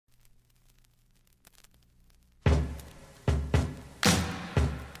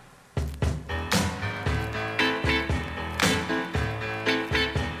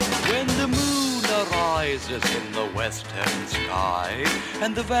rises in the western sky,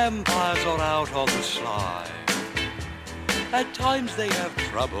 and the vampires are out on the sly. At times they have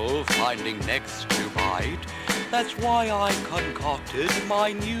trouble finding necks to bite. That's why I concocted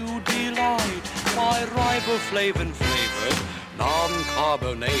my new delight, my riboflavin-flavored,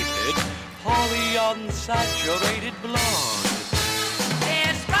 non-carbonated, polyunsaturated blood.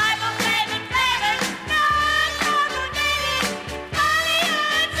 It's riboflavin-flavored, non-carbonated,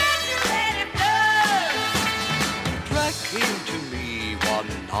 polyunsaturated blood. Drac came to me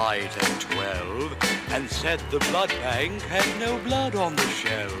one night at 12 and said the blood bank had no blood on the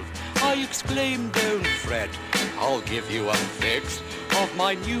shelf. I exclaimed, don't fret, I'll give you a fix of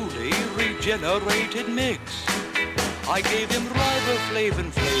my newly regenerated mix. I gave him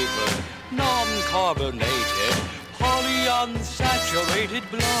riboflavin-flavored, non-carbonated, polyunsaturated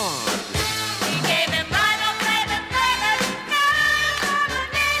blood. We gave him riboflavin-flavored,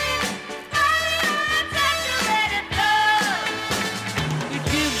 non-carbonated, polyunsaturated blood. It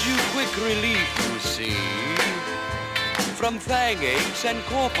gives you quick relief, you see, from fang aches and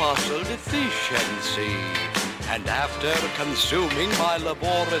corpuscle deficiency. And after consuming my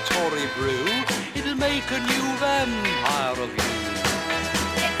laboratory brew, it'll make a new vampire of you.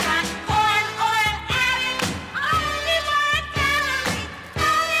 It's got corn oil added, only 1 calorie,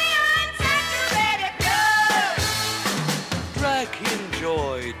 polyunsaturated blood. Drac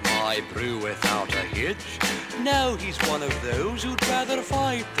enjoyed my brew without a hitch. Now he's one of those who'd rather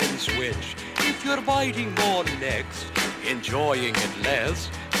fight than switch. If you're biting more necks, enjoying it less,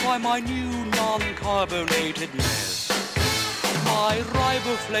 try my new non-carbonated mess. My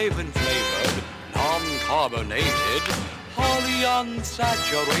riboflavin-flavored, non-carbonated,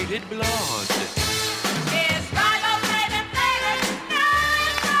 polyunsaturated blood. It's riboflavin-flavored,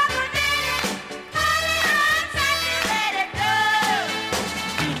 non-carbonated, polyunsaturated blood.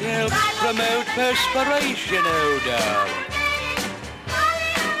 It helps promote perspiration odor.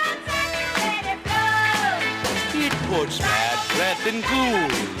 Polyunsaturated blood. It puts bad breath in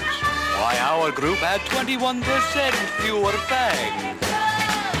ghouls. Why, our group had 21% fewer fangs.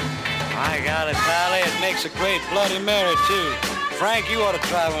 I got it, Pally. It makes a great Bloody Mary, too. Frank, you ought to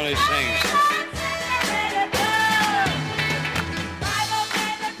try one of these things.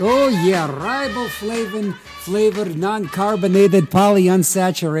 Oh, yeah, riboflavin-flavored, non-carbonated,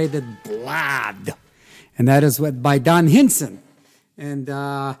 polyunsaturated blood. And that is what by Don Hinson. And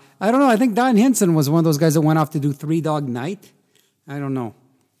I don't know, I think Don Hinson was one of those guys that went off to do Three Dog Night. I don't know.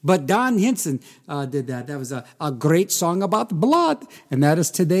 But Don Hinson did that. That was a great song about blood. And that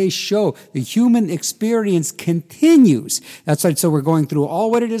is today's show. The human experience continues. That's right. So we're going through all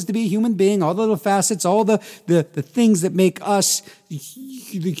what it is to be a human being, all the little facets, all the things that make us the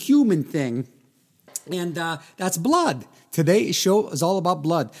human thing. And that's blood. Today's show is all about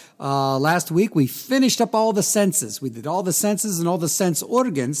blood. Last week, we finished up all the senses. We did all the senses and all the sense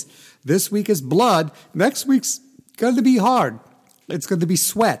organs. This week is blood. Next week's going to be hard. It's going to be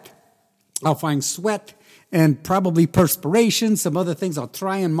sweat. I'll find sweat and probably perspiration, some other things. I'll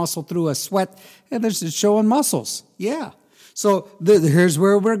try and muscle through a sweat. And there's a show on muscles. Yeah. So here's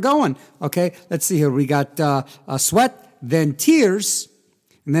where we're going. Okay, let's see here. We got sweat, then tears.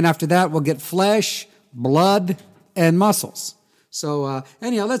 And then after that, we'll get flesh, blood, and muscles. So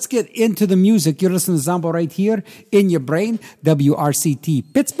anyhow, let's get into the music. You're listening to Zombo right here in your brain,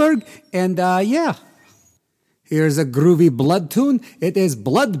 WRCT Pittsburgh. And yeah. Here's a groovy blood tune. It is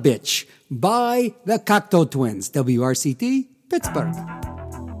Blood Bitch by the Cocteau Twins, WRCT, Pittsburgh.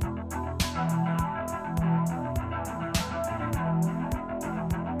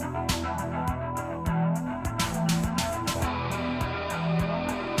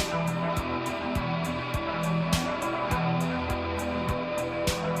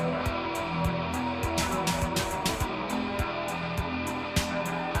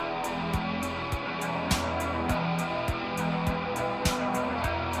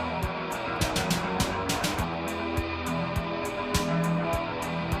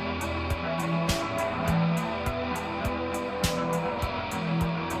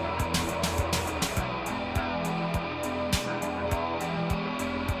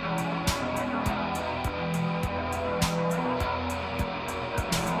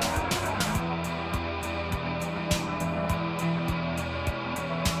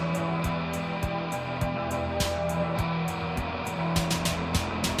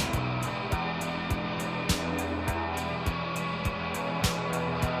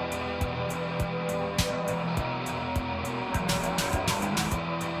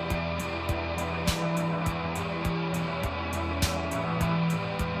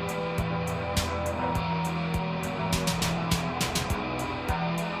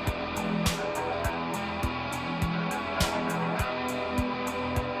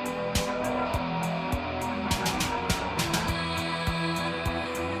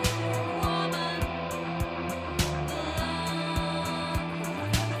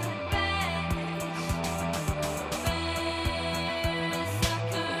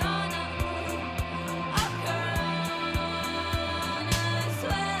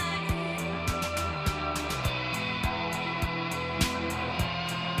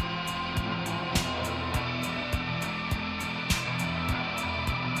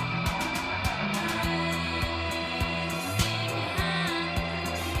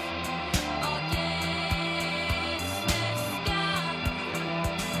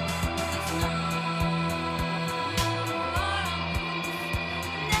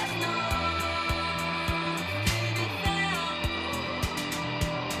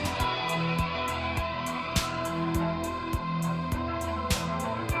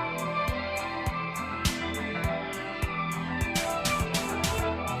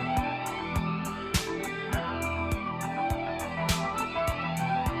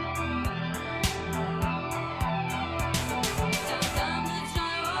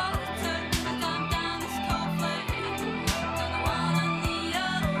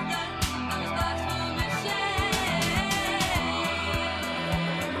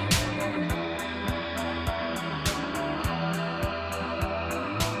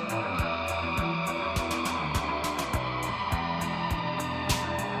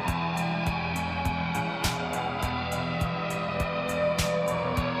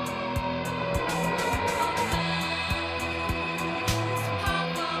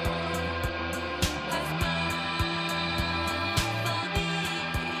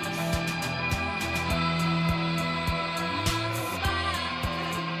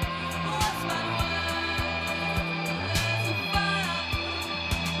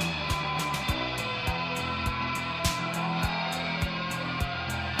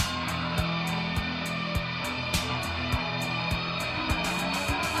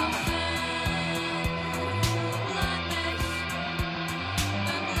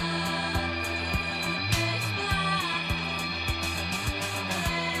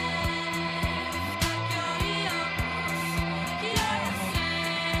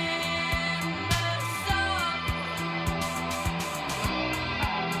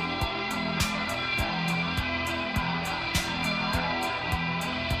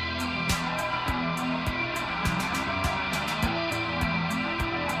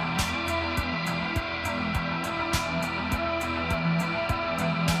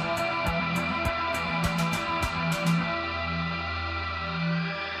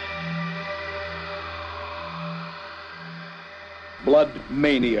 Blood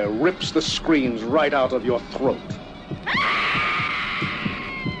mania rips the screams right out of your throat.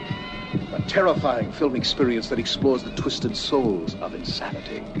 A terrifying film experience that explores the twisted souls of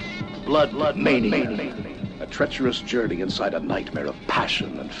insanity. Blood mania. A treacherous journey inside a nightmare of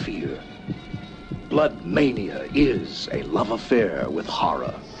passion and fear. Blood Mania is a love affair with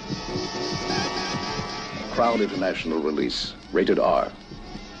horror. Crowd International release, rated R.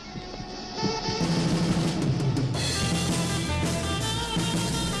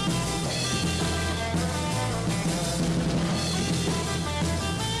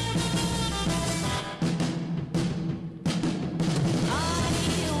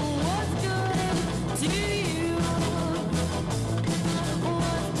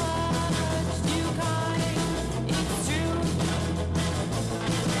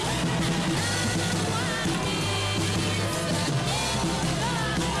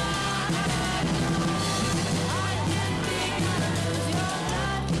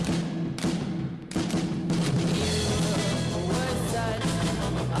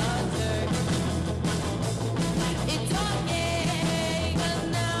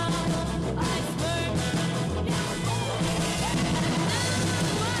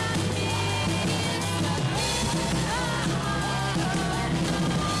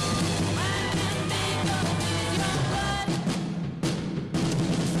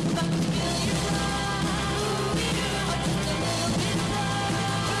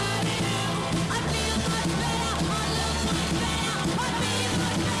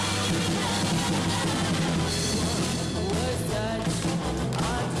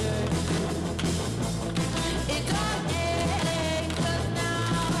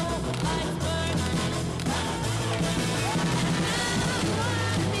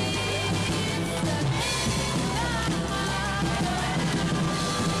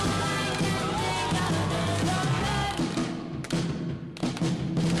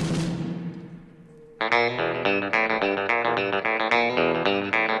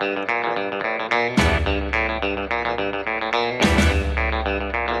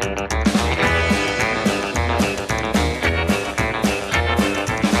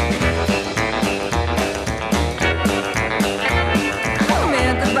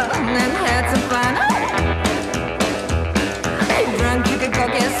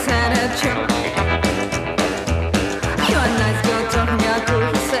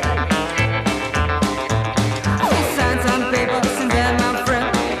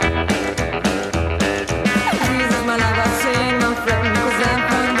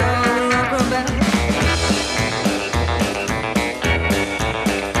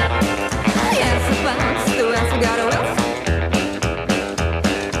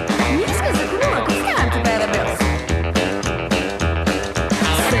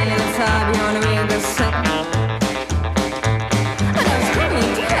 Time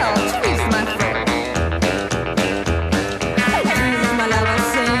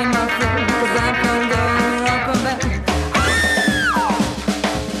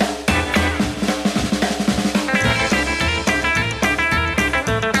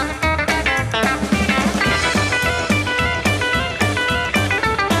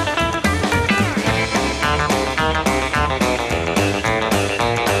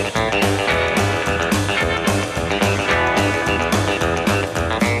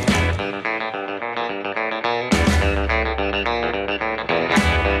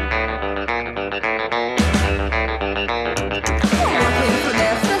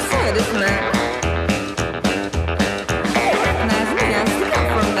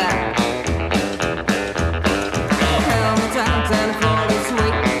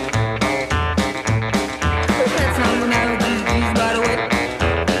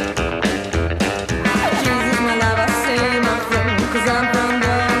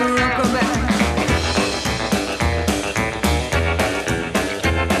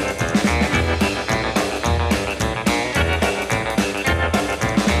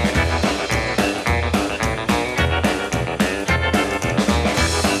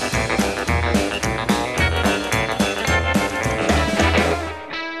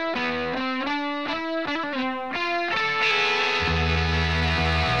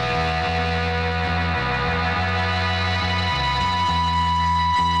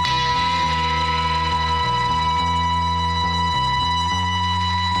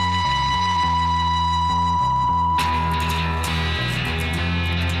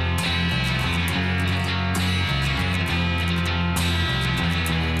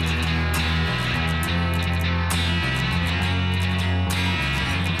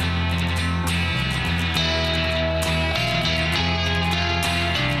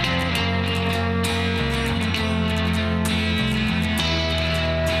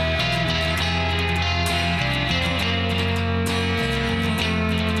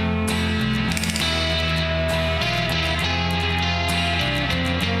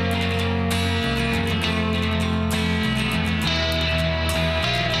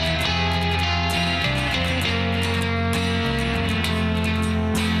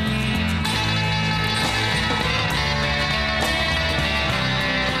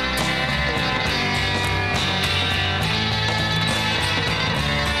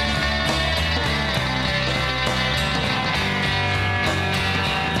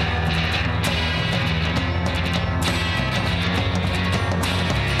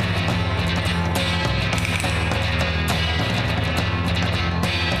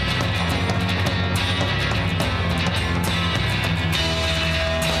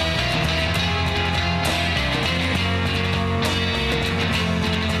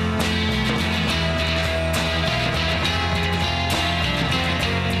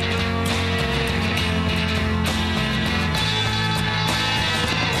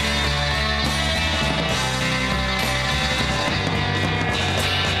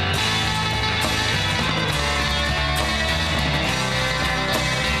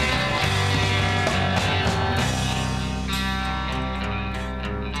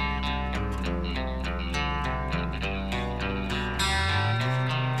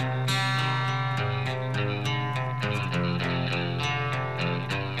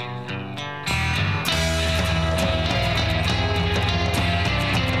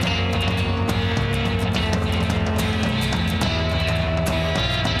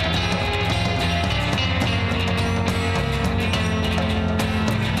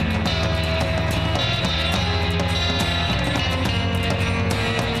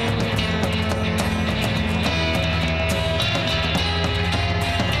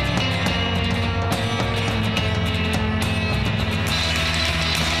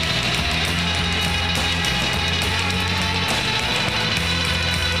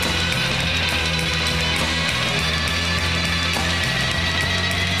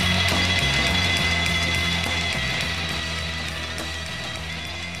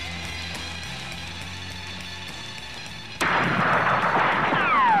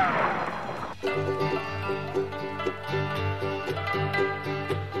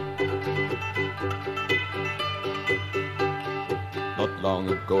long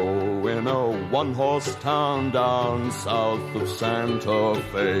ago in a one-horse town down south of Santa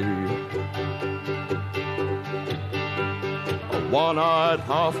Fe. A one-eyed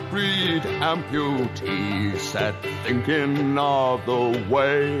half-breed amputee sat thinking of the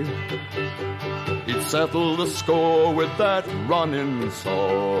way he'd settle the score with that running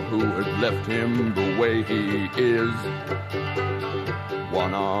saw who had left him the way he is.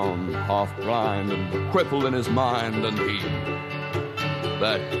 One-armed, half-blind, and crippled in his mind, and he,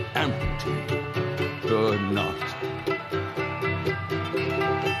 that amputee, could not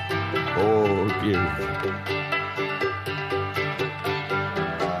forgive.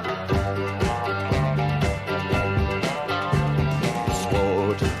 He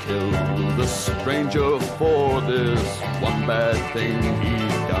swore to kill the stranger for this one bad thing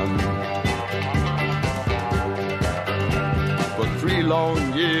he'd done. For 3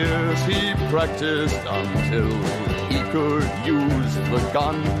 long years he practiced until he could use the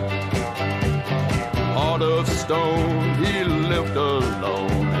gun. Heart of stone, he lived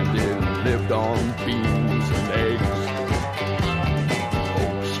alone, and he lived on beans and eggs.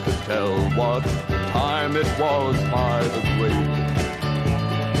 Folks could tell what time it was by the grave,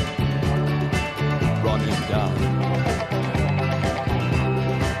 running down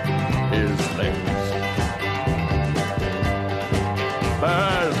his legs.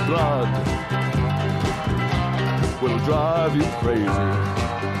 Bad blood will drive you crazy.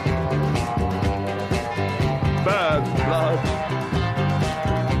 Bad blood,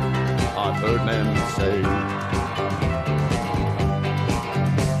 I've heard men say.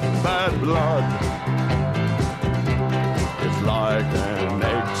 Bad blood is like an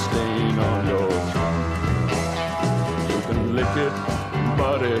egg stain on your tongue. You can lick it,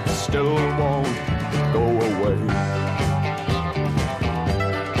 but it still won't go away.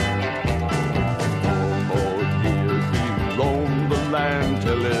 Land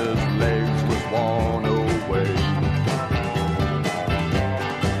till his legs was worn away.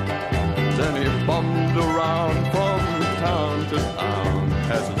 Then he bummed around from town to town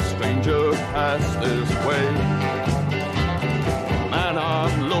as a stranger passed this way. The man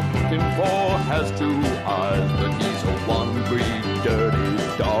I'm looking for has 2 eyes, but he's a one-breed dirty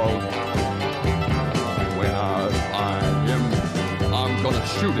dog. When I find him, I'm gonna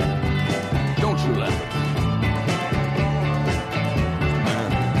shoot him. Don't you let him.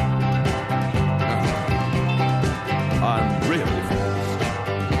 I'm really fast.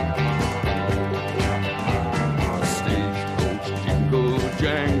 A stagecoach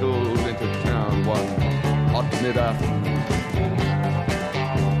jingle-jangled into town one hot mid-afternoon.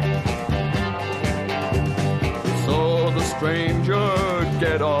 Saw the stranger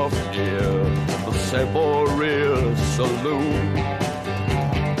get off near the Seboria Saloon,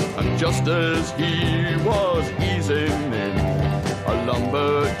 and just as he was easing in, a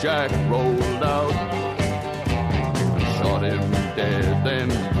lumberjack rolled out, shot him dead. Then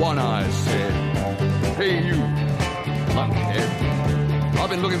One Eye said, "Hey you, lunkhead, I've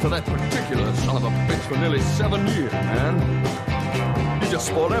been looking for that particular son of a bitch for nearly 7 years, man. He just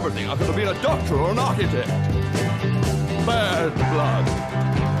spoiled everything. I could have been a doctor or an architect. Bad blood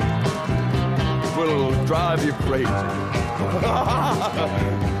will drive you crazy."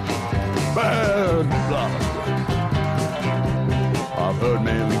 Bad blood, I've heard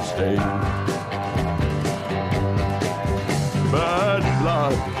men say. Bad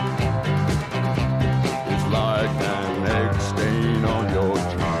blood is like an egg stain on your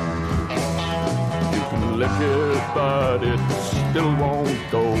tongue. You can lick it, but it still won't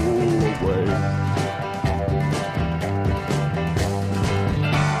go away.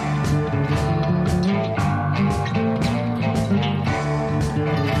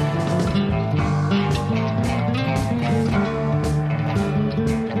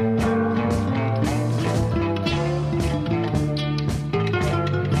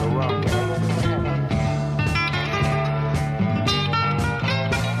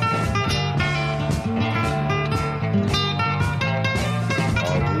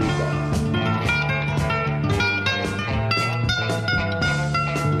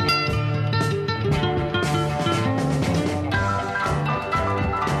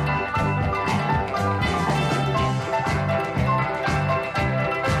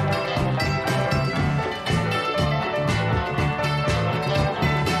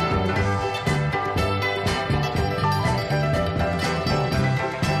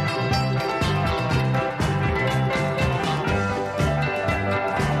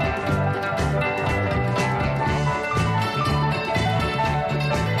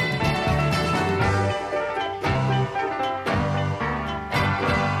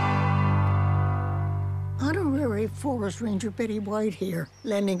 Forest Ranger Betty White here,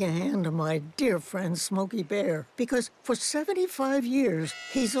 lending a hand to my dear friend Smokey Bear. Because for 75 years,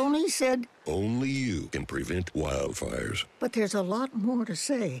 he's only said, Only you can prevent wildfires. but there's a lot more to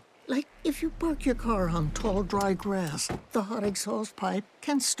say. Like, if you park your car on tall, dry grass, the hot exhaust pipe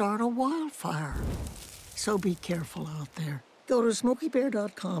can start a wildfire. So be careful out there. Go to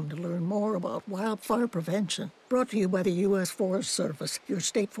SmokeyBear.com to learn more about wildfire prevention. Brought to you by the U.S. Forest Service, your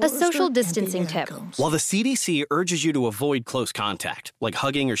state forester, social and distancing the tip. Adcoms. While the CDC urges you to avoid close contact, like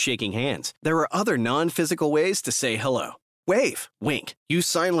hugging or shaking hands, there are other non-physical ways to say hello. Wave, wink, use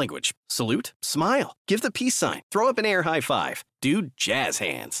sign language, salute, smile, give the peace sign, throw up an air high five, do jazz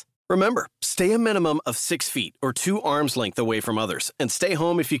hands. Remember, stay a minimum of 6 feet or 2 arms length away from others, and stay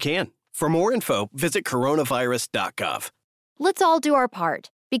home if you can. For more info, visit coronavirus.gov. Let's all do our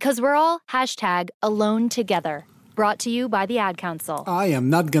part, because we're all #alone together. Brought to you by the Ad Council. I am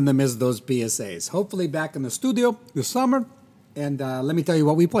not going to miss those PSAs. Hopefully back in the studio this summer. And let me tell you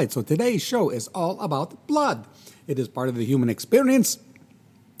what we played. So today's show is all about blood. It is part of the human experience.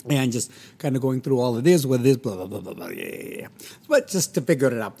 And just kind of going through all it is, what it is, blah, blah, blah, blah, blah, yeah. But just to figure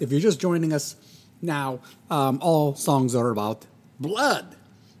it out, if you're just joining us now, all songs are about blood.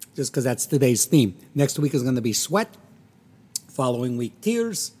 Just because that's today's theme. Next week is going to be sweat. Following week,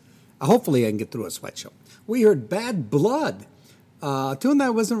 tears. Hopefully I can get through a sweat show. We heard Bad Blood, a tune that I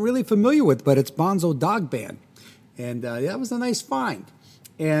wasn't really familiar with, but it's Bonzo Dog Band. And that was a nice find.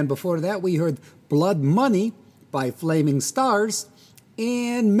 And before that, we heard Blood Money by Flaming Stars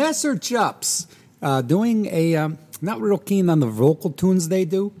and Messer Chups doing a, not real keen on the vocal tunes they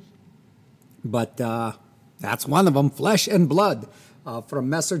do, but that's one of them, Flesh and Blood from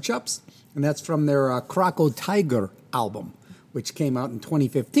Messer Chups. And that's from their Croco Tiger album, which came out in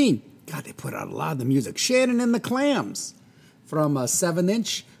 2015. God, they put out a lot of the music. Shannon and the Clams from a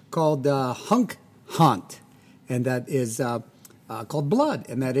 7-inch called Hunk Hunt. And that is called Blood.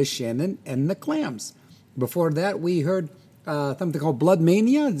 And that is Shannon and the Clams. Before that, we heard something called Blood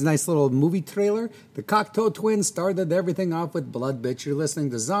Mania. It's a nice little movie trailer. The Cocteau Twins started everything off with Blood, bitch. You're listening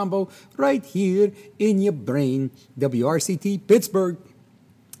to Zombo right here in your brain. WRCT Pittsburgh.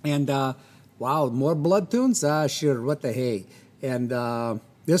 And, wow, more blood tunes? Sure, what the hey. And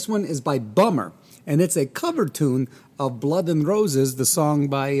this one is by Bummer. And it's a cover tune of Blood and Roses, the song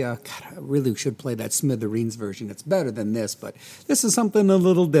by, God, I really should play that Smithereens version. It's better than this, but this is something a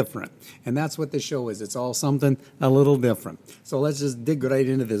little different. And that's what the show is. It's all something a little different. So let's just dig right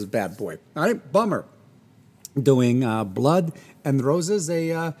into this bad boy. All right, Bummer doing Blood and Roses,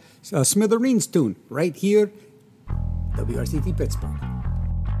 a Smithereens tune right here, WRCT Pittsburgh.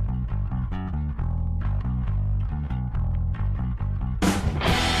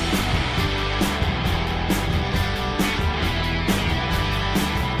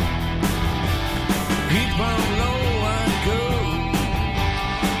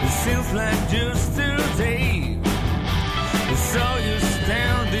 Seems like just today I saw you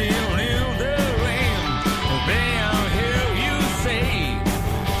standing in the rain. Then I hear you say,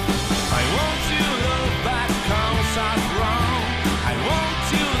 I want you to look back, cause I'm wrong. I want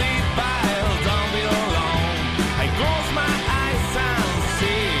you to lead by, don't be alone. I close my eyes and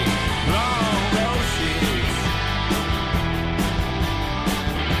see long roses.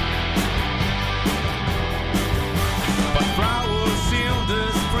 But flowers in the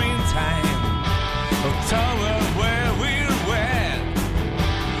springtime, October where we're wet.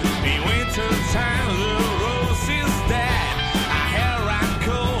 In winter time the rose is dead. I heard her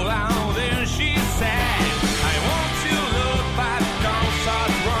cool out and she said, I want you to look back, cause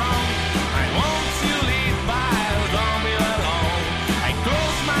I'm wrong. I want you to lead by, don't be alone. I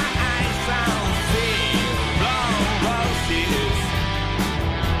close my eyes and see blown roses.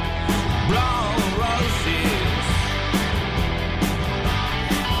 Blown roses.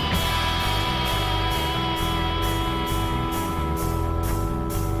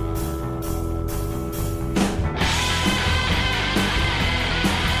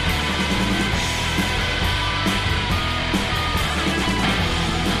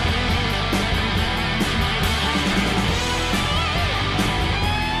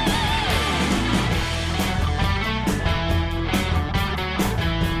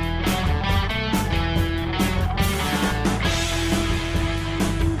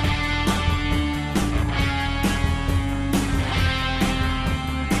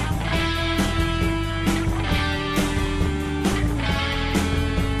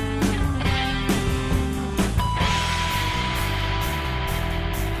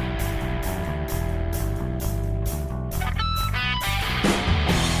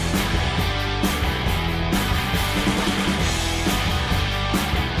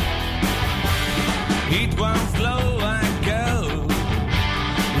 It was slow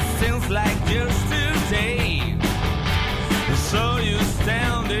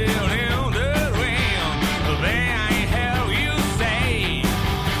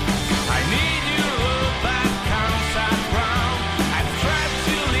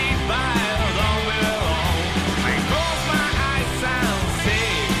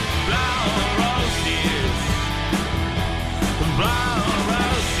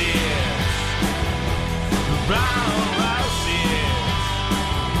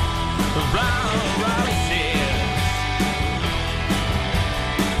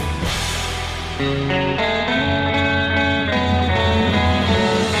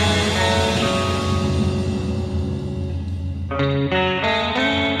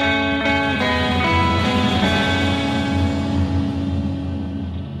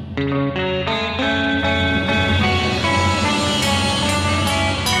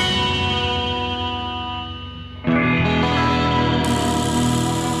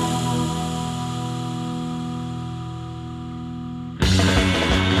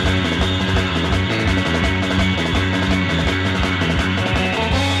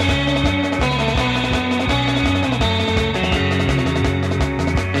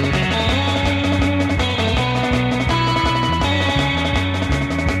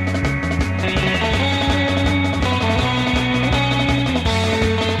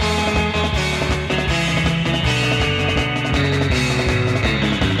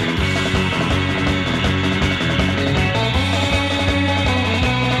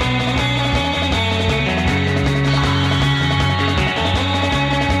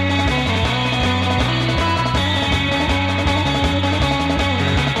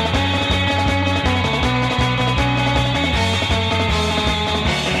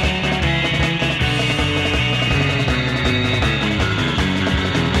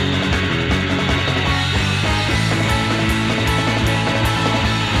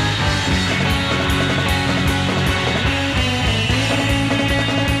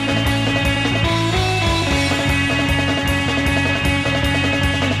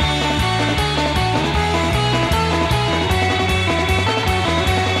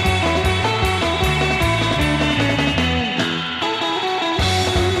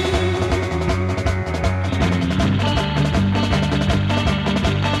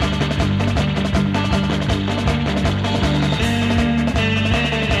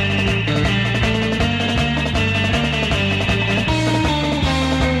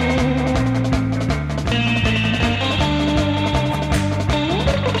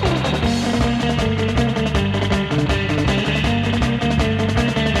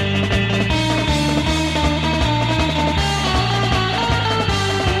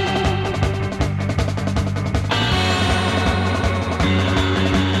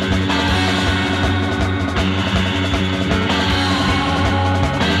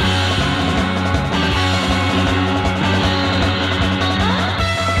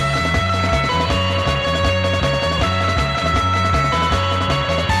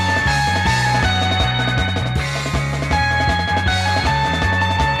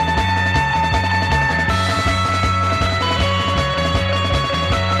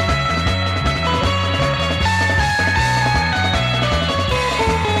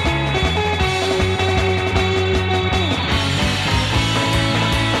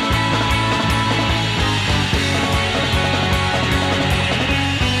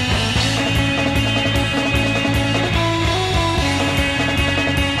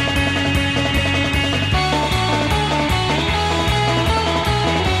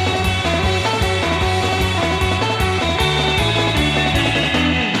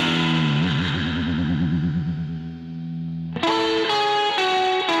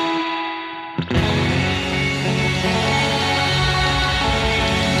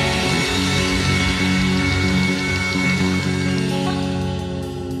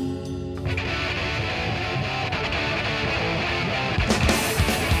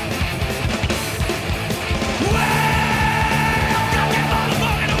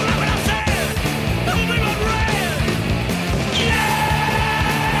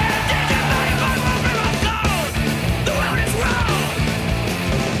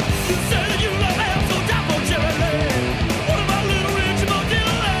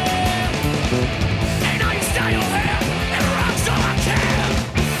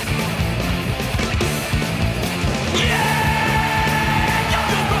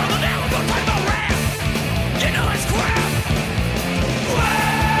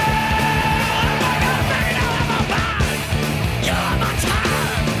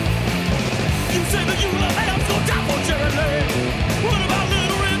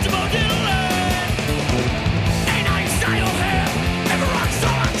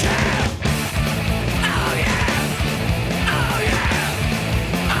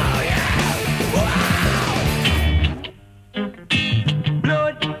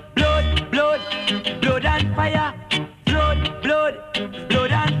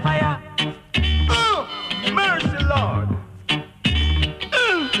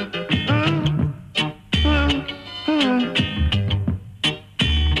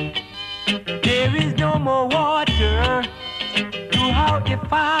There is no more water to out the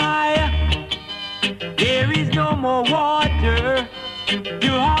fire. There is no more water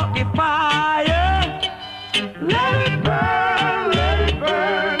to out the fire. Let it burn, let it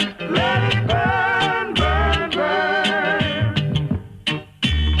burn, let it burn, burn, burn.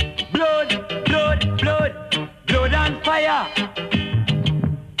 Blood, blood, blood, blood and fire.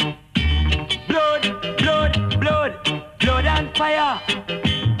 Blood, blood, blood, blood and fire.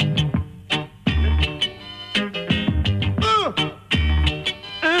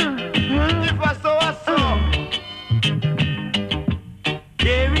 If I saw,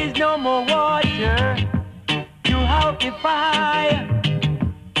 there is no more water to out the fire.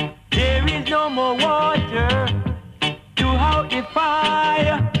 There is no more water to out the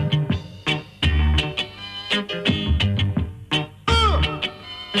fire.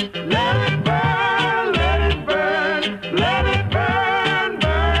 Let it burn, let it burn, let it burn,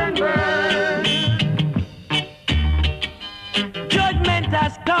 burn, burn. Judgment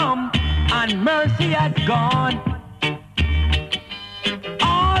has come and mercy has gone.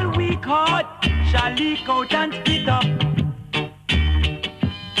 All we caught shall leak out and split up.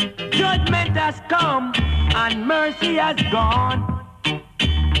 Judgment has come and mercy has gone.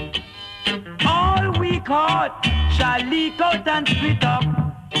 All we caught shall leak out and split up.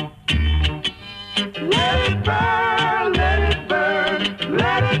 Let it burn, let it burn,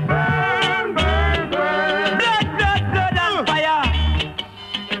 let it burn, burn, burn. Blood, blood, blood and fire.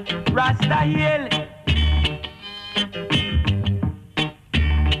 Rasta Hill.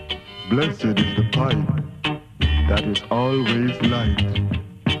 Blessed is the pipe that is always light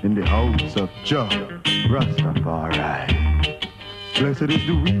in the house of Jah Rastafari. Blessed is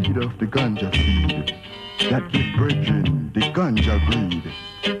the weed of the ganja seed that give brethren the ganja breed.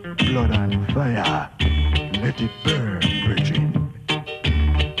 Blood and fire, let it burn, brethren.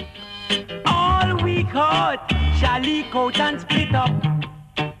 All we caught shall leak out and split up,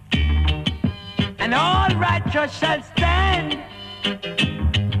 and all righteous shall stand.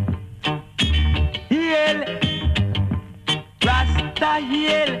 Hail, Rasta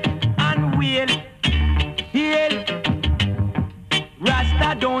hail and wail. Hail,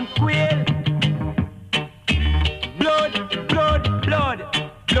 Rasta don't quail. Blood, blood, blood,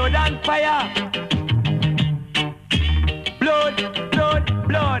 blood and fire. Blood, blood,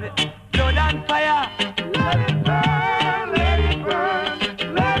 blood, blood and fire. Let it burn, let it burn,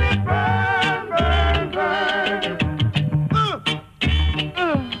 let it burn, burn, burn.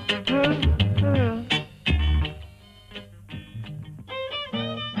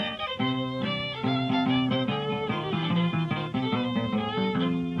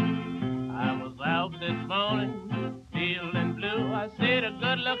 I was out this morning, feeling blue. I said, a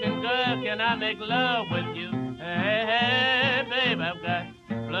good-looking girl, can I make love with you? Hey, hey, babe, I've got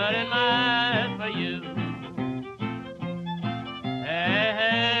blood in my eyes for you. Hey,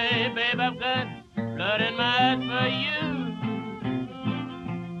 hey, babe, I've got blood in my eyes for you.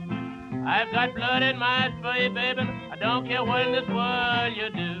 I've got blood in my eyes for you, baby. I don't care what in this world you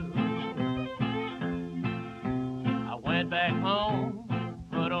do. I went back home,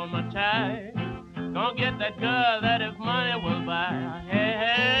 put on my tie. Gonna get that girl that if money will buy. Hey,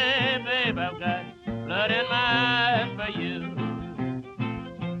 hey, babe, I've got blood in my eyes for you.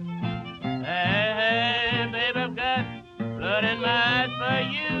 Hey, hey, babe, I've got blood in my eyes for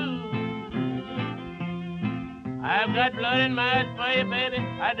you. I've got blood in my eyes for you, baby.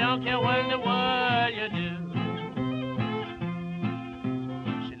 I don't care what in the world you do.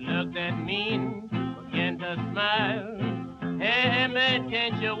 She looked at me, began to smile. Hey, hey, man,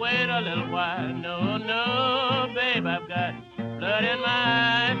 can't you wait a little while? No, no, babe, I've got blood in my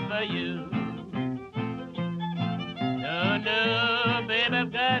eyes for you. No, no, babe,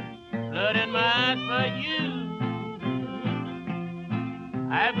 I've got blood in my eyes for you.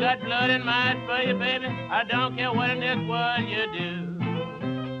 I've got blood in my eyes for you, baby. I don't care what in this world you do.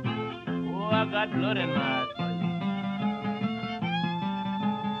 Oh, I've got blood in my eyes for you.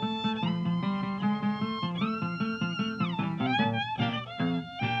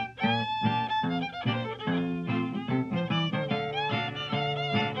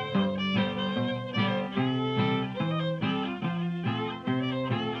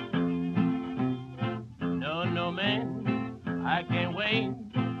 No, man, I can't wait.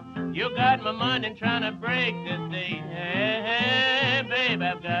 You got my money trying to break this date. Hey, hey, babe,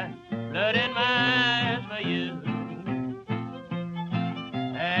 I've got blood in my eyes for you.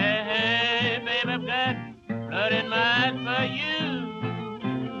 Hey, hey, babe, I've got blood in my eyes for you.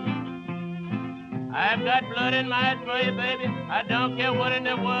 I've got blood in my eyes for you, baby. I don't care what in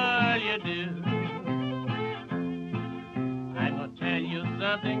the world you do. I'm gonna tell you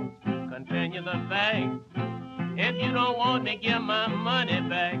something. continue the fact. If you don't want to give my money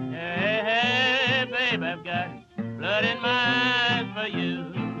back, hey, hey, babe, I've got blood in my eyes for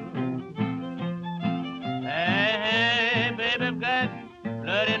you. Hey, hey, babe, I've got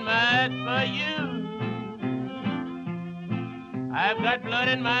blood in my eyes for you. I've got blood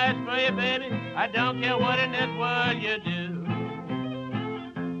in my eyes for you, baby. I don't care what in this world you do.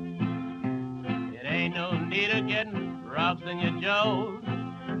 It ain't no need of getting rocks in your jaws.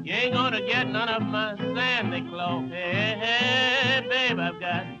 You ain't gonna get none of my Santa Claus. Hey, hey, babe, I've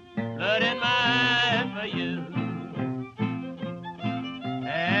got blood in my eyes for you.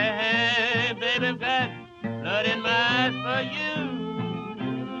 Hey, hey, babe, I've got blood in my eyes for you.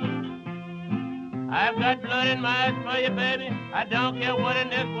 I've got blood in my eyes for you, baby. I don't care what in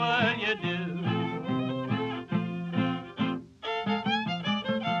this world you do.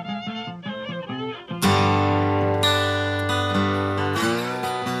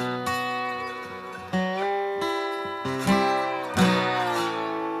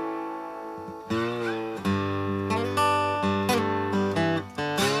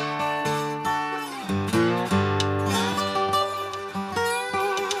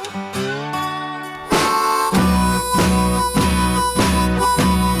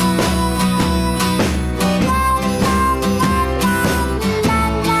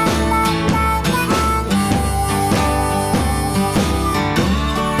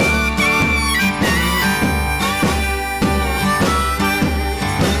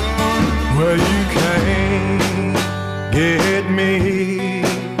 Well, you can't get me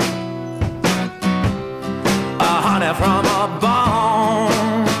a honey from a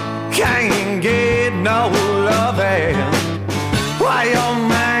bone. Can't get no loving while your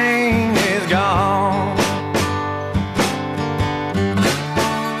man is gone.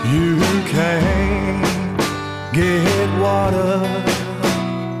 You can't get water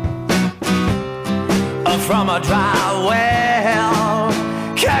from a dry well.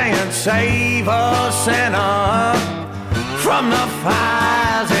 Can't save a sinner from the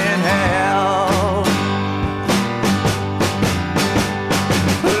fires in hell.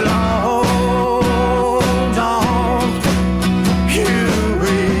 Lord, don't you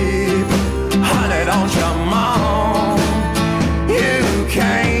weep, honey, don't you moan. You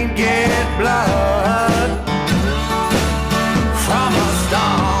can't get blood from a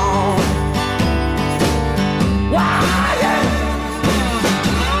stone. Why?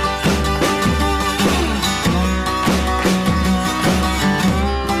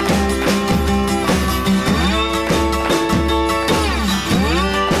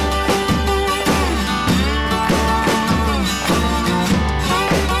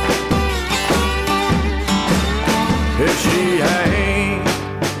 If she ain't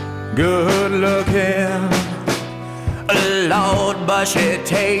good looking, Lord, but she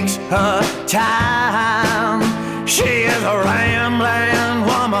takes her time. She is a rambling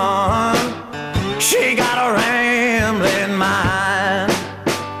woman. She got a rambling mind.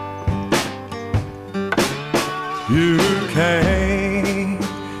 You can't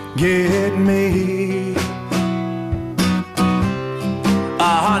get me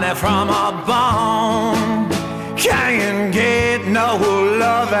a honey from a bone. Can't get no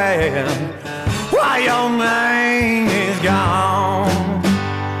loving while your man is gone.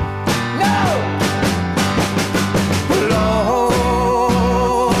 No!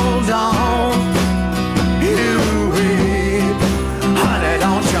 Lord, don't you weep, honey,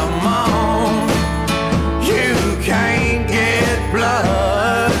 don't you moan. You can't get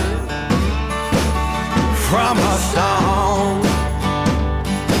blood from a stone.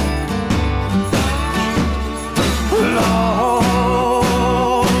 Lord,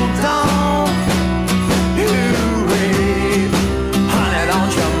 don't you weep, honey,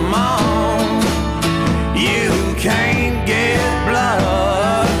 don't you moan. You can't get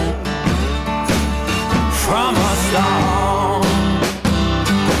blood from a stone.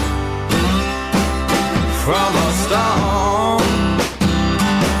 From a stone.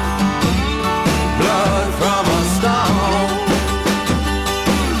 Blood from a stone.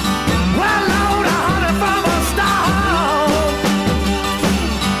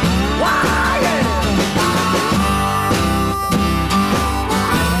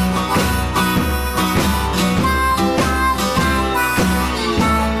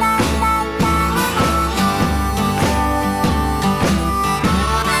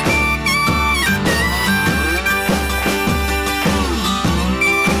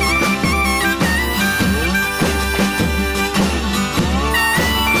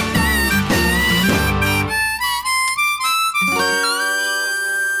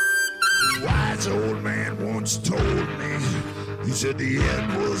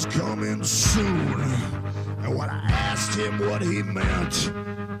 was coming soon. And when I asked him what he meant,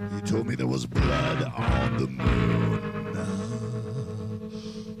 he told me there was blood on the moon.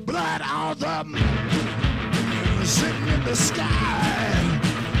 Blood on the moon, sitting in the sky.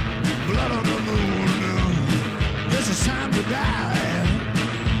 Blood on the moon, this is time to die.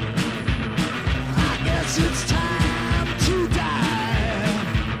 I guess it's time to die.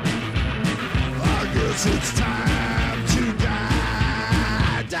 I guess it's time to die.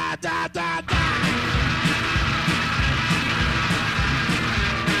 Die, die, die, die.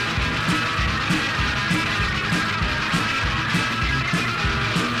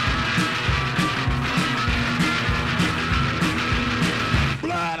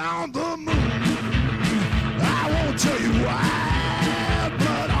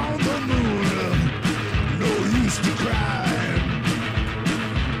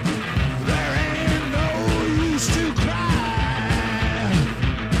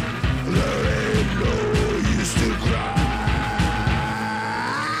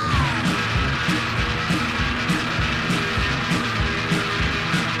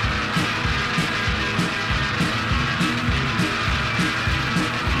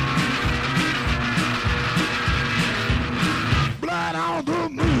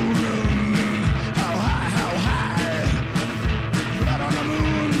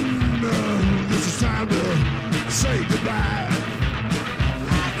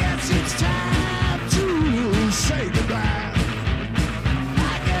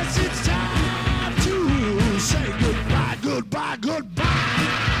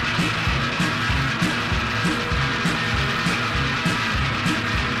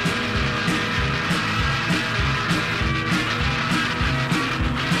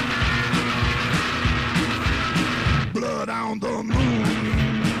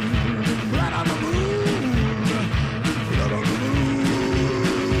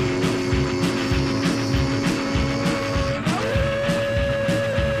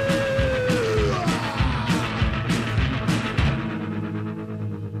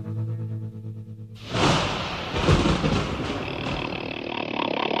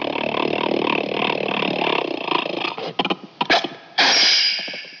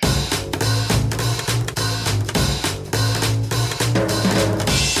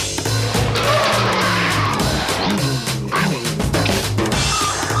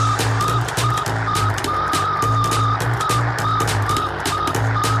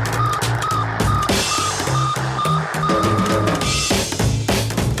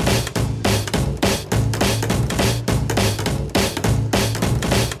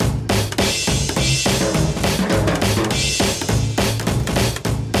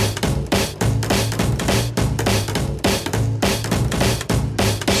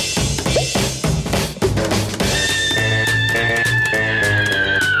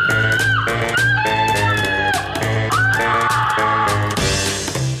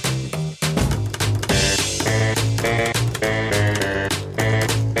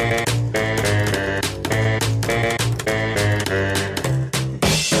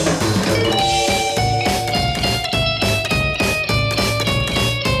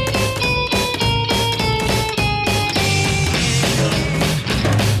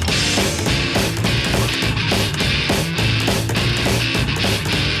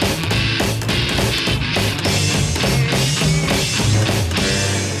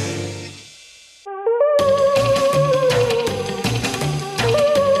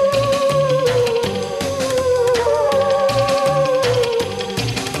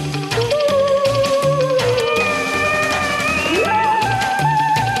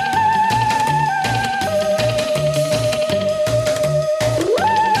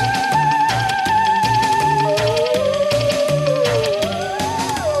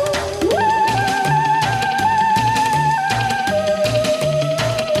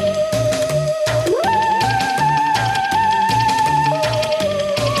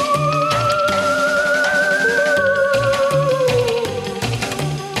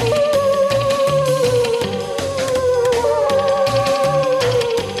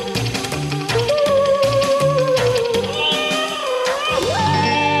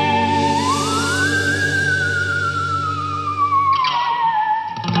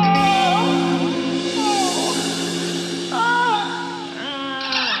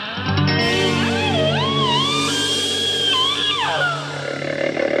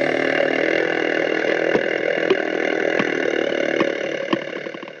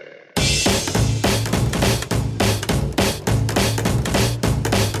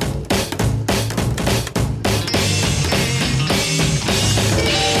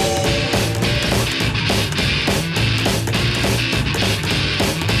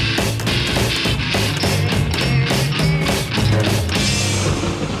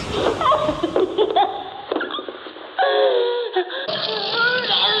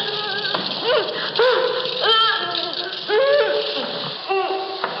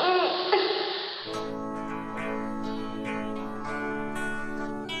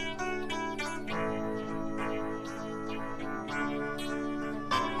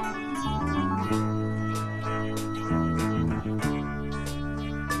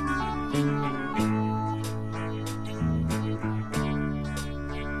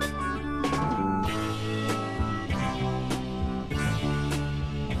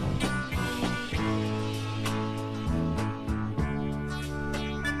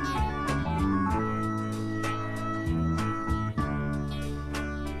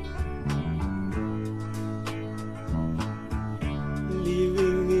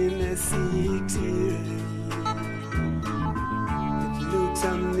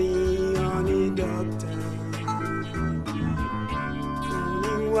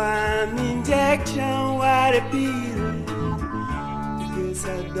 one injection, what a pity. Because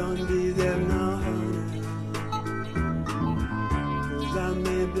I don't deserve no honor. 'Cause I'm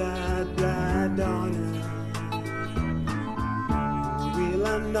a blood donor. Well,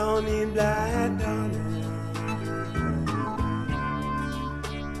 I'm not a blood donor.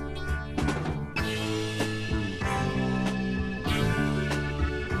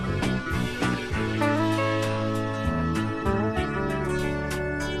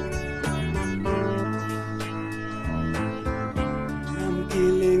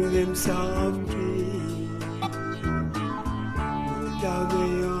 Softly, without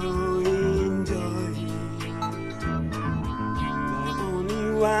they all enjoy. But only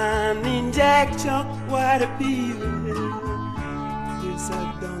one injection, what a pity. Yes, I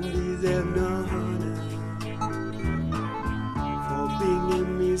don't deserve no honor for being a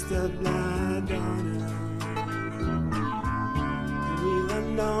Mr. Blood Donor. Well, I'm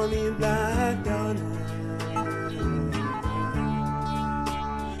not in blood donor.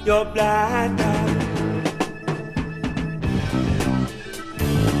 Your blood donor.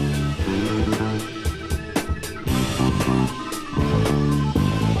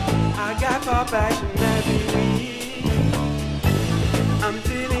 I got compassion every week. I'm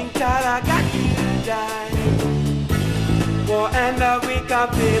feeling tired, I got to die. For end of week, I'm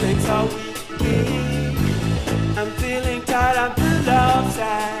feeling so weak. I'm feeling tired, I'm full of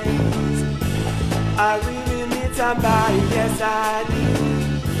sighs. I really need somebody, yes I do.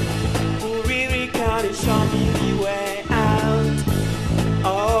 Really show me the way out.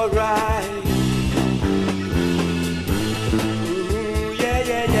 Alright. Ooh, yeah,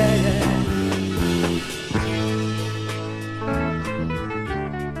 yeah, yeah, yeah.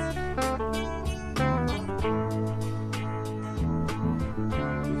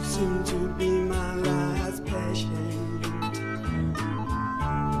 You seem to be my last patient.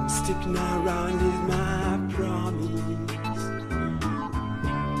 Sticking around is my promise.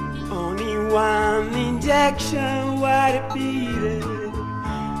 Only one injection, what a pity,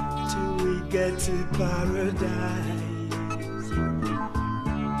 till we get to paradise.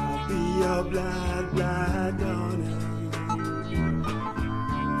 I'll be your blood donor,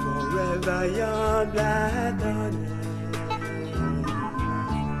 forever your blood donor,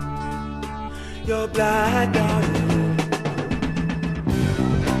 your blood donor.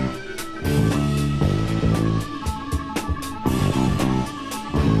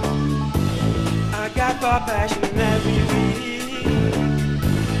 For passion every week.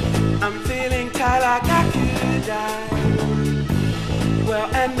 I'm feeling tired like I could die. Well,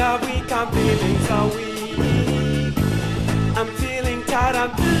 end of week I'm feeling so weak. I'm feeling tired,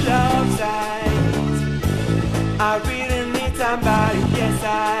 I'm full of sighs. I really need somebody, yes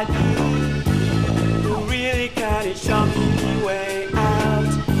I do, who really can show me the way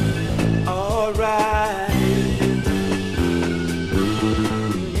out. Alright.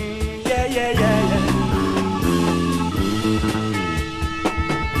 Yeah, yeah, yeah, yeah.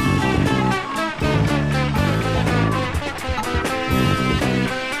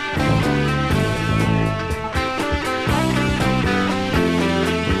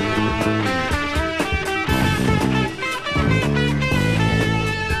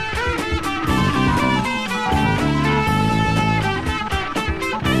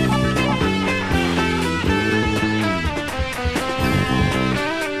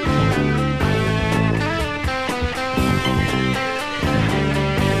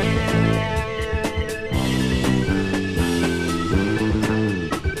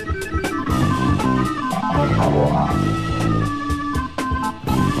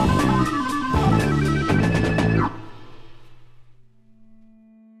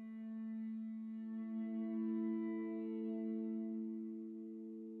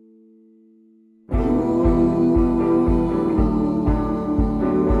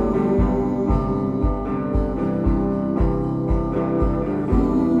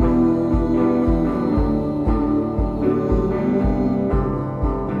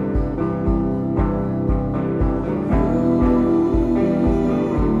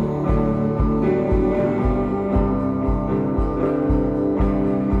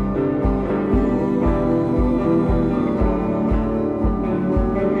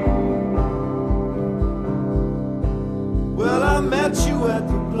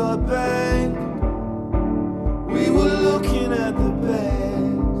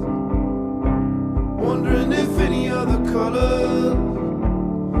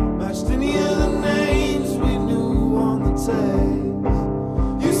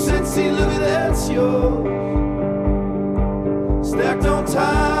 Stacked on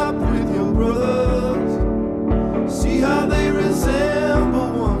top with your brothers. See how they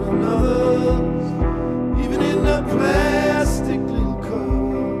resemble one another.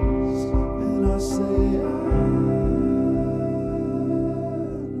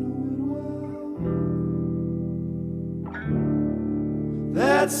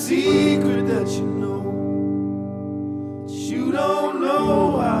 that secret that you know, but you don't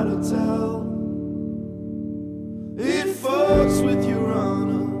know how to tell. It fucks with your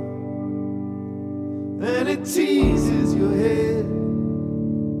honor, and it teases your head,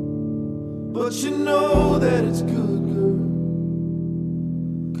 but you know that it's good, girl,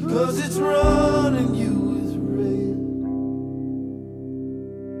 'cause it's running you with red.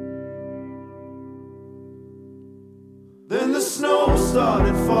 Then the snow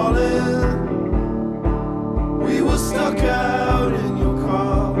started falling. We were stuck out in your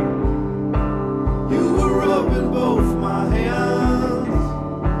car. You were rubbing both my hands,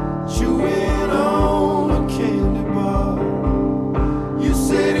 chewing on a candy bar. You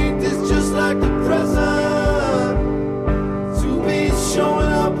said, ain't this just like the present, to be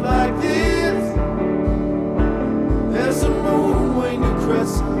showing up like this? There's a moon when you're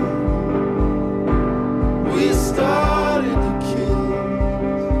crescent. We started to kiss.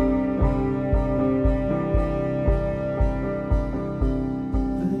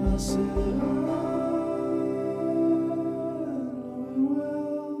 And I said,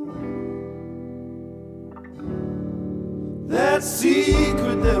 that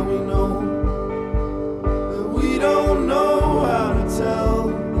secret that we know, that we don't know how to tell.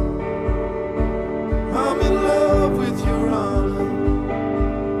 I'm in love with your honor,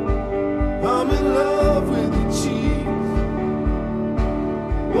 I'm in love with your cheeks.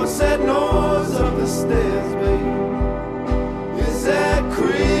 What's that noise up the stairs, babe? Is that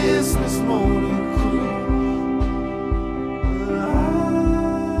Christmas morning creep?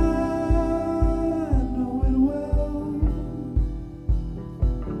 I know it well.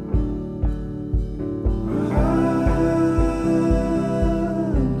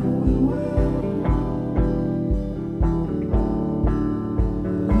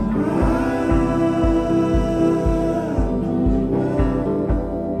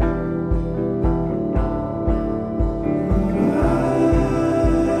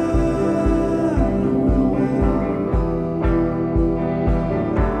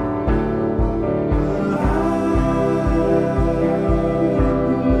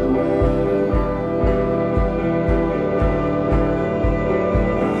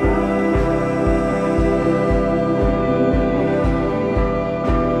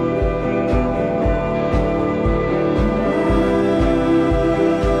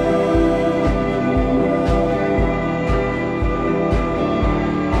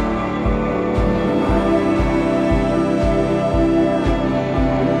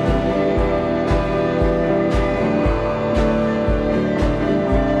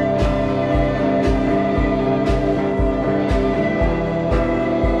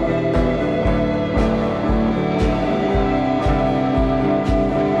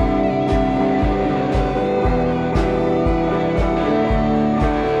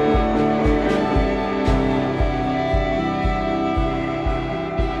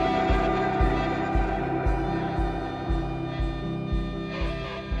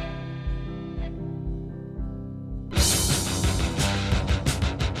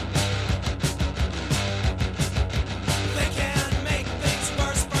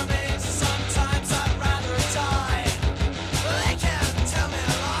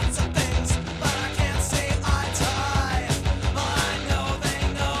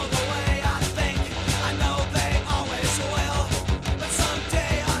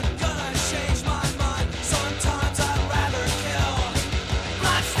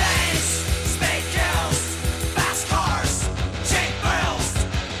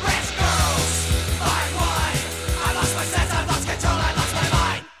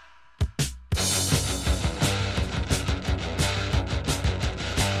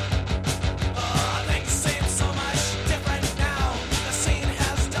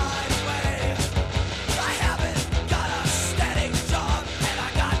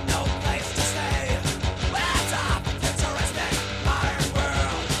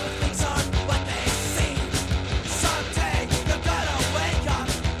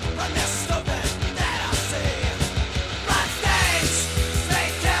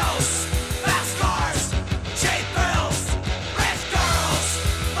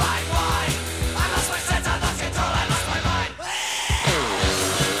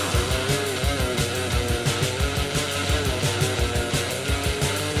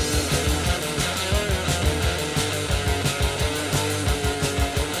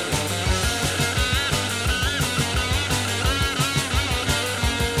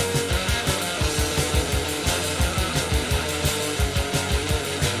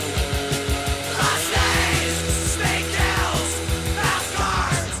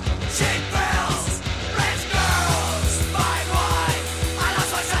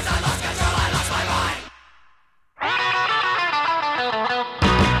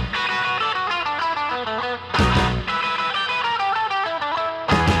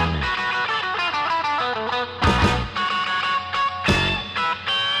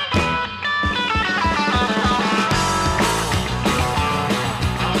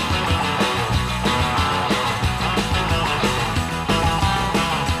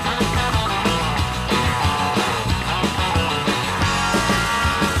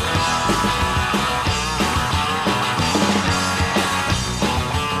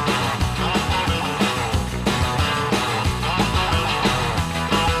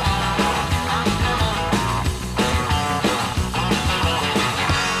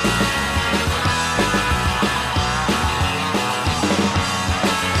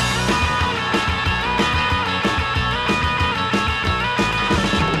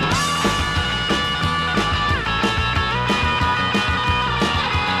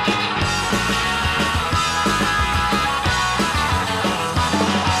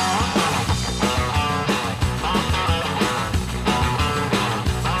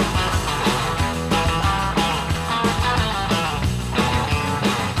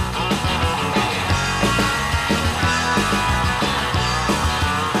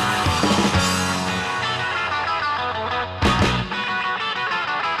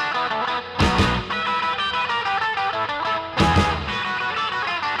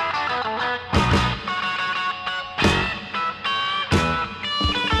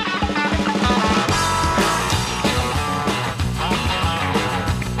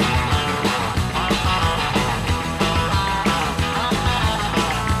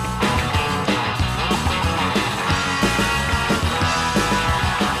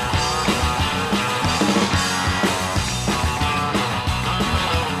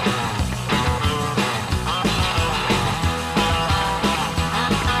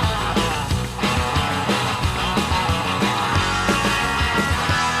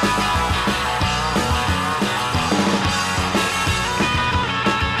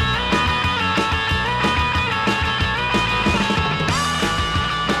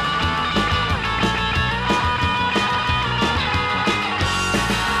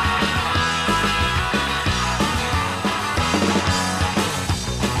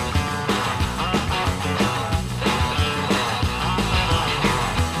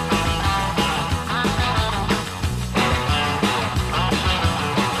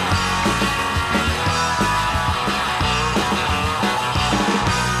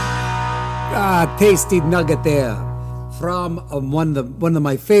 Tasty nugget there from one of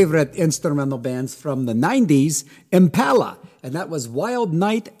my favorite instrumental bands from the 90s, Impala. And that was Wild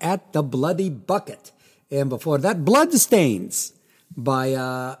Night at the Bloody Bucket. And before that, Bloodstains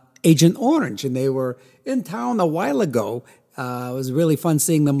by Agent Orange. And they were in town a while ago. It was really fun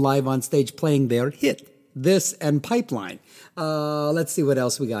seeing them live on stage playing their hit, This and Pipeline. Let's see what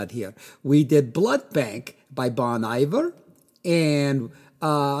else we got here. We did Blood Bank by Bon Iver. And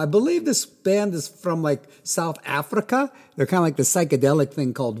I believe this band is from like South Africa. They're kind of like the psychedelic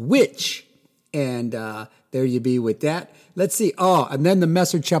thing called Witch. And there you be with that. Let's see. Oh, and then the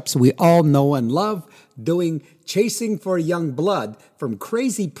Messer Chaps we all know and love doing Chasing for Young Blood from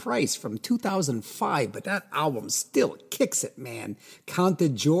Crazy Price from 2005. But that album still kicks it, man.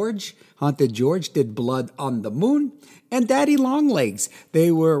 Haunted George did Blood on the Moon. And Daddy Longlegs.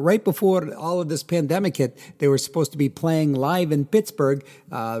 They were, right before all of this pandemic hit, they were supposed to be playing live in Pittsburgh,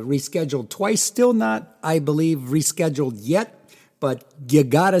 rescheduled twice. Still not, I believe, rescheduled yet. But you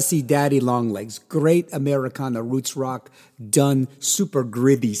gotta see Daddy Longlegs. Great Americana roots rock done super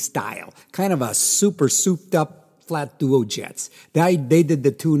gritty style. Kind of a super souped up flat duo jets. They did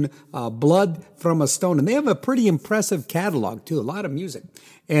the tune Blood from a Stone. And they have a pretty impressive catalog too. A lot of music.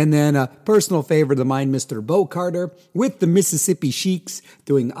 And then a personal favorite of mine, Mr. Bo Carter, with the Mississippi Sheiks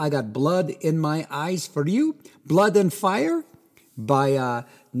doing I Got Blood in My Eyes for You. Blood and Fire by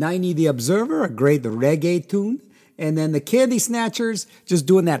 90 The Observer, a great reggae tune. And then the Candy Snatchers just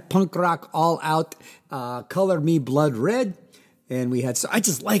doing that punk rock all out, Color Me Blood Red. And we had, so I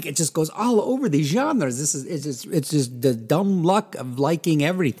just like it, just goes all over these genres. It's just the dumb luck of liking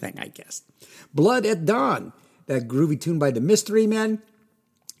everything, I guess. Blood at Dawn, that groovy tune by the Mystery Men.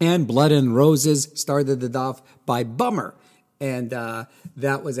 And Blood and Roses started it off by Bummer. And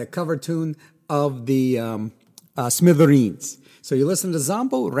that was a cover tune of the Smithereens. So you listen to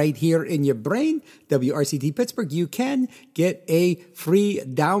Zombo right here in your brain, WRCT Pittsburgh. You can get a free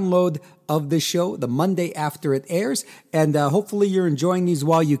download of the show the Monday after it airs. And hopefully you're enjoying these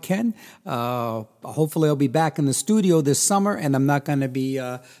while you can. Hopefully I'll be back in the studio this summer, and I'm not going to be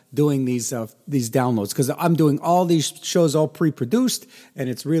doing these downloads because I'm doing all these shows all pre-produced, and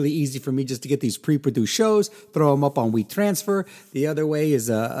it's really easy for me just to get these pre-produced shows, throw them up on WeTransfer. The other way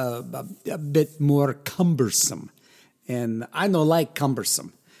is a bit more cumbersome. And I know like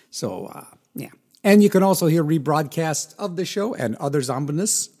cumbersome. So, yeah. And you can also hear rebroadcasts of the show and other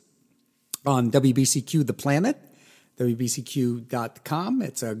Zomboness on WBCQ The Planet, WBCQ.com.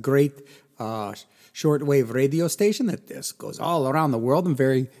 It's a great shortwave radio station that this goes all around the world. I'm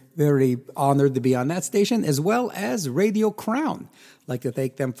very, very honored to be on that station, as well as Radio Crown. I'd like to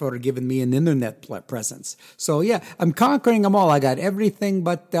thank them for giving me an internet presence. So, yeah, I'm conquering them all. I got everything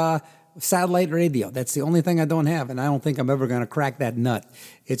but satellite radio. That's the only thing I don't have, and I don't think I'm ever going to crack that nut.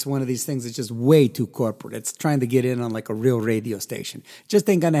 It's one of these things that's just way too corporate. It's trying to get in on like a real radio station. Just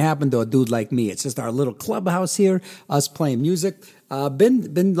ain't going to happen to a dude like me. It's just our little clubhouse here, us playing music.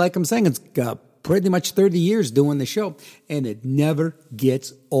 Been like I'm saying, it's pretty much 30 years doing the show, and it never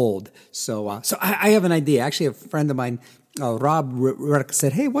gets old. So I have an idea. Actually, a friend of mine, Rob Rick,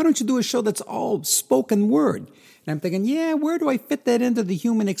 said, hey, why don't you do a show that's all spoken word? And I'm thinking, yeah, where do I fit that into the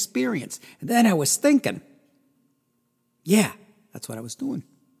human experience? And then I was thinking, yeah, that's what I was doing.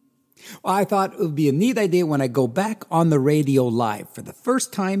 Well, I thought it would be a neat idea when I go back on the radio live for the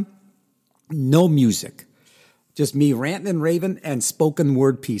first time, no music, just me ranting and raving and spoken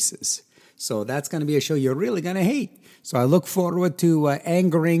word pieces. So that's going to be a show you're really going to hate. So I look forward to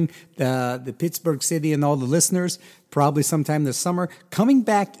angering the Pittsburgh City and all the listeners, probably sometime this summer, coming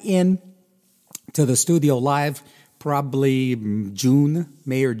back in to the studio live, probably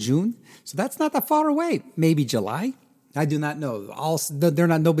May or June. So that's not that far away. Maybe July. I do not know.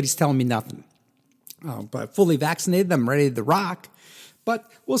 Nobody's telling me nothing. But fully vaccinated, I'm ready to rock. But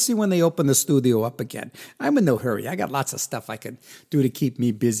we'll see when they open the studio up again. I'm in no hurry. I got lots of stuff I can do to keep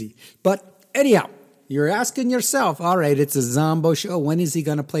me busy. But anyhow, you're asking yourself, all right, it's a Zombo show. When is he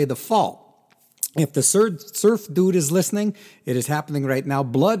going to play the fall? If the surf dude is listening, it is happening right now.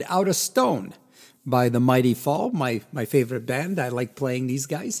 Blood Out of Stone by the Mighty Fall, my favorite band. I like playing these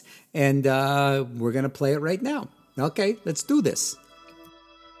guys. And we're going to play it right now. Okay, let's do this.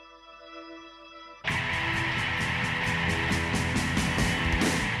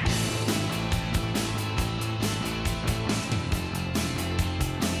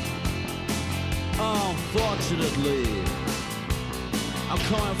 Unfortunately, I'm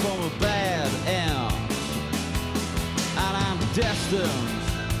coming from a bad end, and I'm destined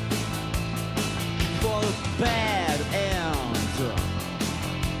for a bad end.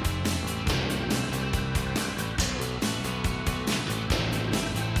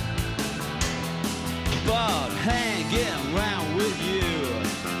 hanging around with you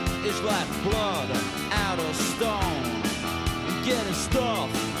is like blood out of stone. Getting stuff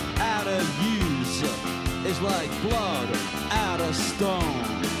out of use is like blood out of stone.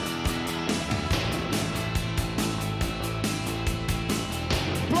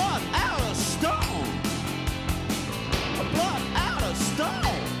 Blood out of stone. Blood out of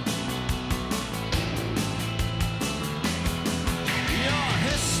stone. Your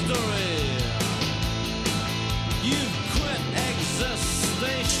history. You've quit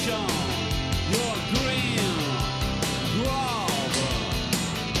existation. You're green. Grove.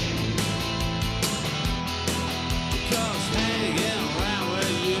 Because hanging around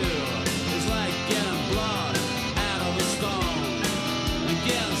with you is like getting blood out of a stone. And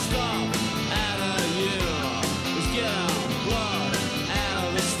getting stuff out of you is getting blood out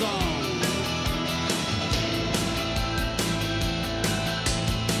of a stone.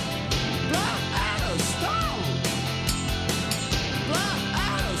 Blood out of stone. Blood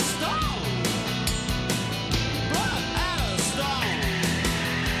out of stone. Blood out of stone.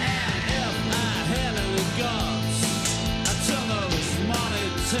 And if I had any guts, I'd turn those money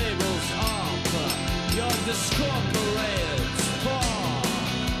tables up. You're discorporated, poor.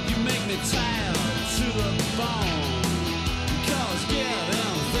 You make me tired to the bone. Cause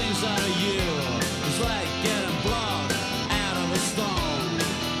getting things out of you is like getting blood out of a stone.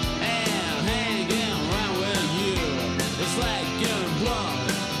 And hanging around with you is like getting blood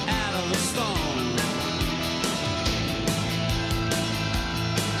out of a stone.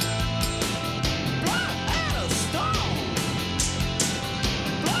 Blood out of stone.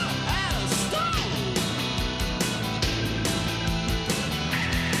 Blood out of stone.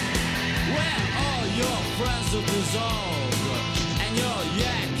 When all your friends are dissolved and you're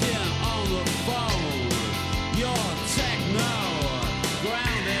yakking on the phone, you're techno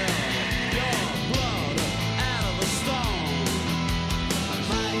grounded, your blood out of a stone.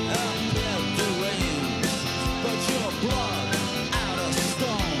 Might appear deranged, but your blood out of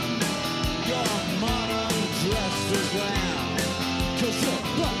stone. Your modern dressed as round, 'cause your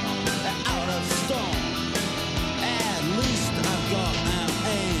blood out of stone. At least I've got an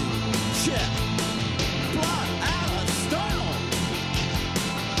aim. Check. Blood out of stone.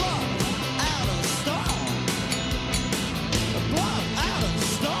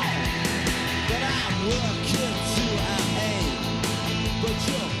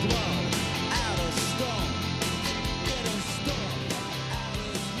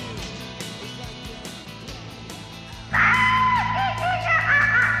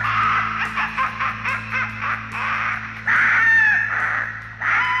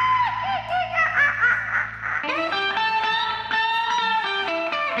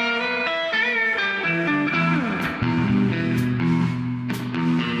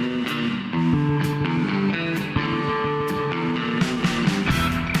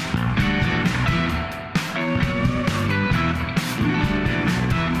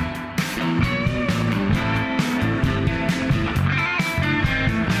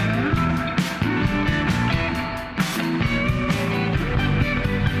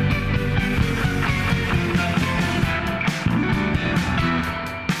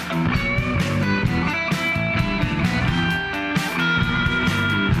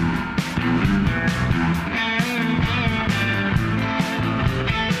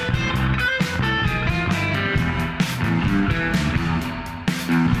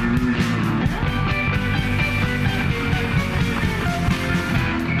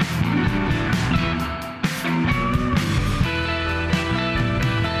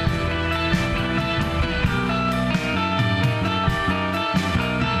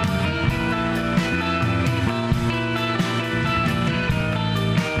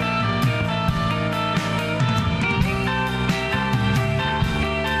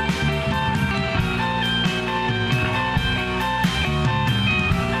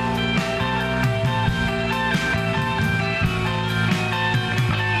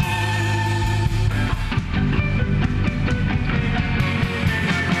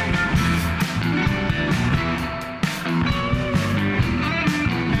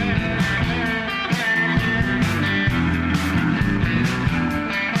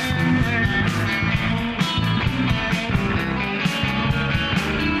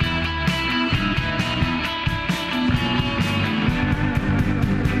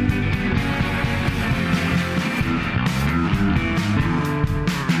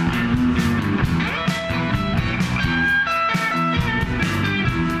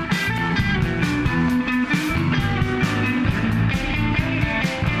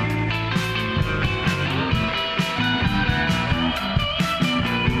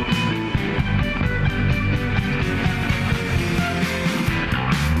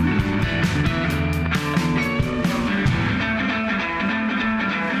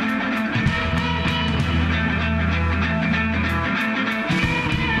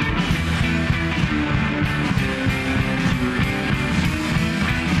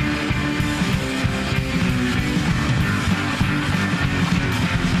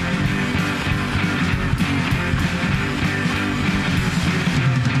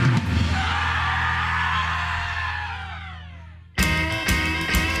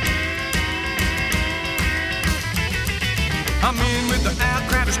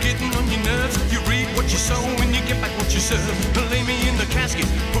 deserve. Lay me in the casket,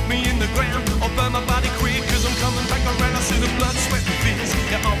 put me in the ground, or burn my body quick, cause I'm coming back around. I see the blood, sweat, and fears,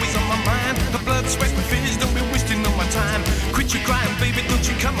 you're always on my mind. The blood, sweat, and fears, don't be wasting all my time. Quit your crying, baby, don't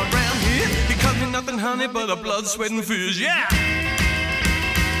you come around here. You cause me nothing, honey, but a blood, sweat, and fears, yeah!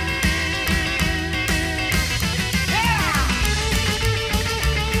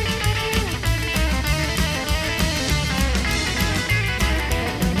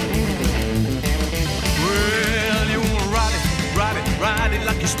 Ride it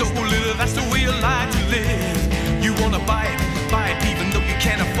like you stole it, that's the way you like to live. You wanna buy it even though you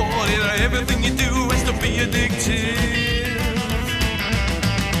can't afford it. Everything you do has to be addictive.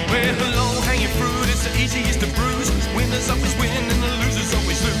 Well, low-hanging fruit is the easiest to bruise. Winners always win and the losers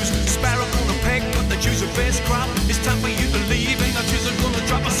always lose. Sparrow on the peg, but they choose the best crop. It's time for you to leave and the tears are gonna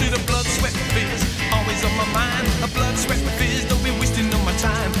drop. I see the blood, sweat, and fears, always on my mind. The blood, sweat, and fears, don't be wasting all my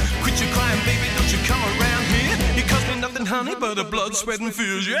time. Quit your crying, baby, don't you come around here. You cost me nothing, honey, but the blood, sweat, and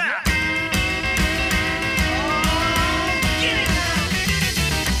fears, yeah!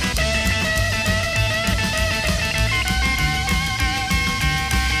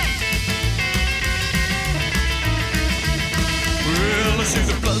 I see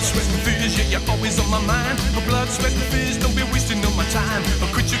the blood, sweat, and fears, yeah, you're always on my mind. The blood, sweat, and fears, don't be wasting all my time.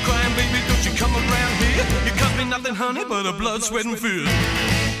 Quit your crying, baby, don't you come around here. You cost me nothing, honey, but the blood, sweat, and fears.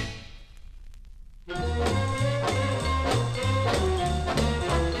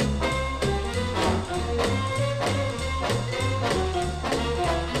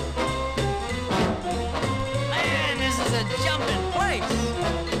 Man, this is a jumping place.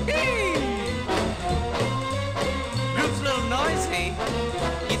 Group's a little noisy.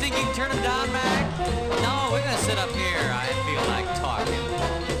 You think you can turn them down, Mac? No, we're gonna sit up here. I feel like talking.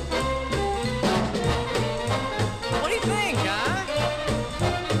 What do you think, huh?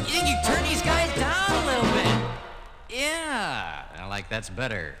 You think you can turn these guys down a little bit? Yeah, I like that's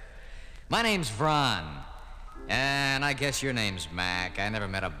better. My name's Vron, and I guess your name's Mac. I never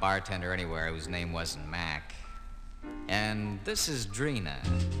met a bartender anywhere whose name wasn't Mac. And this is Drina.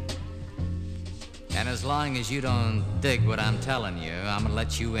 And as long as you don't dig what I'm telling you, I'm gonna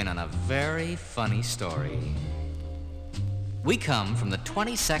let you in on a very funny story. We come from the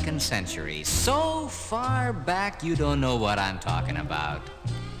 22nd century, so far back you don't know what I'm talking about.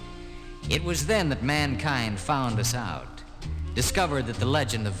 It was then that mankind found us out, discovered that the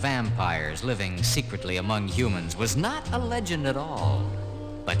legend of vampires living secretly among humans was not a legend at all,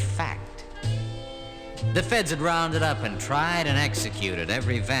 but fact. The feds had rounded up and tried and executed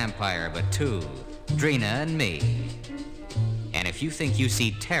every vampire but two, Drina and me. And if you think you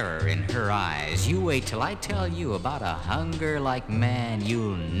see terror in her eyes, you wait till I tell you about a hunger like man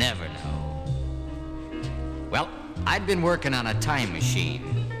you'll never know. Well, I'd been working on a time machine,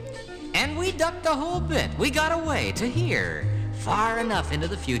 and we ducked a whole bit. We got away to here, far enough into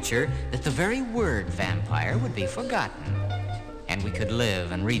the future that the very word vampire would be forgotten, and we could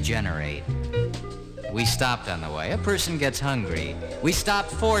live and regenerate. We stopped on the way. A person gets hungry. We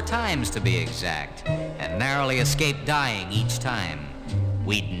stopped 4 times to be exact, and narrowly escaped dying each time.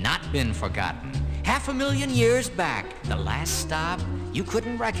 We'd not been forgotten. 500,000 years back, the last stop, you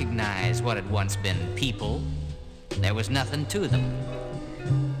couldn't recognize what had once been people. There was nothing to them.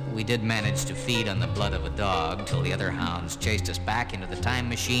 We did manage to feed on the blood of a dog till the other hounds chased us back into the time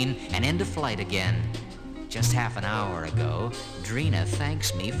machine and into flight again. Just half an hour ago, Drina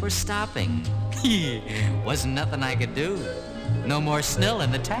thanks me for stopping. Wasn't nothing I could do. No more snill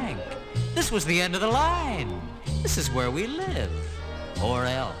in the tank. This was the end of the line. This is where we live. Or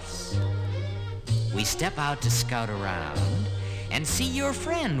else. We step out to scout around and see your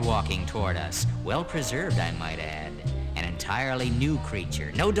friend walking toward us. Well preserved, I might add. An entirely new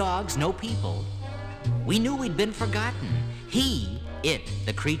creature. No dogs, no people. We knew we'd been forgotten. It,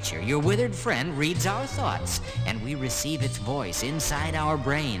 the creature, your withered friend, reads our thoughts, and we receive its voice inside our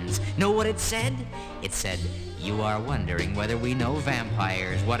brains. Know what it said? It said, "You are wondering whether we know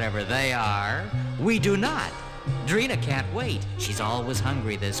vampires, whatever they are. We do not." Drina can't wait. She's always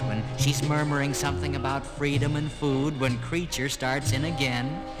hungry, this one. She's murmuring something about freedom and food when Creature starts in again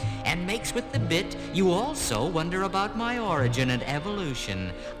and makes with the bit, "You also wonder about my origin and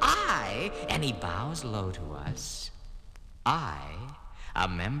evolution. And he bows low to us. A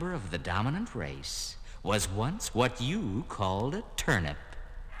member of the dominant race, was once what you called a turnip.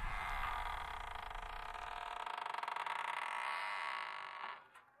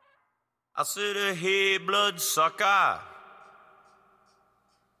 I said, hey, bloodsucker.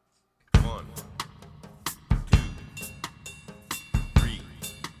 1, 2, 3,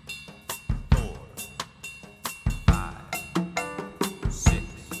 4, 5, 6,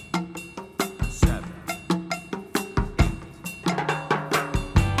 7,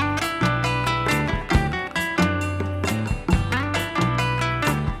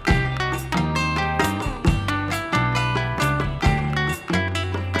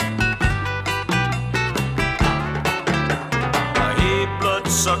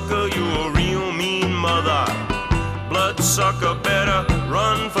 Bloodsucker, you a real mean mother. Bloodsucker, better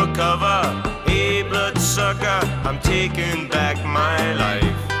run for cover. Hey, bloodsucker, I'm taking back my life.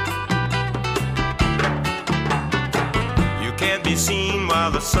 You can't be seen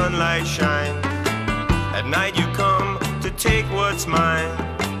while the sunlight shines. At night you come to take what's mine.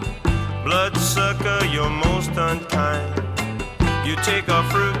 Bloodsucker, you're most unkind. You take our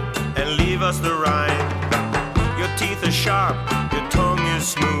fruit and leave us the rind. Your teeth are sharp, your tongue is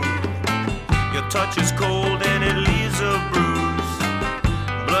smooth. Your touch is cold and it leaves a bruise.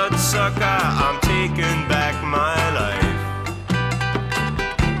 Bloodsucker, I'm taking back my life.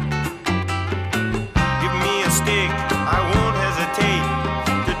 Give me a stick, I won't hesitate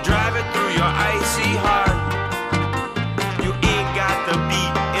to drive it through your icy heart. You ain't got the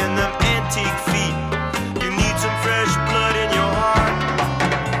beat in them antique feet. You need some fresh blood in your heart.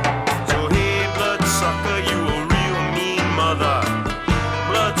 So hey, bloodsucker, you a real mean mother.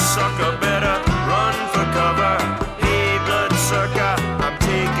 Bloodsucker, better run for cover. Hey, bloodsucker, I'm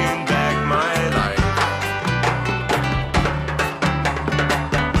taking back my life.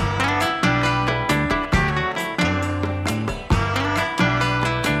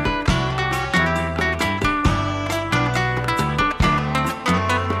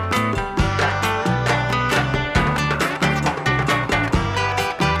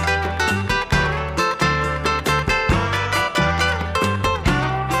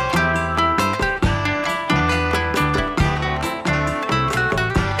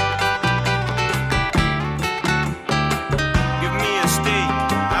 Give me a stake,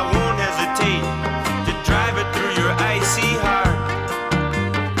 I won't hesitate to drive it through your icy heart.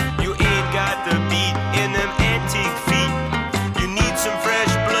 You ain't got the beat in them antique feet. You need some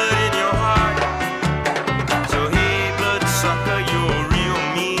fresh blood in your heart. So hey, bloodsucker, you a real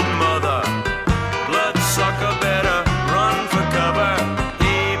mean mother. Bloodsucker, better run for cover.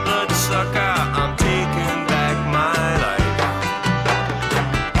 Hey, bloodsucker, I'm taking back my life.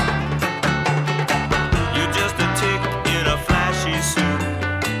 You're just a tick in a flashy suit,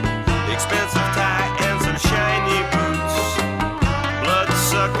 expensive tie and some shiny boots.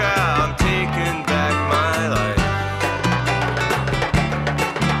 Bloodsucker, I'm taking back my life.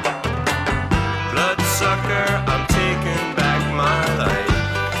 Bloodsucker, I'm taking back my life.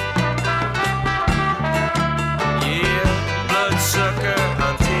 Yeah, bloodsucker,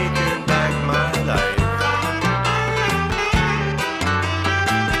 I'm taking back my life.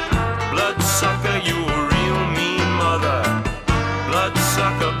 Bloodsucker, you a real mean mother.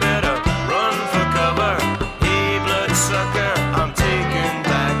 Bloodsucker, better run for cover. Hey, bloodsucker, I'm taking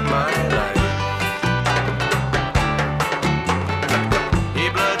back my life. Hey,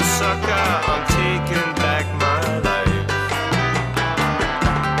 bloodsucker, I'm taking back my life.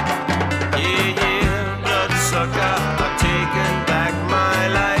 Yeah, yeah, bloodsucker, I'm taking back my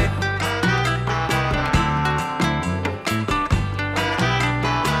life.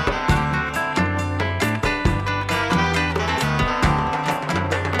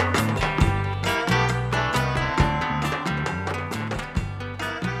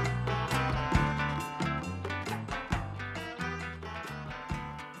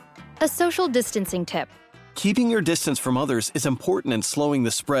 A social distancing tip. Keeping your distance from others is important in slowing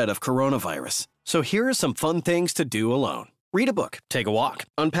the spread of coronavirus. So here are some fun things to do alone. Read a book, take a walk,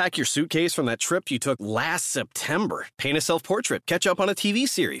 unpack your suitcase from that trip you took last September, paint a self-portrait, catch up on a TV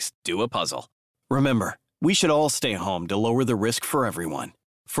series, do a puzzle. Remember, we should all stay home to lower the risk for everyone.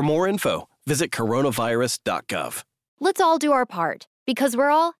 For more info, visit coronavirus.gov. Let's all do our part, because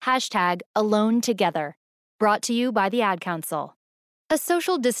we're all #AloneTogether. Brought to you by the Ad Council. A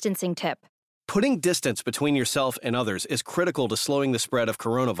social distancing tip. Putting distance between yourself and others is critical to slowing the spread of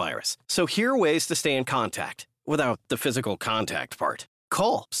coronavirus. So here are ways to stay in contact without the physical contact part.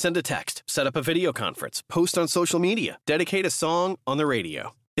 Call, send a text, set up a video conference, post on social media, dedicate a song on the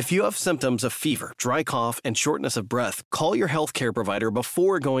radio. If you have symptoms of fever, dry cough, and shortness of breath, call your healthcare provider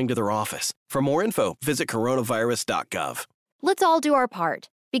before going to their office. For more info, visit coronavirus.gov. Let's all do our part,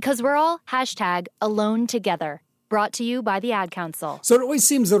 because we're all #AloneTogether. Brought to you by the Ad Council. So it always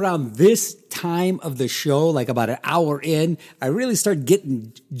seems around this time of the show, like about an hour in, I really start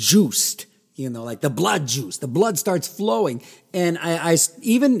getting juiced. You know, like the blood juice. The blood starts flowing. And I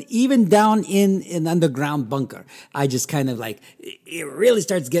even down in an underground bunker, I just kind of like, it really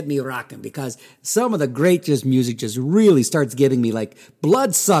starts getting me rocking because some of the great music just really starts getting me, like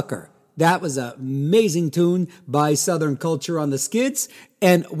Bloodsucker. That was an amazing tune by Southern Culture on the Skids.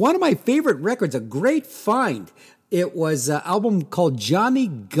 And one of my favorite records, a great find. It was an album called Johnny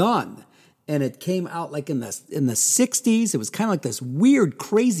Gunn. And it came out like in the 60s. It was kind of like this weird,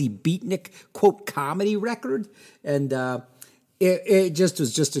 crazy beatnik, quote, comedy record. And It just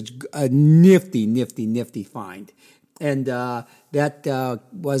was just a nifty find. And that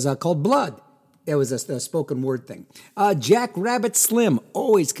was called Blood. It was a spoken word thing. Jack Rabbit Slim.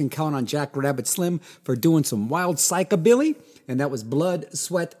 Always can count on Jack Rabbit Slim for doing some wild psychobilly. And that was Blood,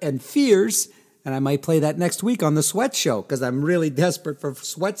 Sweat, and Fears. And I might play that next week on the Sweat Show because I'm really desperate for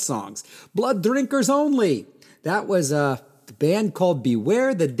Sweat songs. Blood Drinkers Only. That was a band called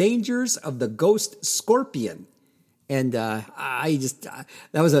Beware the Dangers of the Ghost Scorpion. And that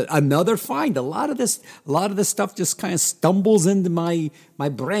was another find. A lot of this stuff just kind of stumbles into my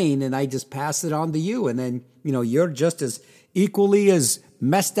brain, and I just pass it on to you. And then, you're just as equally as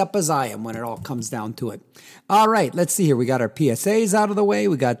messed up as I am when it all comes down to it. All right, let's see here. We got our PSAs out of the way.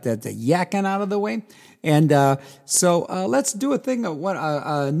 We got the yakking out of the way. And so let's do a thing.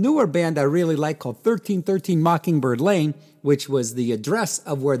 A newer band I really like called 1313 Mockingbird Lane, which was the address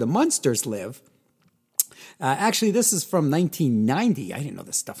of where the Munsters live. Actually, this is from 1990. I didn't know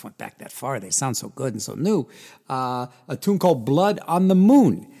this stuff went back that far. They sound so good and so new. A tune called Blood on the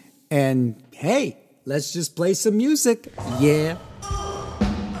Moon. And hey, let's just play some music. Yeah.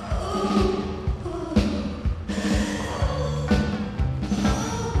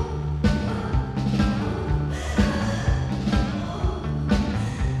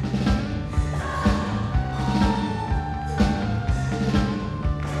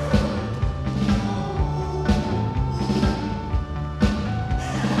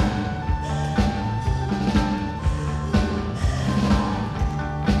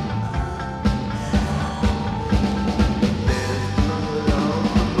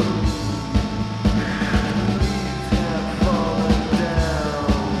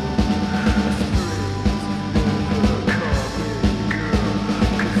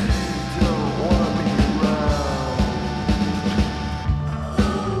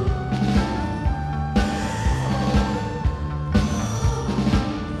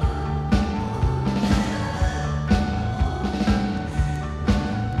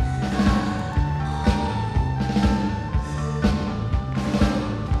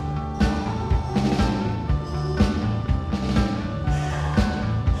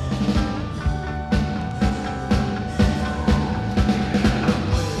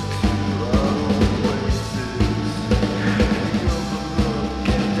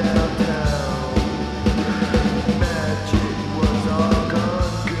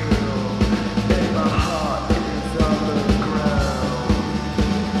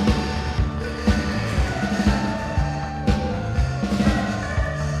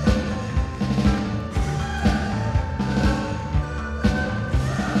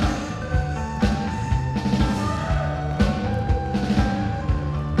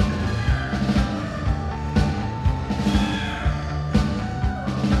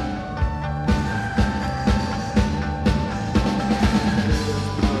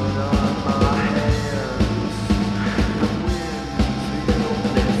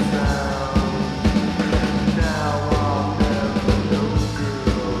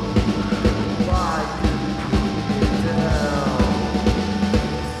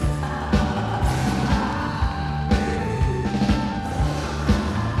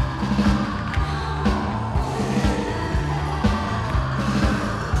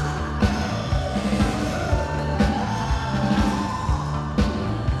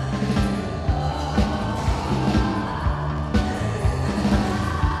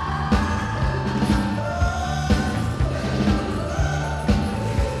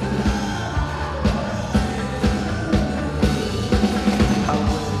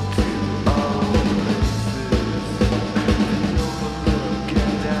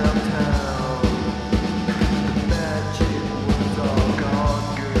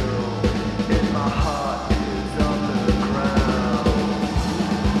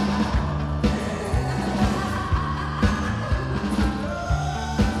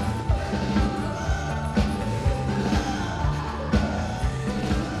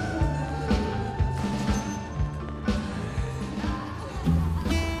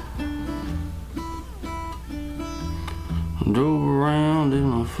 Drove around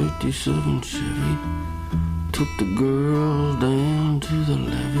in a 57 Chevy. Took the girls down to the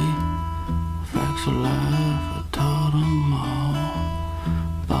levee. Facts of life, I taught them all.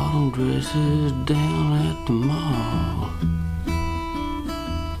 Bought them dresses down at the mall.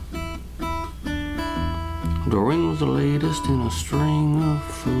 Doreen was the latest in a string of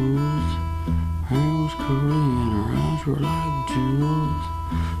fools. Her hair was curly and her eyes were like jewels.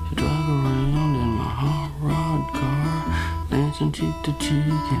 She drive around in my hot rod car, dancing cheek to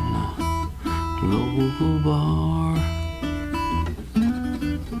cheek in the local bar.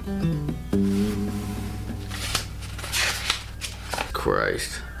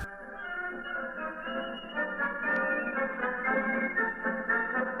 Christ.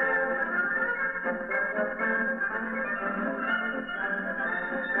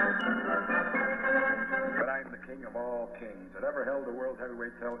 But I'm the king of all kings. That ever held the world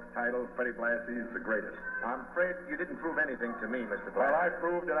heavyweight title, Freddie Blassie is the greatest. I'm afraid you didn't prove anything to me, Mr. Blassie. Well, I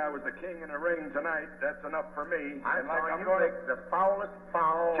proved that I was the king in the ring tonight. That's enough for me. I'm going to the foulest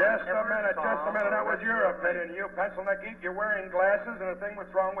foul. Just a minute. That was your opinion. You pencil neck geek, you're wearing glasses, and the thing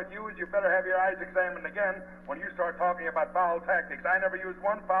what's wrong with you is you better have your eyes examined again when you start talking about foul tactics. I never used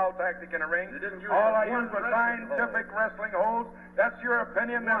one foul tactic in a ring. You didn't use All I one used was wrestling scientific wrestling holds. That's your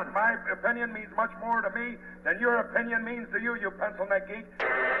opinion. Then my opinion means much more to me than your opinion means to you, you pencil neck geek.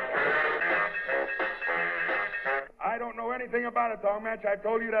 I don't know anything about a thong match. I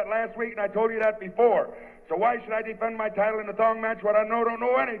told you that last week, and I told you that before. So why should I defend my title in a thong match when I don't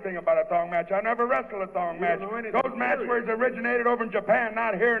know anything about a thong match? I never wrestled a thong match. Those matches originated over in Japan,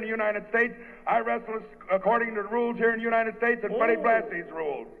 not here in the United States. I wrestle according to the rules here in the United States and Freddie Blassie's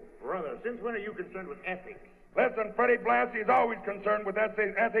rules. Brother, since when are you concerned with ethics? Listen, Freddie Blassie is always concerned with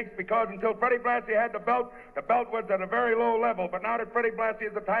ethics because until Freddie Blassie had the belt was at a very low level. But now that Freddie Blassie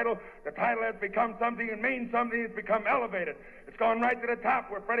has the title has become something and means something. It's become elevated. It's gone right to the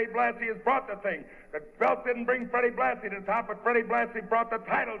top where Freddie Blassie has brought the thing. The belt didn't bring Freddie Blassie to the top, but Freddie Blassie brought the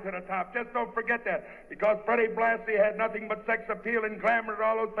title to the top. Just don't forget that. Because Freddie Blassie had nothing but sex appeal and glamour to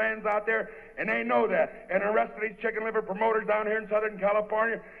all those fans out there, and they know that. And the rest of these chicken liver promoters down here in Southern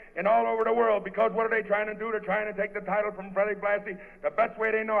California and all over the world, because what are they trying to do? They're trying to take the title from Freddie Blassie the best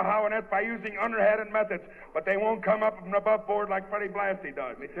way they know how, and that's by using underhanded methods. But they won't come up from above board like Freddie Blassie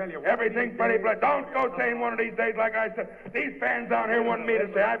does. Let me tell you, everything Freddie Blassie. Don't go saying one of these days, like I said. These fans down here want me to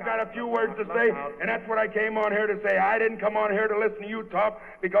say. I've got a few words to say, and that's what I came on here to say. I didn't come on here to listen to you talk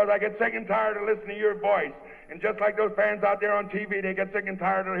because I get sick and tired of listening to your voice. And just like those fans out there on TV, they get sick and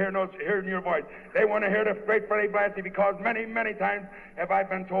tired of hearing your voice. They want to hear the great Freddie Blassie because many, many times have I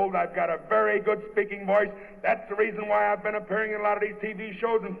been told I've got a very good speaking voice. That's the reason why I've been appearing in a lot of these TV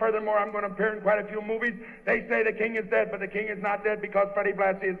shows, and furthermore, I'm going to appear in quite a few movies. They say the king is dead, but the king is not dead because Freddie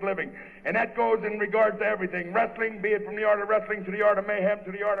Blassie is living. And that goes in regards to everything. Wrestling, be it from the art of wrestling to the art of mayhem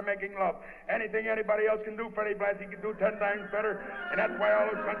to the art of making love. Anything anybody else can do, Freddie Blassie can do 10 times better. And that's why all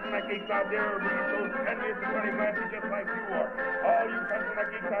those pencil neck geeks out there are so envious of Freddie Blassie just like you are. All you pencil neck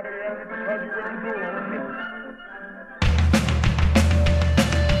geeks out there are because you're wearing blue over me.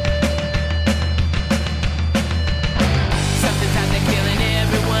 Something's out there killing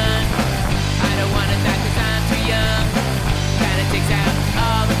everyone. I don't wanna die 'cause I'm too young. Kinda takes out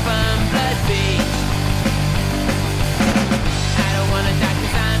all the fun, blood beach. I don't wanna die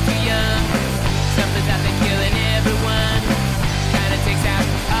 'cause I'm too young. Something's out there killing everyone. Kinda takes out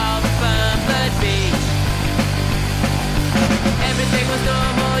all the fun, blood beach. Everything was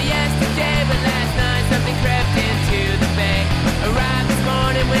normal yesterday, but last night something crept into the bay. Arrived this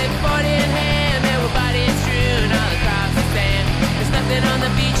morning with 40 in hand. There were bodies strewn all across the sand. There's nothing on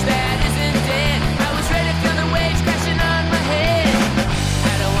the beach that isn't dead. I was ready to feel the waves crashing on my head.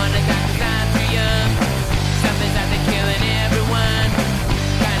 I don't wanna die 'cause I'm too young. Something's out there killing everyone.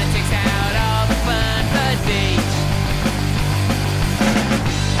 Kinda takes out all the fun, blood beach.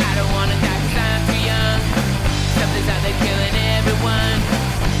 I don't wanna die 'cause I'm too young. Something's out there killing everyone.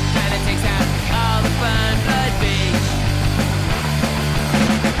 Kinda takes out all the fun, blood beach.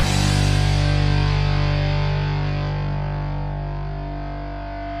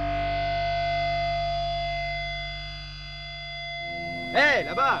 Hé,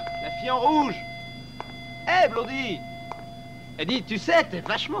 là-bas, la fille en rouge. Hé, Blondie. Eh, dis, tu sais, t'es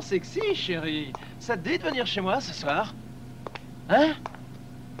vachement sexy, chérie. Ça te dit de venir chez moi ce soir? Hein?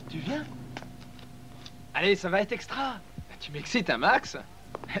 Tu viens? Allez, ça va être extra. Tu m'excites un max.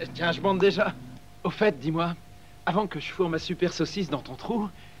 Tiens, je bande déjà. Au fait, dis-moi, avant que je fourre ma super saucisse dans ton trou,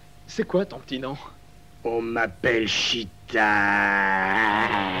 c'est quoi ton petit nom? On m'appelle Chita.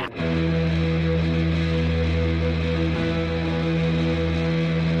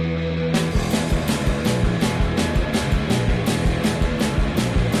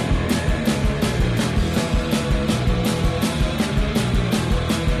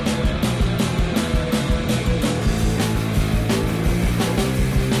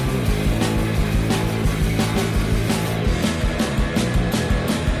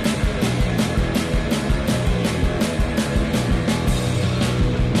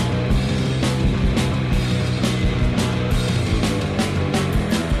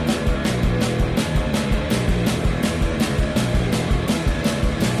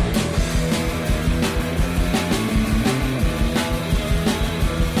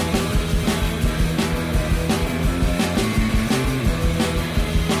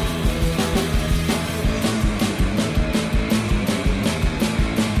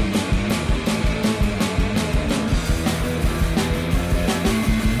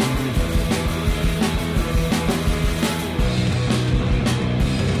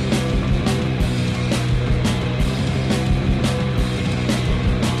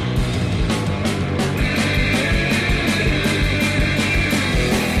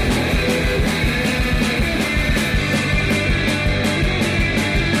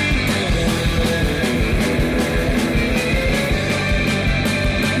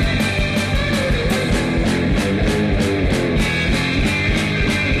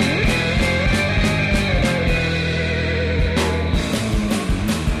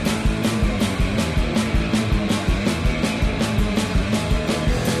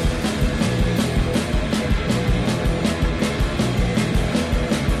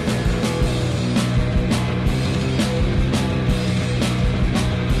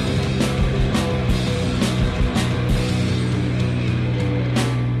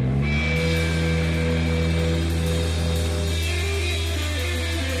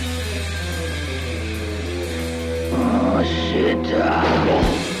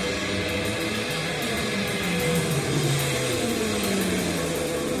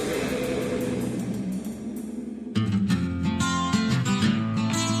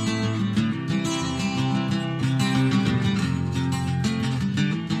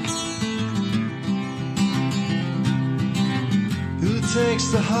 Takes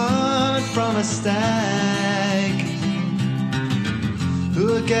the heart from a stag?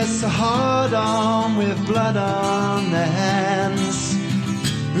 Who gets a hard on with blood on their hands?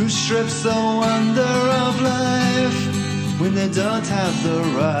 Who strips the wonder of life when they don't have the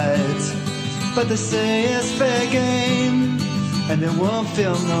right? But they say it's fair game and they won't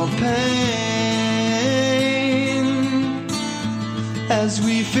feel no pain, as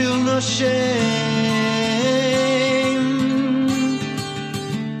we feel no shame.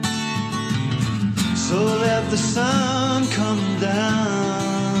 So let the sun come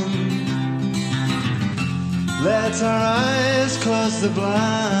down. Let our eyes close the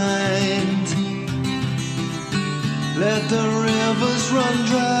blind. Let the rivers run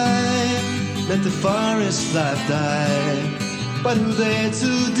dry. Let the forest life die. But who they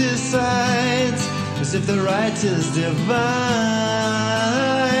to decide? As if the right is divine.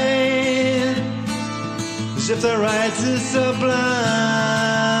 As if the right is sublime.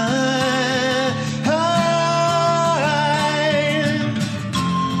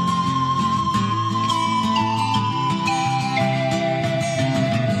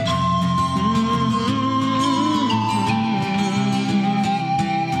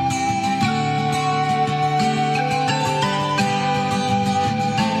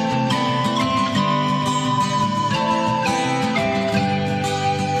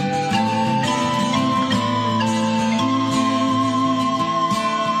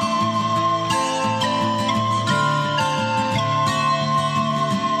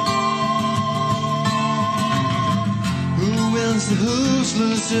 Who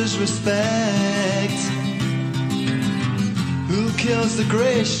loses respect? Who kills the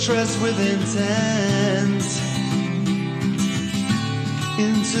grey stress with intent?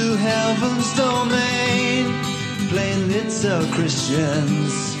 Into heaven's domain, plain little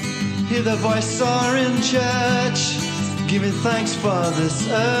Christians, hear the voice soar in church, giving thanks for this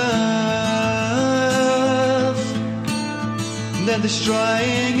earth, then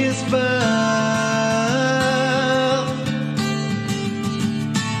destroying its birth.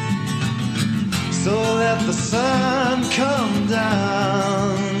 So let the sun come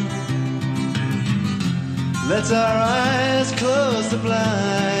down. Let our eyes close the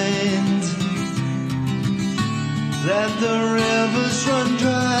blind. Let the rivers run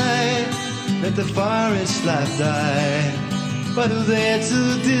dry. Let the forest life die. But who they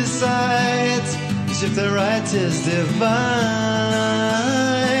to decide? As if the right is divine.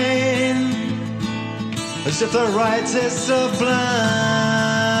 As if the right is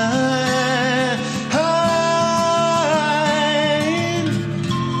sublime.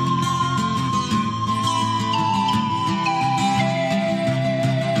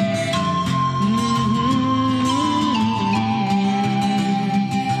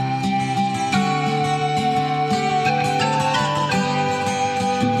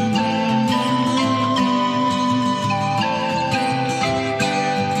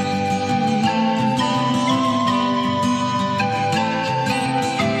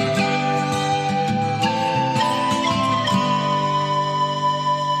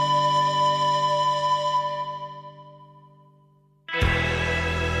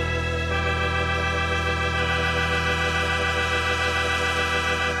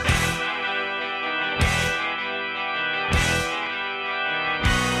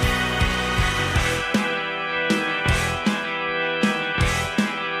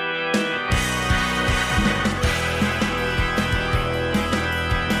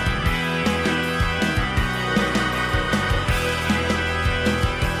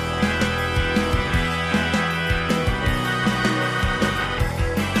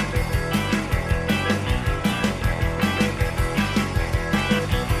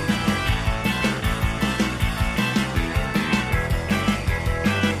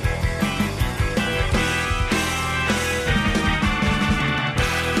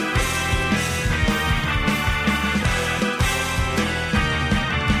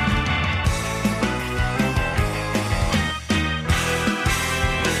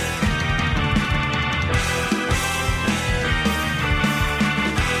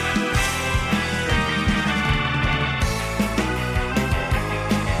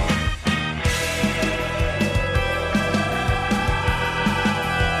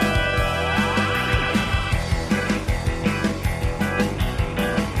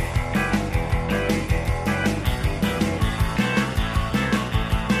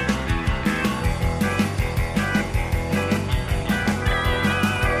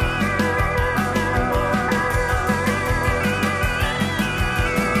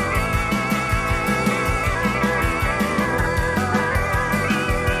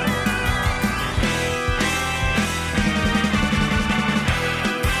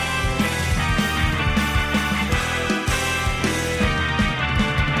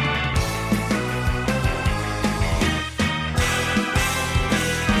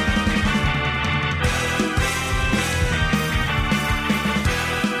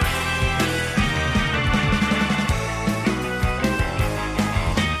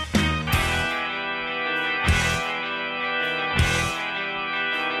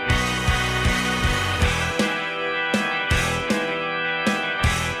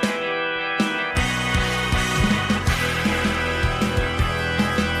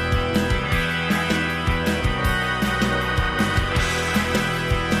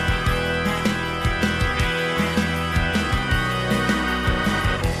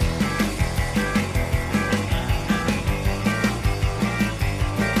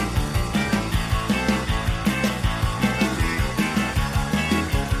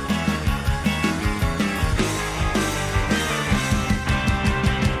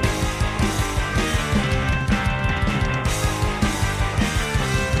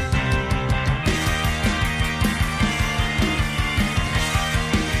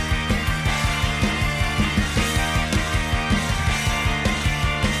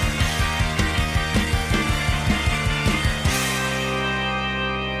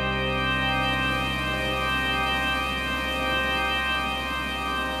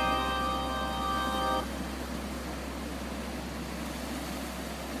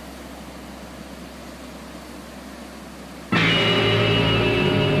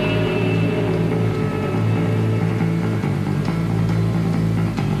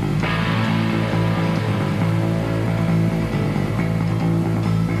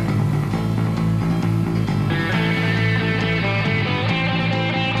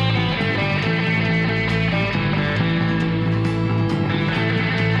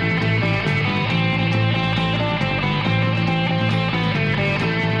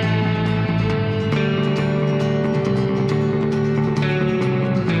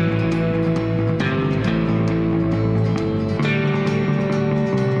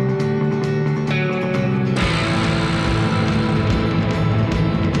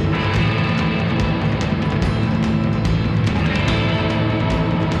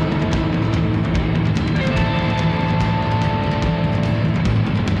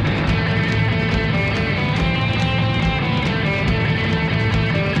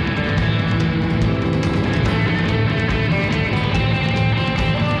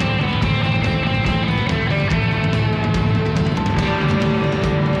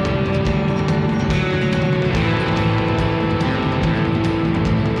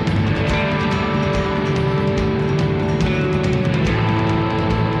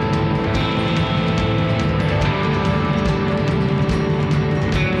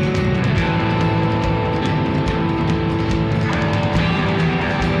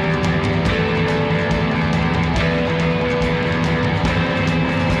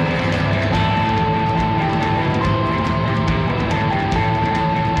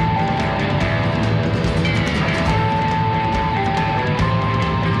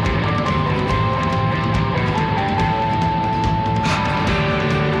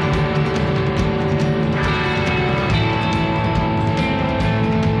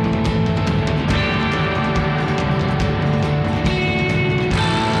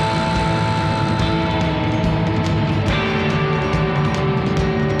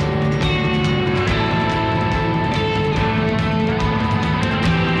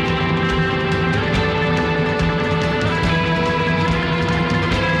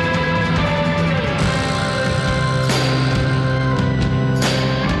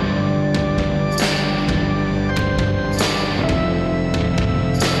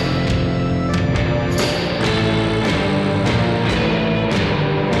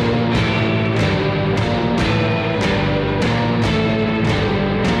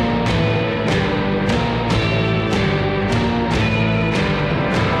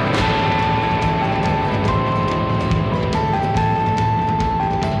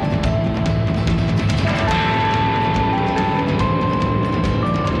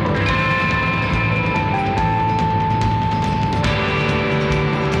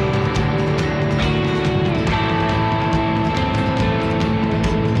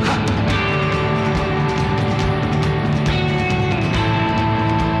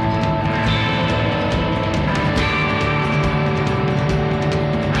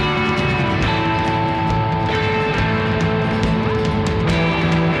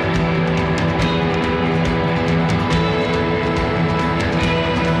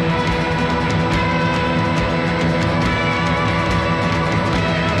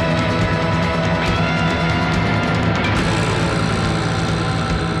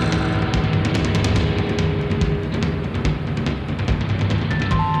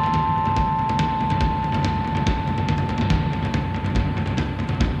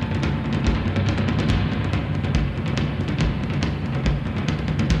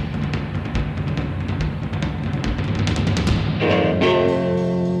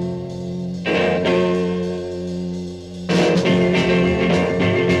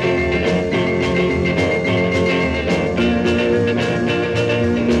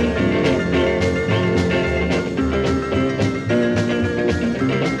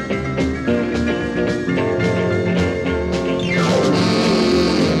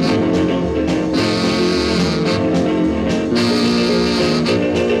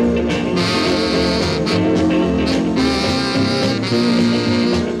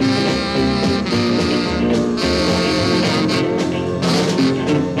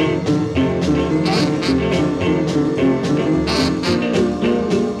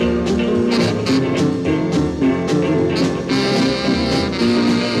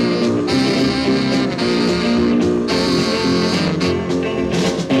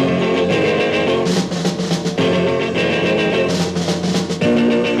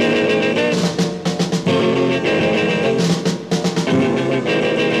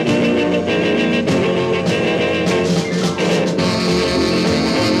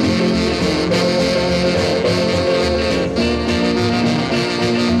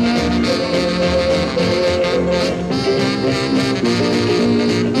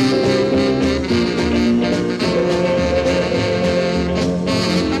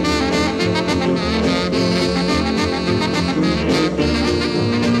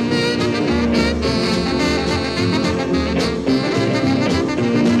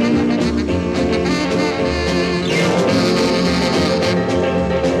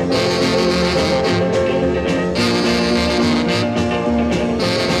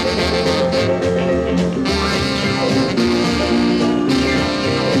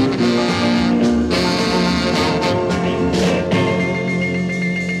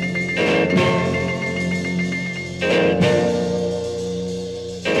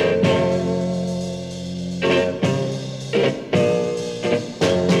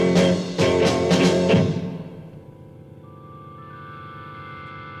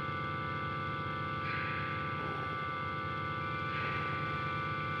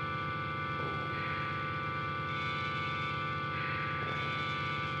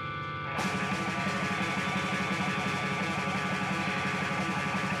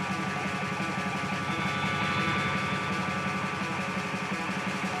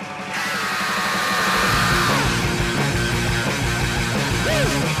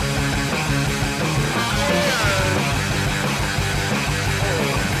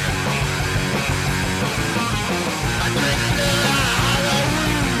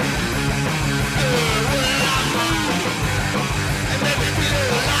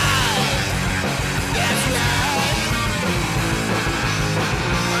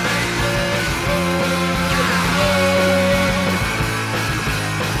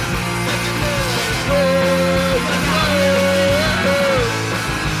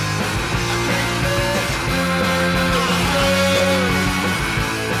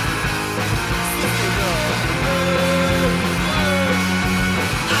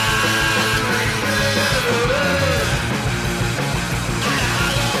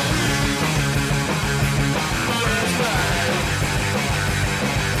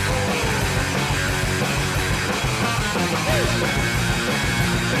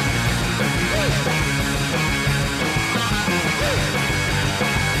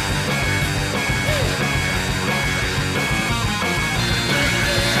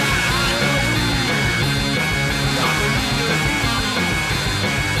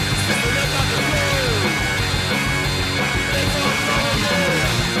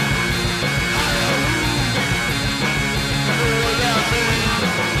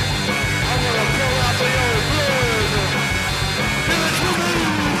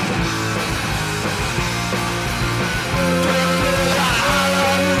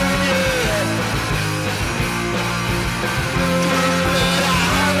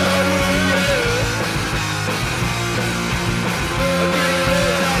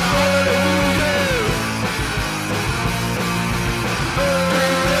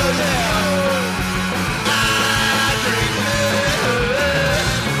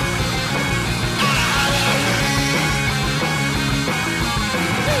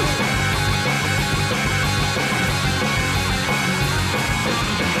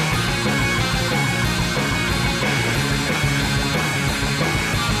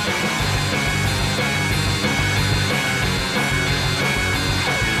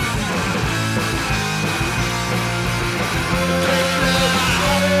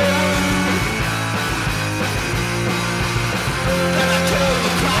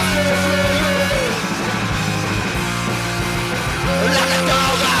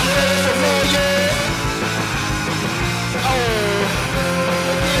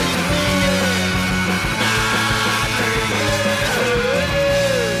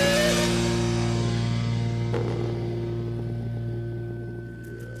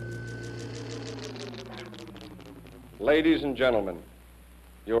 Ladies and gentlemen,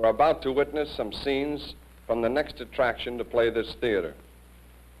 you are about to witness some scenes from the next attraction to play this theater.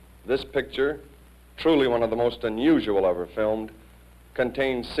 This picture, truly one of the most unusual ever filmed,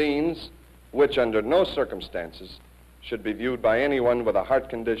 contains scenes which, under no circumstances, should be viewed by anyone with a heart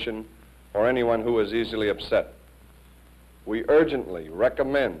condition or anyone who is easily upset. We urgently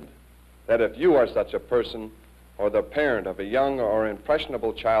recommend that if you are such a person or the parent of a young or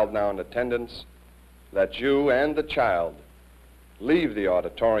impressionable child now in attendance, that you and the child leave the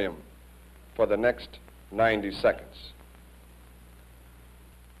auditorium for the next 90 seconds.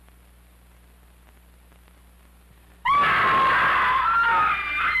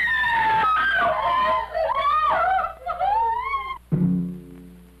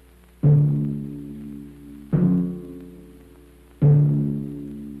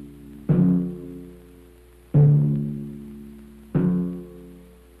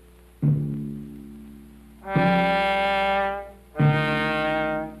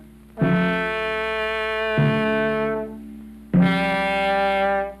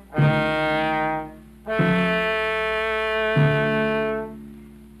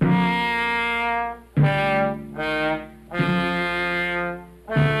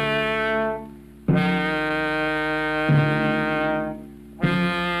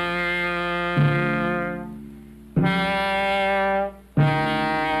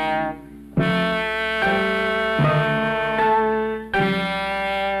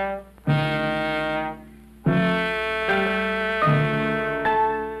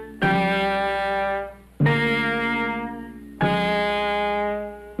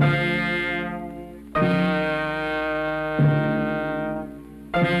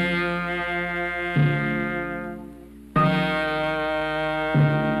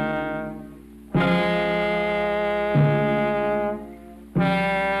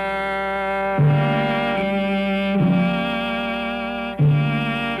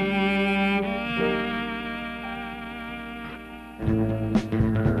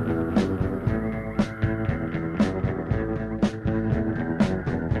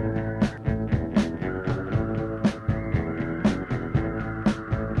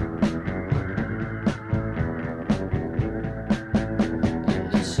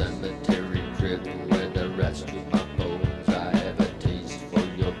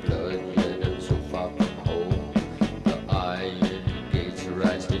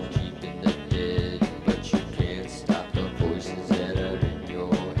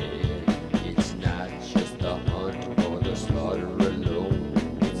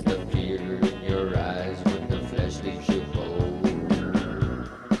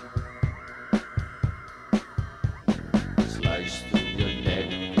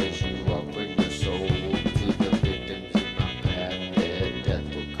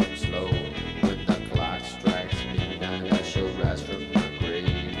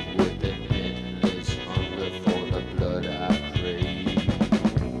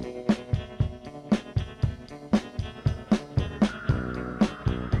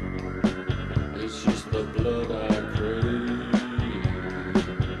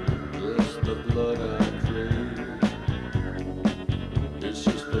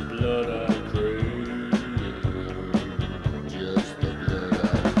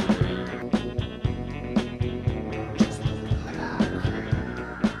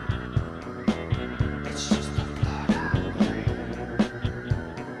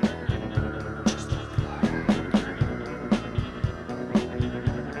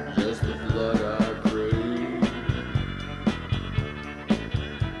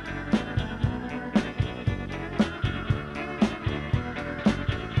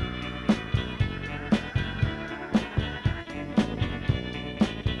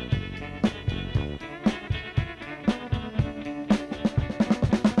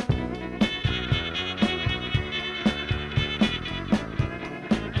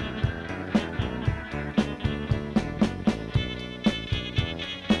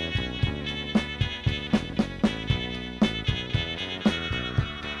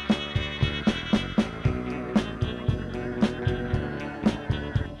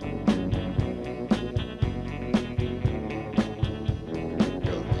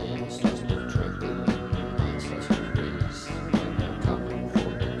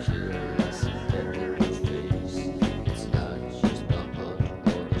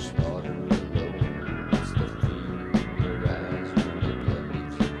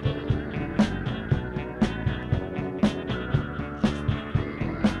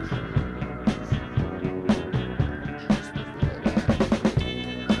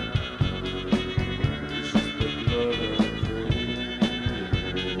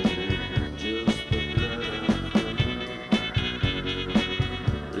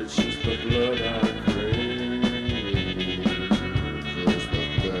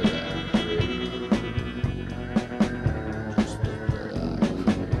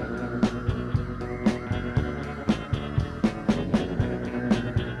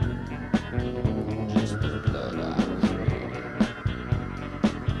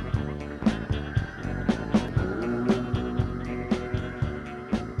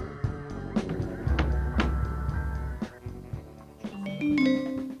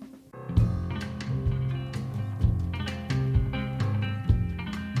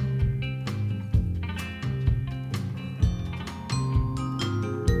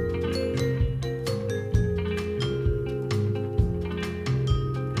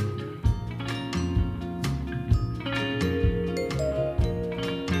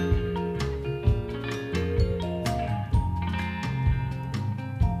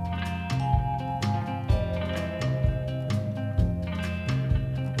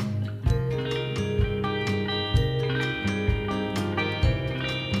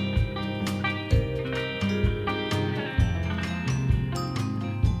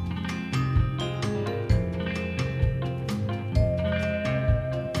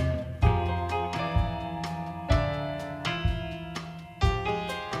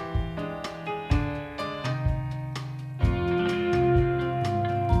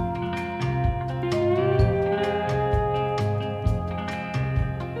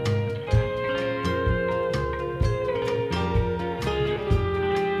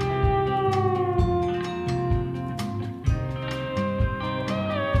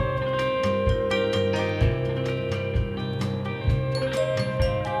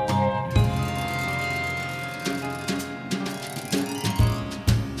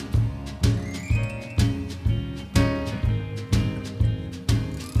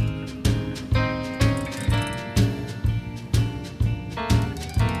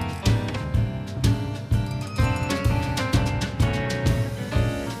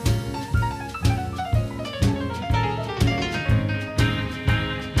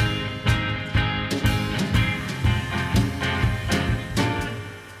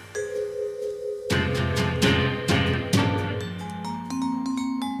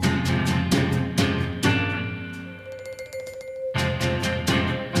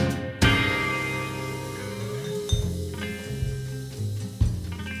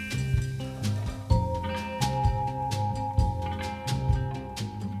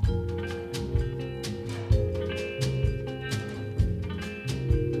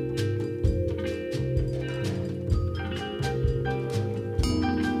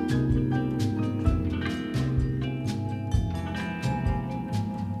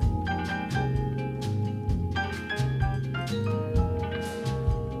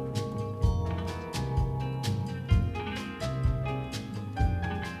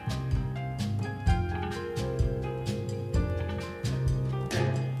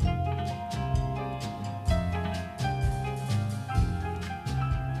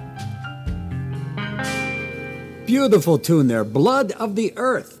 Beautiful tune there. Blood of the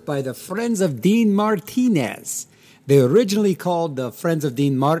Earth by the Friends of Dean Martinez. They originally called the Friends of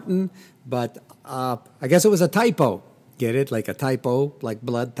Dean Martin, but I guess it was a typo. Get it? Like a typo, like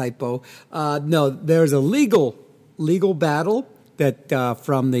blood typo. No, there's a legal battle that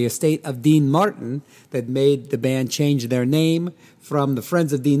from the estate of Dean Martin that made the band change their name from the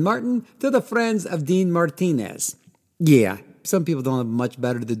Friends of Dean Martin to the Friends of Dean Martinez. Yeah, some people don't have much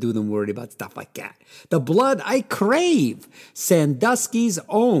better to do than worry about stuff like that. The Blood I Crave, Sandusky's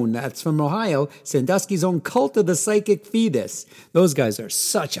own, that's from Ohio, Sandusky's own Cult of the Psychic Fetus. Those guys are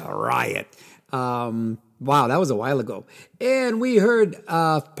such a riot. Wow, that was a while ago. And we heard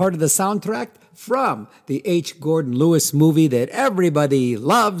part of the soundtrack from the H. Gordon Lewis movie that everybody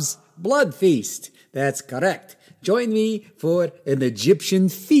loves, Blood Feast. That's correct. Join me for an Egyptian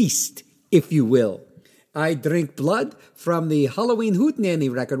feast, if you will. I Drink Blood from the Halloween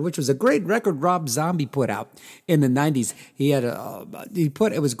Hootenanny record, which was a great record Rob Zombie put out in the 90s.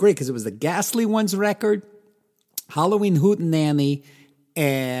 It was great because it was the Ghastly Ones record, Halloween Hootenanny,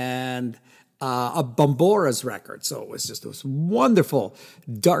 and a Bombora's record. So it was just this wonderful,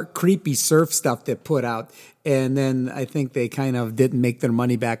 dark, creepy surf stuff they put out. And then I think they kind of didn't make their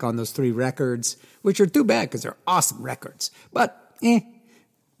money back on those 3 records, which are too bad because they're awesome records. But,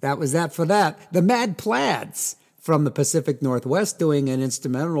 that was that for that. The Mad Plaids from the Pacific Northwest doing an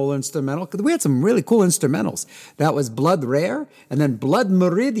instrumental. Because we had some really cool instrumentals. That was Blood Rare. And then Blood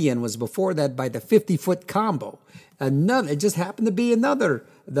Meridian was before that by the 50-Foot Combo. It just happened to be another.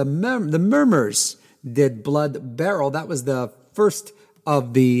 The Murmurs did Blood Barrel. That was the first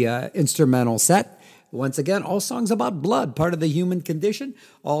of the instrumental set. Once again, all songs about blood, part of the human condition.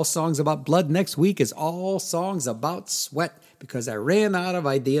 All songs about blood. Next week is all songs about sweat, because I ran out of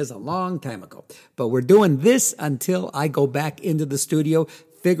ideas a long time ago. But we're doing this until I go back into the studio,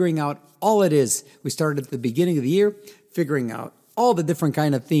 figuring out all it is. We started at the beginning of the year, figuring out all the different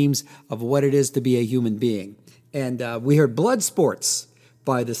kind of themes of what it is to be a human being. And we heard Blood Sports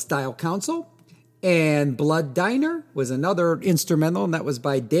by the Style Council. And Blood Diner was another instrumental, and that was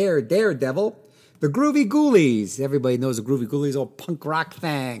by Daredevil. The Groovy Ghoulies. Everybody knows the Groovy Ghoulies, old punk rock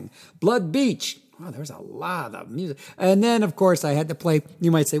thing. Blood Beach. Oh, there's a lot of music. And then, of course, I had to play,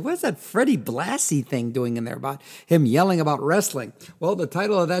 you might say, what's that Freddie Blassie thing doing in there about him yelling about wrestling? Well, the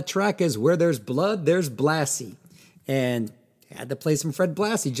title of that track is Where There's Blood, There's Blassie. And I had to play some Fred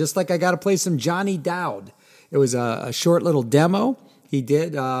Blassie, just like I got to play some Johnny Dowd. It was a short little demo he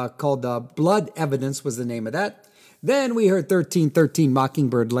did called Blood Evidence was the name of that. Then we heard 1313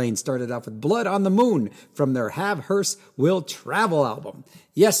 Mockingbird Lane started off with Blood on the Moon from their Have Hearse Will Travel album.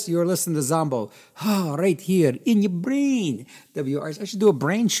 Yes, you're listening to Zombo. Right here in your brain. WRC. I should do a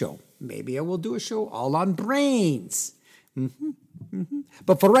brain show. Maybe I will do a show all on brains.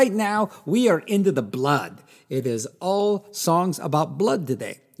 But for right now, we are into the blood. It is all songs about blood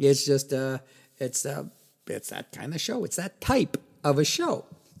today. It's just, it's that kind of show. It's that type of a show.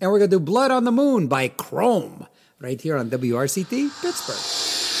 And we're going to do Blood on the Moon by Chrome. Right here on WRCT, Pittsburgh.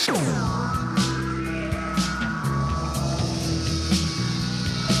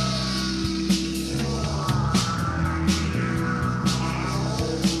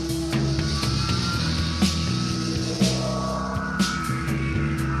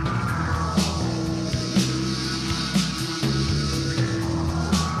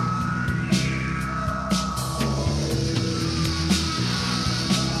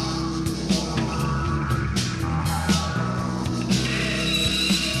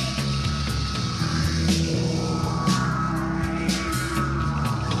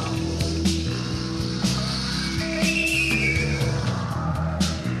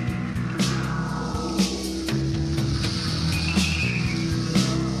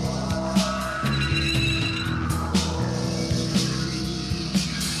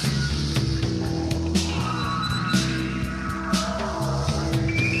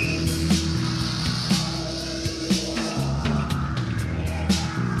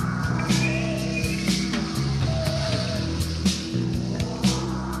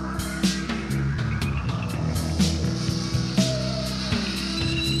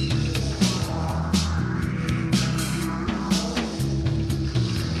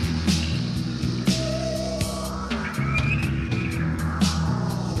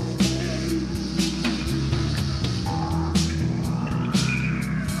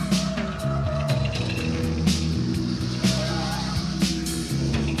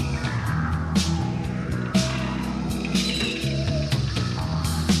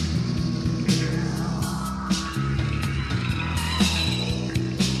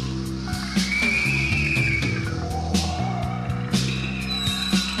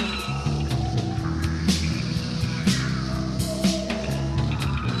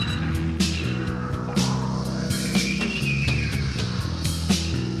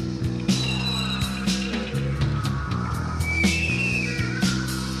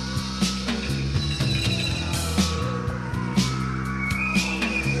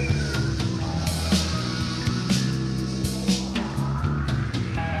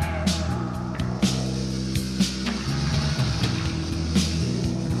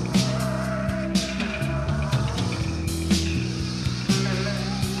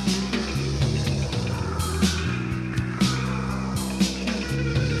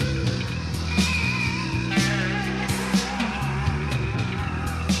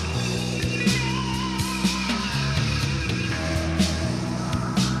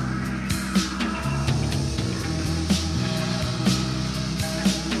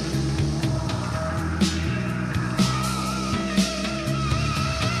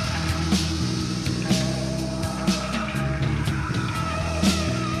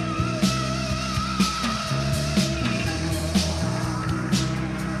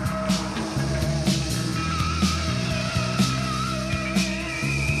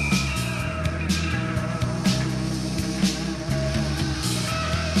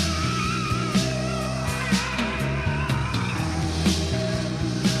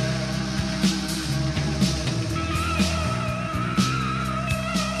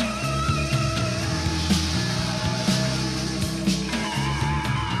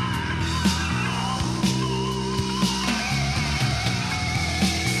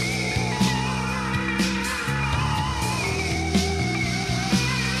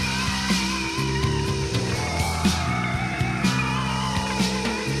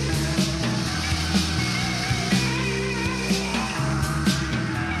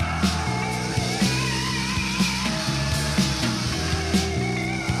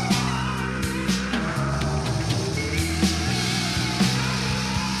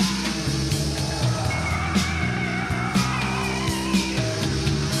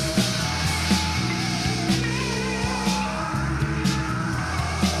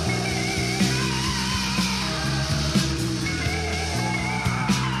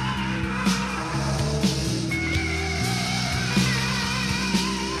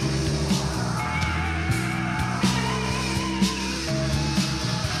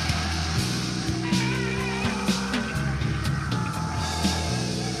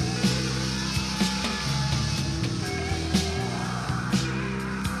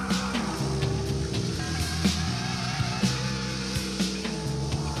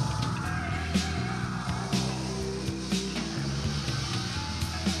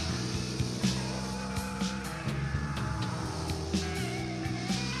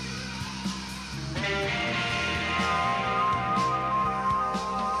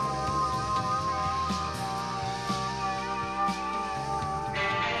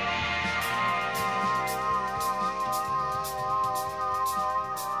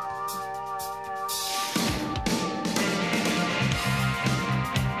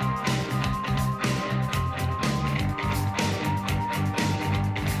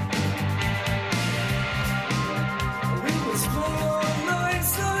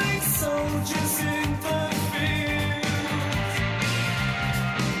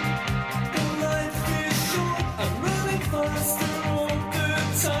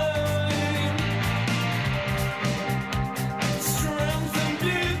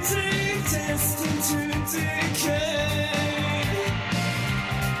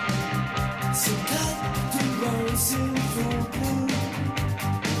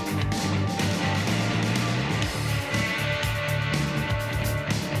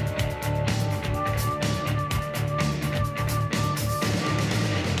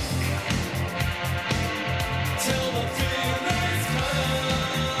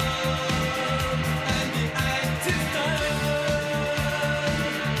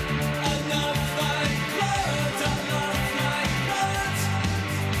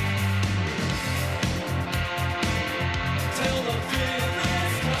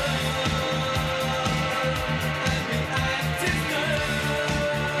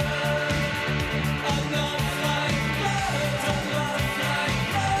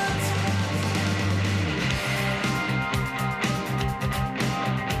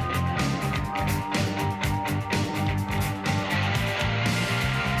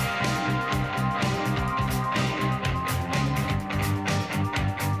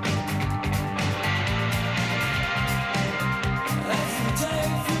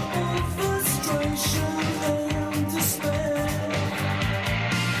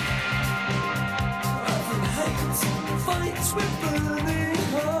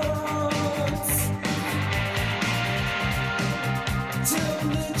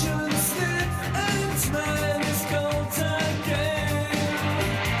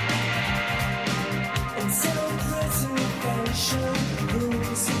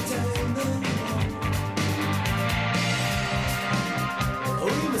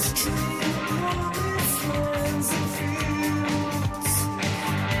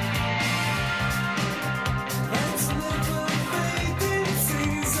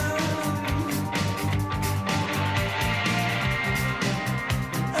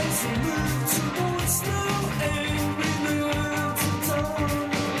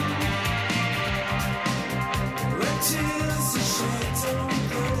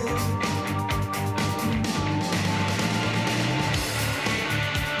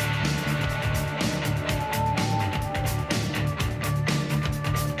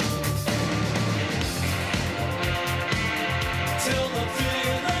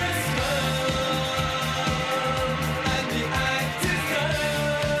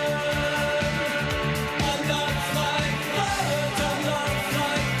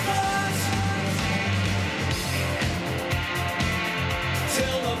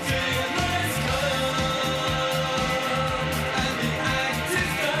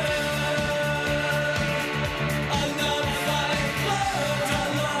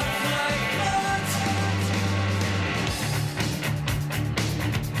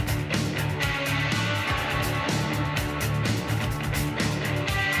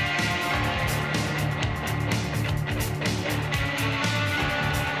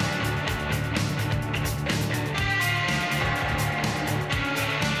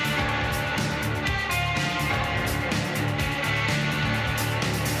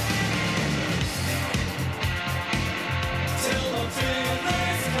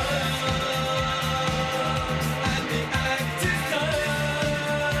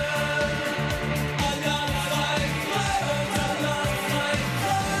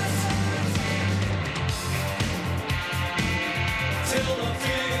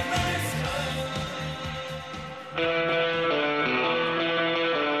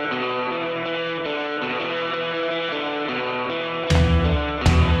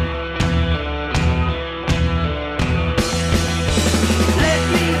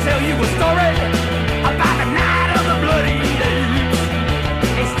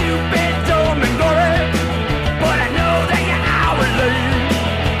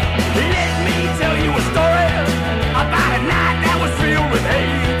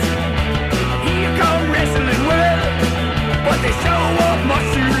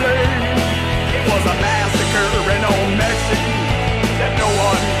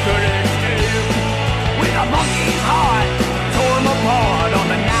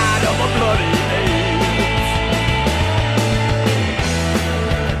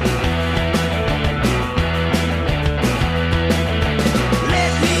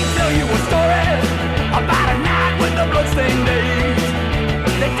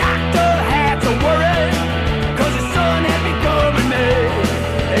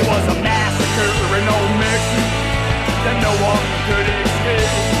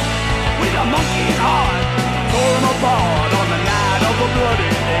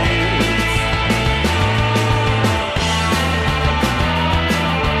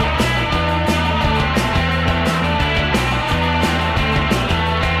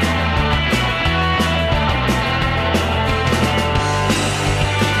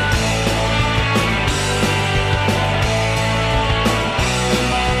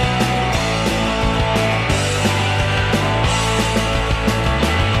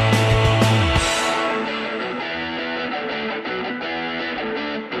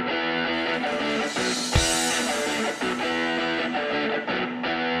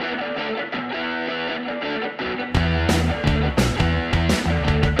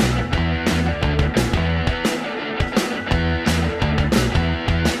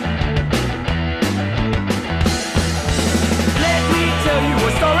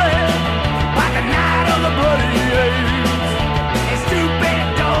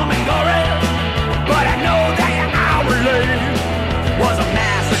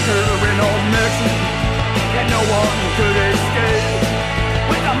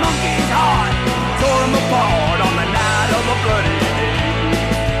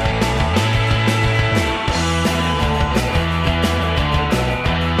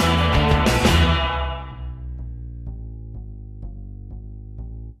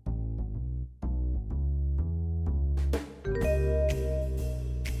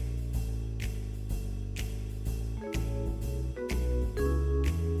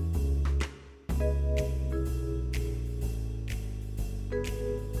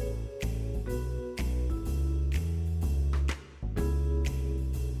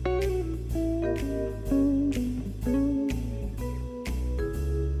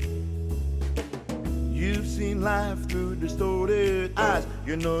 seen life through distorted eyes.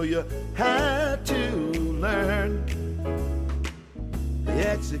 You know you had to learn the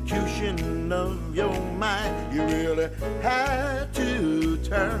execution of your mind. You really had to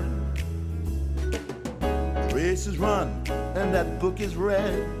turn. The race is run and that book is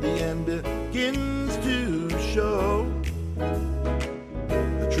read. The end begins to show.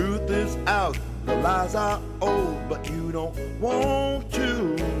 The truth is out, the lies are old, but you don't want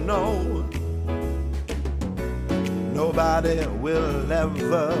to know. Nobody will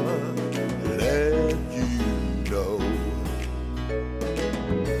ever let you know.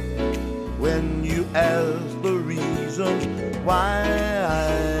 When you ask the reasons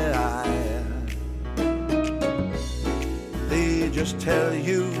why, they just tell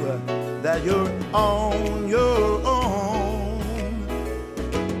you that you're on your own.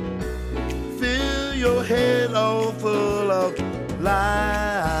 Fill your head all full of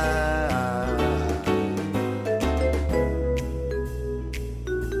lies.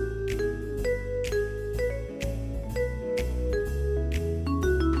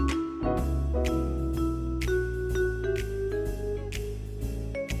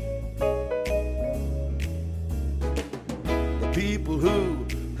 People who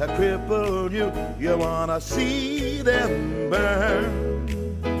have crippled you, you wanna see them burn.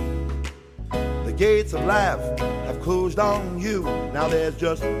 The gates of life have closed on you, now there's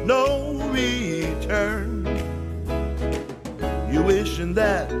just no return. You're wishing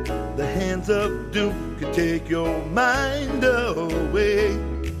that the hands of doom could take your mind away,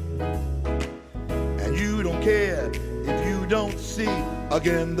 and you don't care if you don't see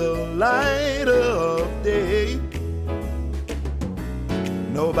again the light of day.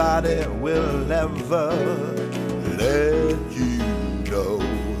 Nobody will ever let you know.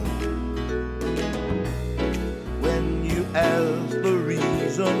 When you ask the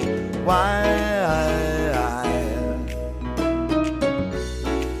reasons why,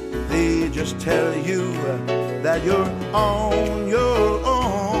 they just tell you that you're on your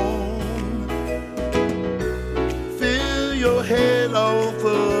own. Fill your head all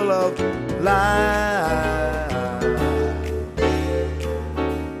full of lies.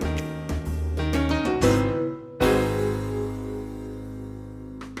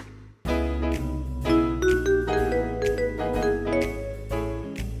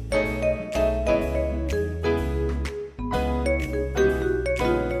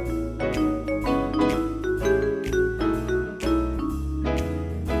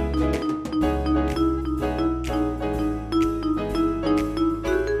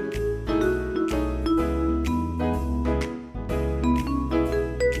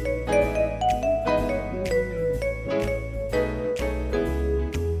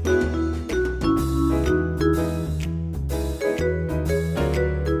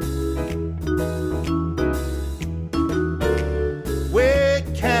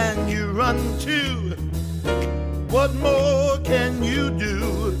 What more can you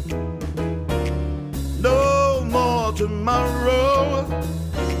do? No more tomorrow.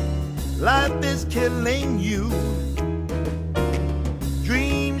 Life is killing you.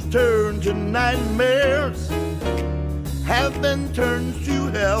 Dreams turn to nightmares. Heaven turns to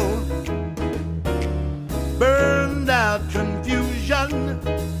hell. Burned out confusion.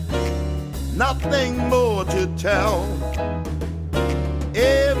 Nothing more to tell.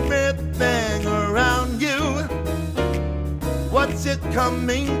 Everything around you, what's it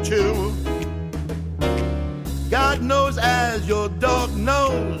coming to? God knows as your dog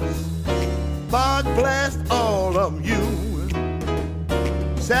knows. Fog blast all of you.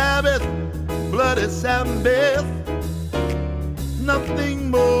 Sabbath, bloody Sabbath. Nothing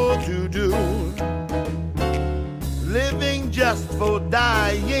more to do. Living just for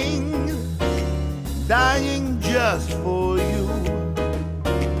dying. Dying just for you.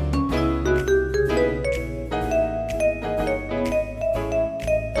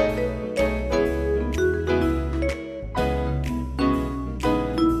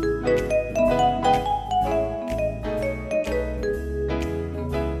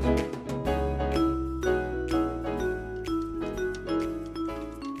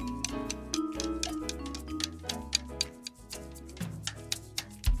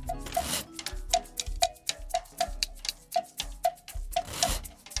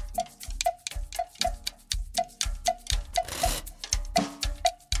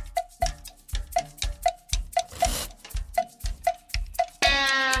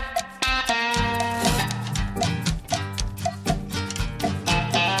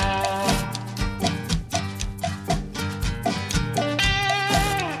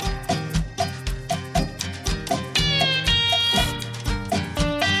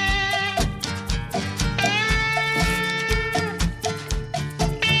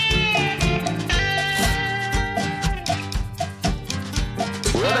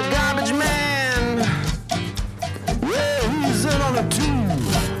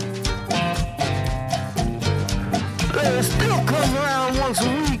 once a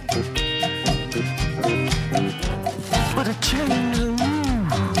week. But a change of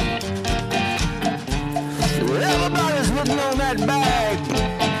mood. Everybody's hitting on that bag.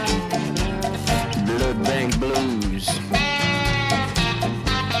 Blood bank blues.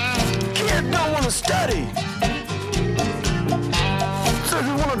 Kid don't want to study. Says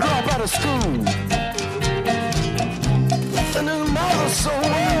you want to drop out of school. And his mother's so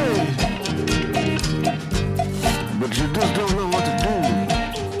worried. But you just don't know what to do.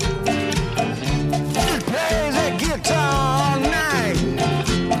 Just plays that guitar all night.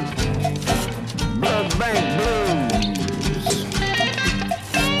 Blood bank blues.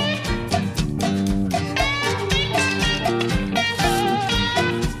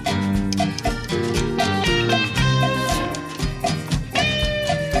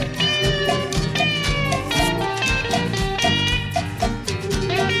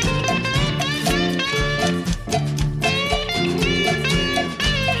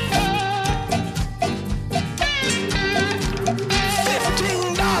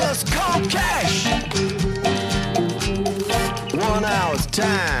 Cash. 1 hour's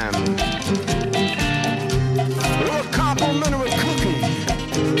time. A complimentary cookie.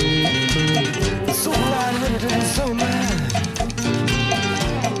 So light-headed and so mad.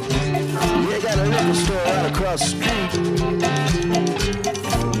 They got a liquor store right across the street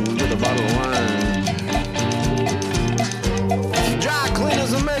with a bottle of wine. Dry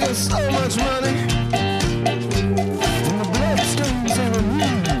cleaners are making so much money. And the bloodstains are removed.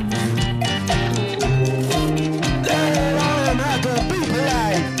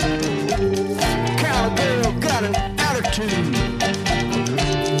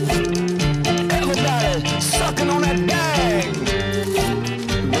 Everybody sucking on that bag.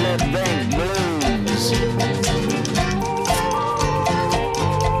 Blood bank blues.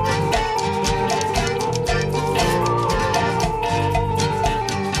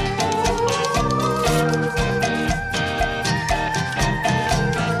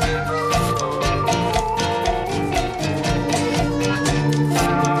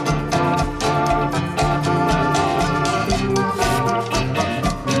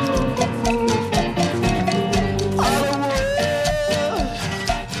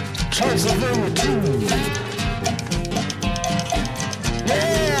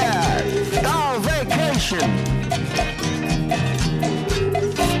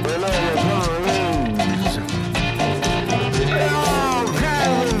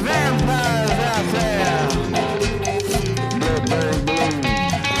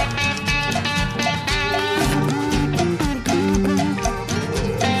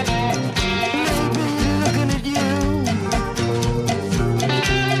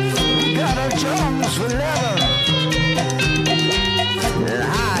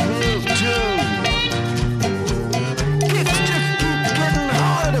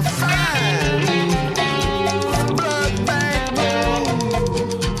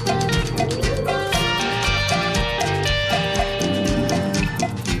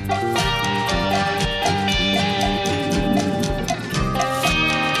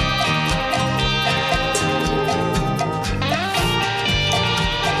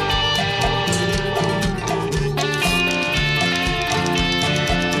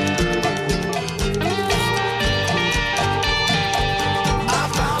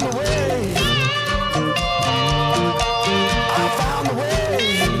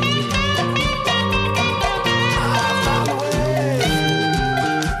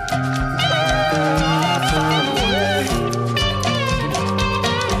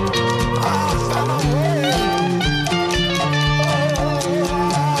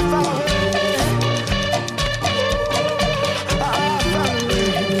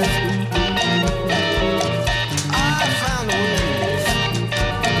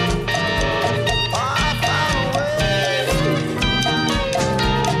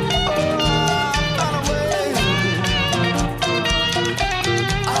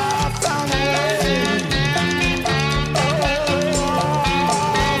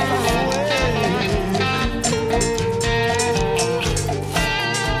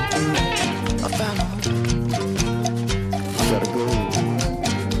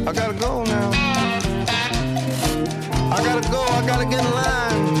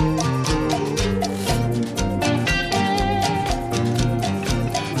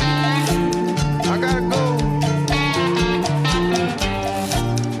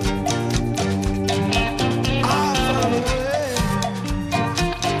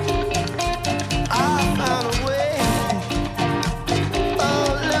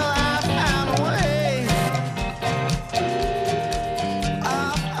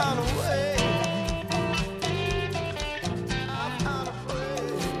 away.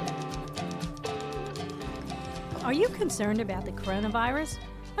 Are you concerned about the coronavirus?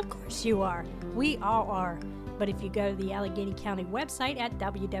 Of course you are. We all are. But if you go to the Allegheny County website at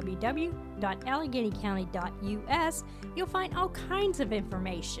www.alleghenycounty.us, you'll find all kinds of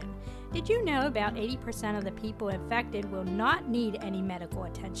information. Did you know about 80% of the people infected will not need any medical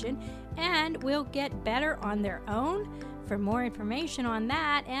attention and will get better on their own? For more information on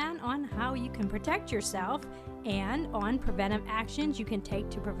that and on how you can protect yourself and on preventive actions you can take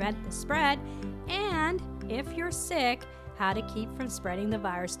to prevent the spread, and if you're sick, how to keep from spreading the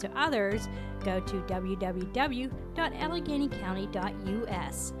virus to others, go to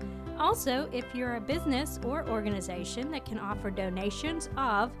www.alleghenycounty.us. Also, if you're a business or organization that can offer donations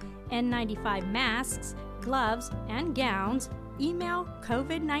of N95 masks, gloves, and gowns, email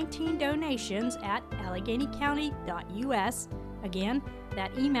COVID-19 donations at alleghenycounty.us. Again,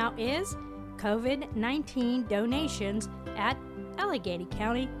 that email is COVID-19 donations at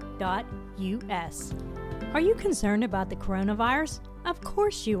alleghenycounty.us. Are you concerned about the coronavirus? Of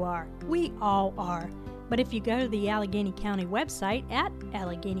course you are. We all are. But if you go to the Allegheny County website at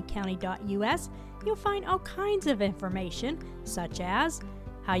alleghenycounty.us, you'll find all kinds of information, such as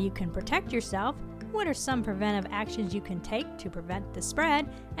how you can protect yourself, what are some preventive actions you can take to prevent the spread,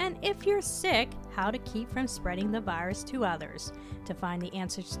 and if you're sick, how to keep from spreading the virus to others. To find the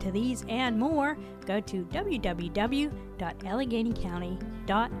answers to these and more, go to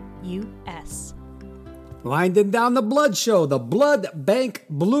www.alleghenycounty.us. Winding down the Blood Show, the Blood Bank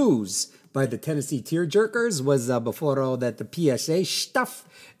Blues by the Tennessee Tearjerkers was before all that the PSA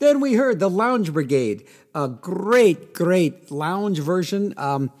stuff. Then we heard the Lounge Brigade, a great lounge version.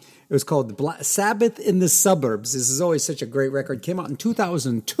 It was called Sabbath in the Suburbs. This is always such a great record. Came out in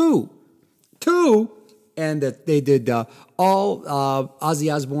 2002. And they did all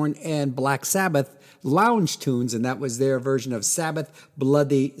Ozzy Osbourne and Black Sabbath lounge tunes, and that was their version of Sabbath,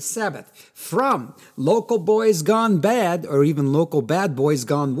 Bloody Sabbath. From Local Boys Gone Bad, or even Local Bad Boys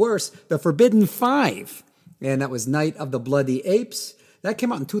Gone Worse, The Forbidden Five. And that was Night of the Bloody Apes. That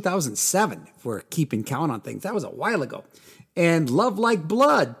came out in 2007, if we're keeping count on things. That was a while ago. And Love Like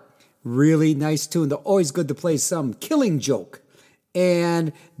Blood, really nice tune. They're always good to play some Killing Joke.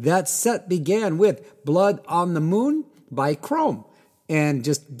 And that set began with Blood on the Moon by Chrome. And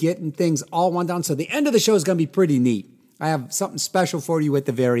just getting things all wound down. So the end of the show is going to be pretty neat. I have something special for you at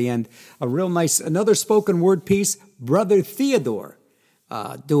the very end. A real nice, another spoken word piece, Brother Theodore,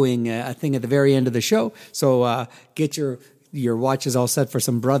 doing a thing at the very end of the show. So get your watches all set for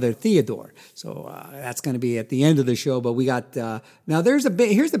some Brother Theodore. So that's going to be at the end of the show. But we got, now here's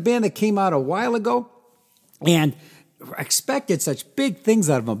the band that came out a while ago. And expected such big things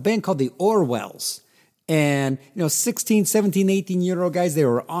out of them. A band called the Orwells. And, 16, 17, 18-year-old guys, they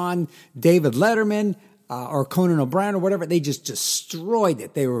were on David Letterman or Conan O'Brien or whatever. They just destroyed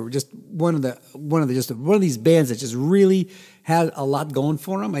it. They were just one of these bands that just really had a lot going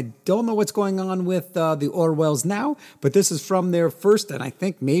for them. I don't know what's going on with the Orwells now, but this is from their first and I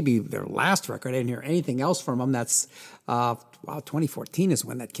think maybe their last record. I didn't hear anything else from them. That's 2014 is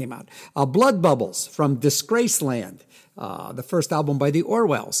when that came out. Blood Bubbles from Disgraceland, the first album by the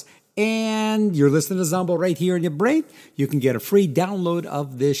Orwells. And you're listening to Zombo right here in your brain. You can get a free download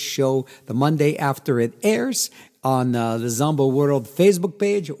of this show the Monday after it airs on the Zombo World Facebook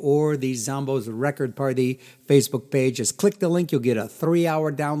page or the Zombo's Record Party Facebook page. Just click the link. You'll get a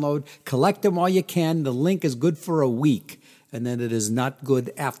 3-hour download. Collect them while you can. The link is good for a week, and then it is not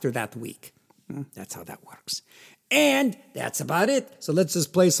good after that week. That's how that works. And that's about it. So let's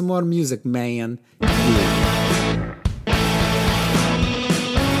just play some more music, man.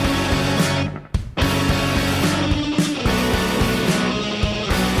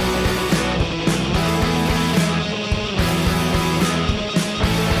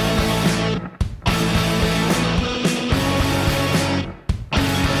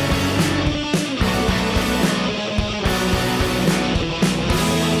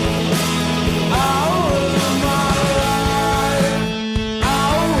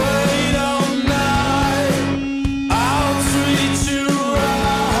 I'll wait all night.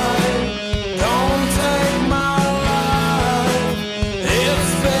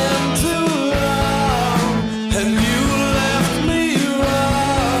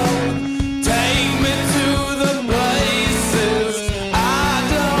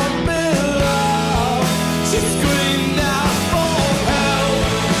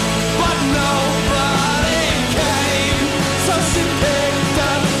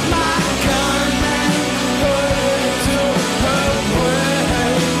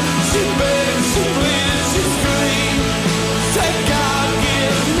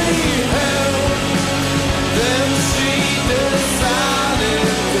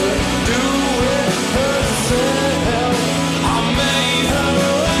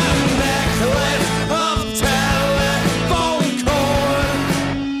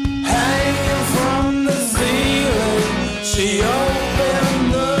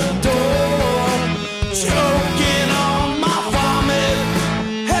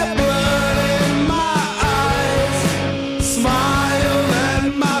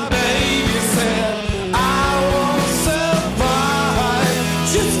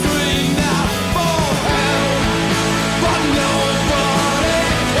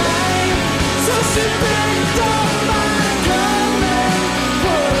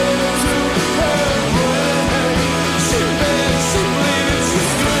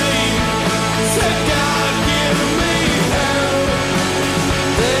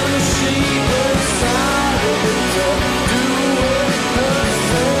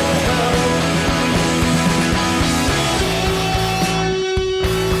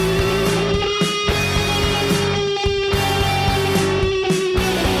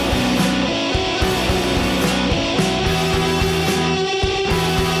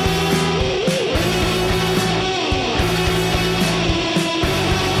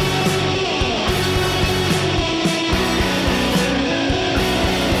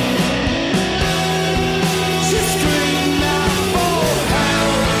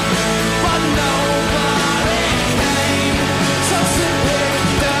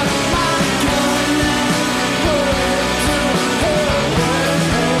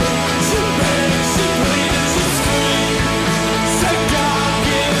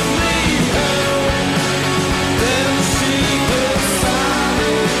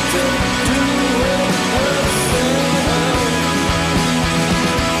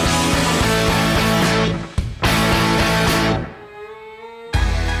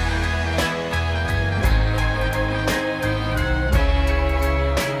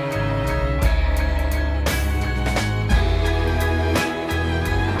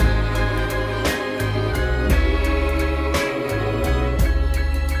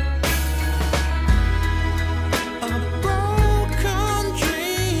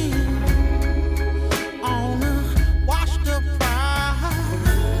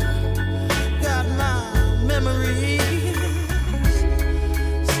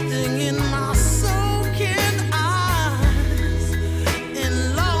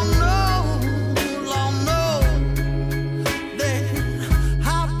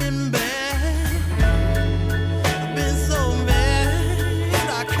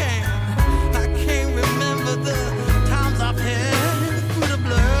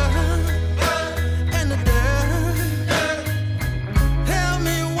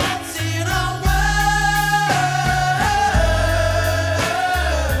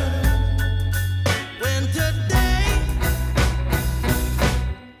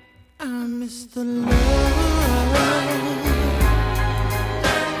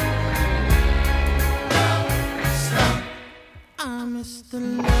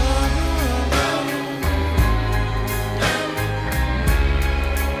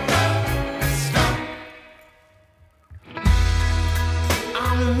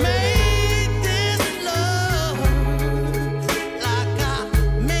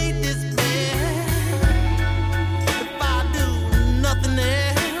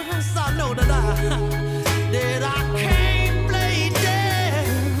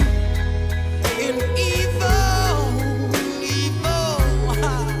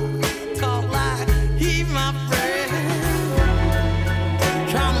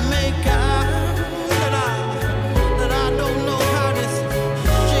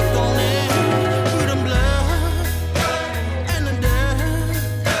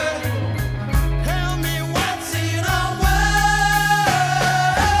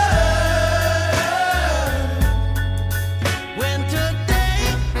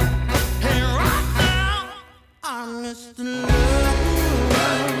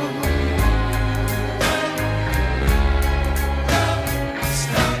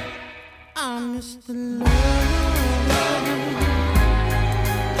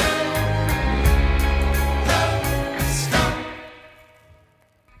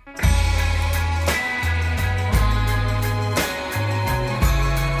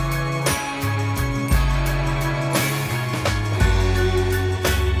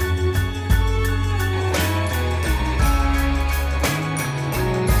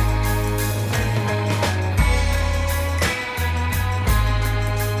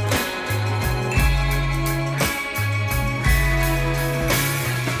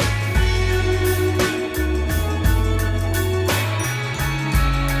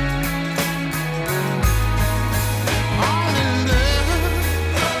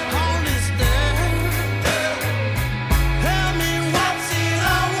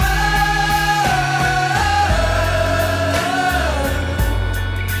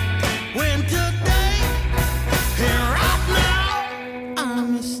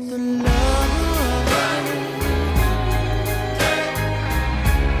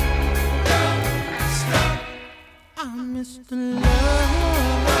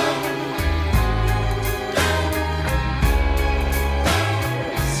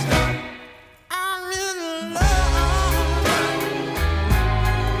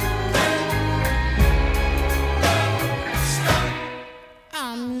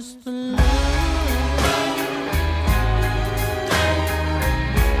 just the love.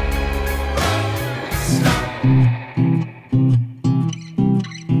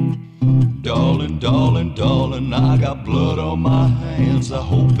 Darling, darling, darling, I got blood on my hands. I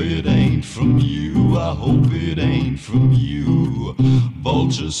hope it ain't from you. I hope it ain't from you.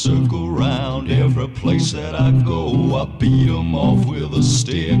 Vultures circle round every place that I go. I beat 'em off with a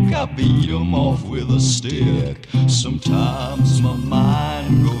stick. I beat 'em off with a stick. Sometimes my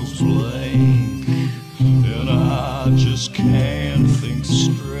mind goes blank and I just can't think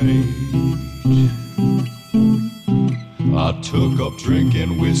straight. I took up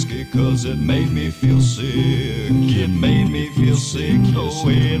drinking whiskey 'cause it made me feel sick. It made me feel sick, oh,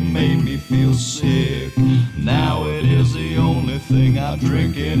 it made me feel sick. Now it is the only thing I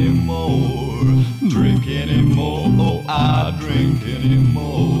drink anymore. Drink anymore, oh, I drink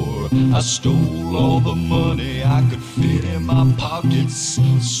anymore. I stole all the money I could fit in my pockets.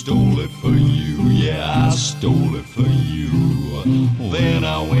 Stole it for you, yeah, I stole it for you. Then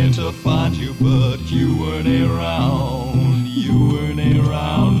I went to find you, but you weren't around. You weren't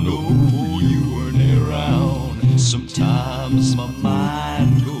around, no, you weren't around. Sometimes my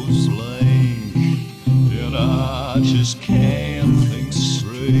mind goes blank and I just can't think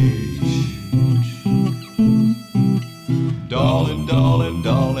straight. Darling, darling,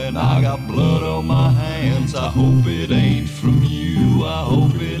 darling, I got blood on my hands. I hope it ain't from you. I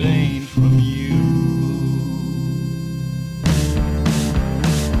hope it ain't from you.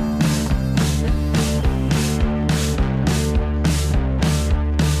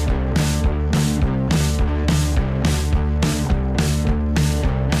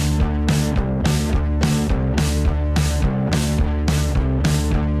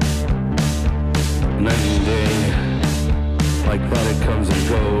 Night and day, like that it comes and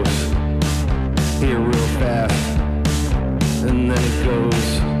goes. Here real fast, and then it goes.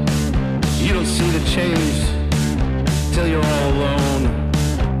 You don't see the change till you're all alone.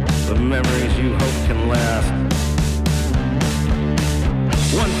 The memories you hope can last.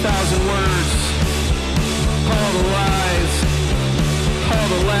 1,000 words, all the lies, all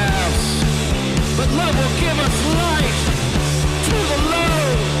the laughs. But love will give us light to the low.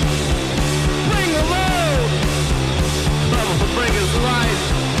 Bring the low. Love will bring us light.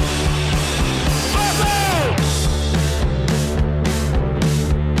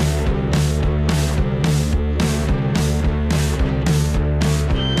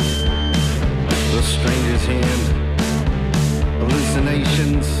 The stranger's hand,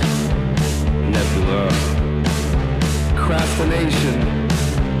 hallucinations, nebula, procrastination,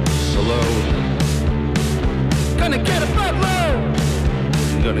 below. Gonna get a blood low.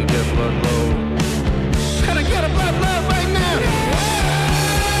 Gonna get blood low. Gonna get a blood low right now.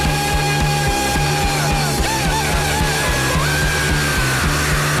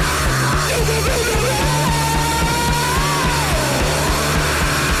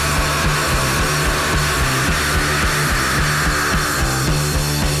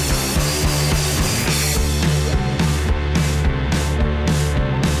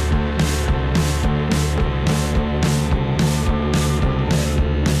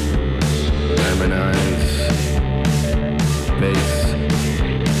 Lemon eyes, face,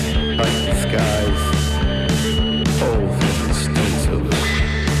 heightened skies, holes in the stencils.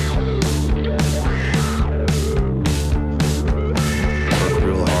 Work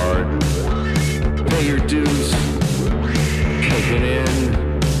real hard, pay your dues, take it in,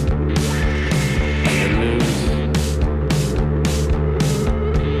 and lose.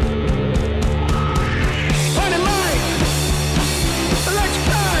 Find a light,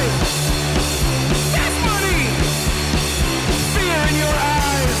 electrified. That's money! Fear in your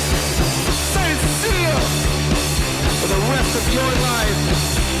eyes. Silent seal for the rest of your life.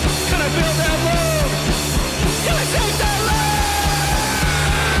 Gonna build that road. Gonna take that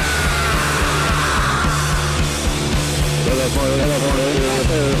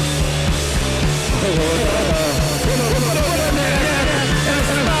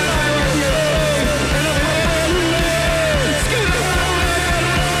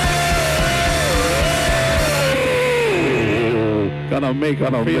Gonna make it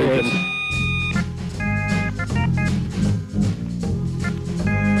feel it.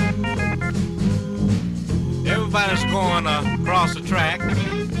 Everybody's going across the track.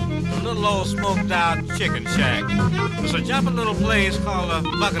 A little old smoked out chicken shack. There's a jumping little place called a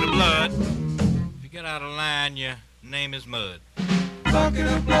Bucket of Blood. If you get out of line, your name is Mud. Bucket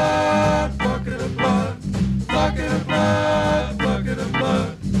of blood, bucket of blood, bucket of blood, bucket of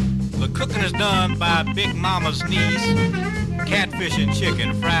blood. The cooking is done by Big Mama's niece. Catfish and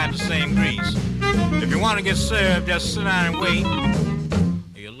chicken fried in the same grease. If you want to get served, just sit down and wait.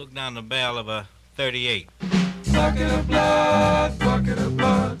 You look look down the barrel of a 38. Bucket of blood, bucket of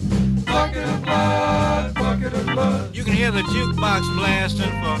blood, bucket of blood, bucket of blood. You can hear the jukebox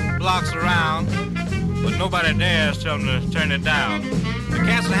blasting for blocks around, but nobody dares tell them to turn it down. The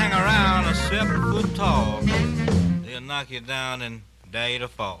cats will hang around a 7 foot tall. They'll knock you down and dare you to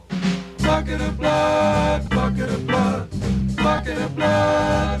fall. Bucket of blood, bucket of blood, bucket of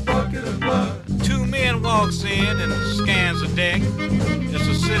blood, bucket of blood. 2 men walks in and scans the deck. It's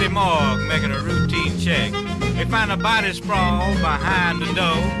a city morgue making a routine check. They find a body sprawled behind the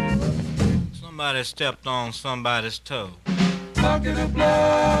door. Somebody stepped on somebody's toe. Bucket of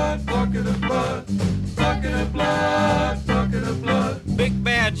blood, bucket of blood, bucket of blood, bucket of blood. Big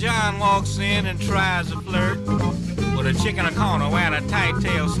Bad John walks in and tries to flirt with a chick in a corner wearing a tight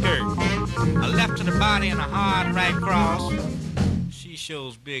tail skirt. A left to the body and a hard right cross. She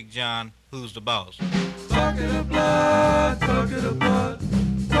shows Big John who's the boss. Bucket of blood, bucket of blood,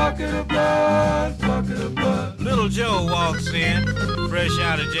 bucket of blood, bucket of blood. Little Joe walks in, fresh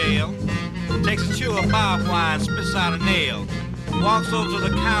out of jail. Takes a chew of barbed wine, spits out a nail. Walks over to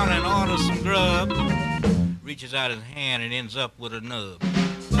the counter and orders some grub. Reaches out his hand and ends up with a nub.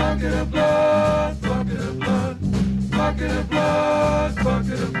 Bucket of blood, bucket of blood, bucket of blood,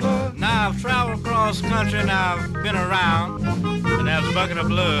 bucket of blood. Now I've traveled across the country and I've been around, and there's a bucket of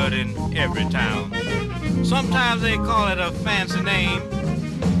blood in every town. Sometimes they call it a fancy name,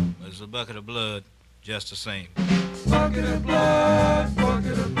 but it's a bucket of blood just the same. Bucket of blood,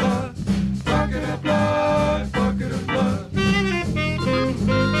 bucket of blood, bucket of blood, bucket of blood.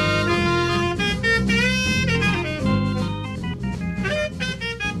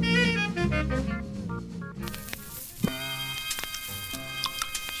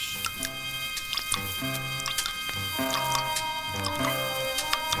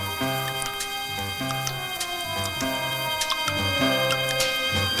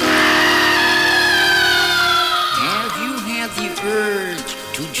 Urge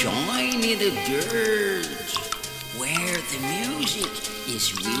to join in the dirge where the music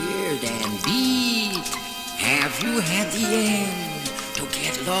is weird and beat. Have you had the end to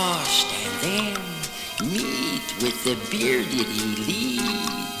get lost and then meet with the bearded elite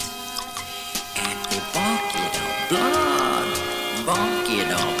at the bucket of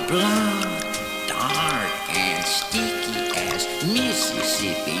blood, dark and sticky as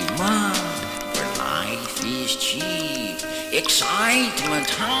Mississippi mud, where life is cheap, excitement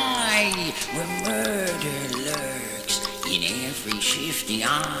high, where murder lurks in every shifty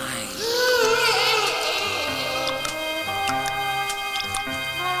eye.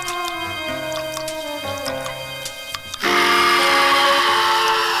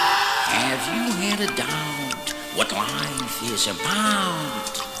 Have you had a doubt what life is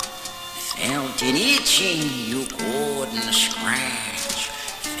about? Felt an itching you couldn't scratch,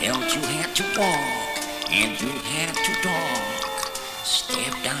 felt you had to walk and you had to talk.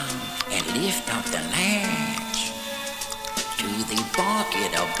 Step down and lift up the latch to the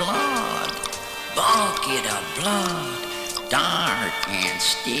bucket of blood, dark and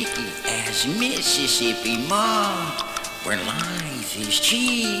sticky as Mississippi mud, where life is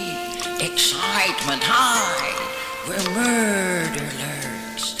cheap, excitement high, where murder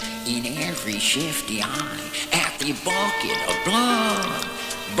lurks in every shifty eye, at the bucket of blood,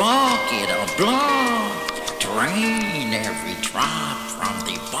 drain every drop from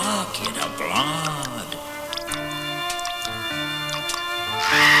the bucket of blood.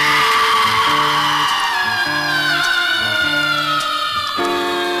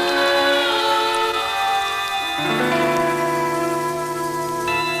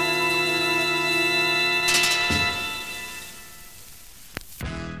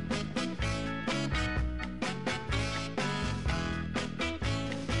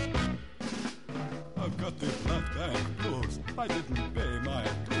 I've got the blood bank blues. I didn't pay my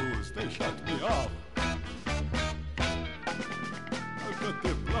dues. They shut me off. I've got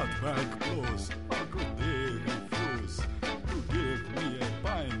the blood bank blues. How could they refuse to give me a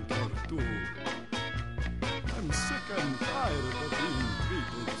pint or two? I'm sick and tired of being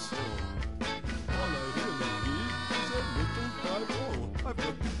treated so. All I really need is a little typo. I've got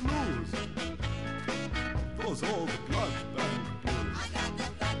the blues. Those old blood bank blues. I got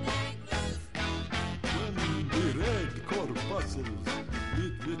the blood bank blues. When the red corpuscles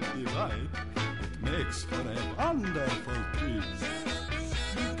meet with the white, it makes for a wonderful treat.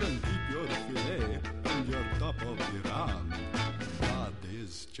 You can keep your fillet and your top of the round. Blood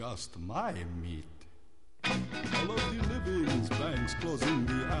is just my meat. All of the living banks close in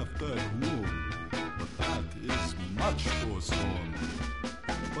the afternoon, but that is much too soon.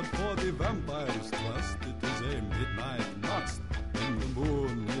 But for the vampires' trust, it is a midnight must, when the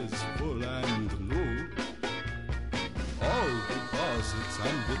moon is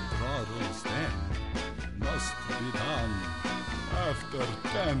never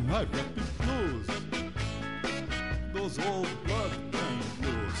can I get the blues. Those old blood bank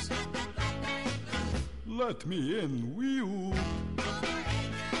blues. Let me in, wee you.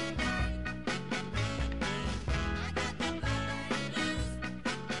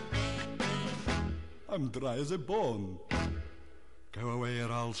 I'm dry as a bone. Go away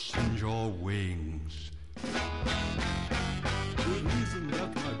or I'll singe your wings. The reason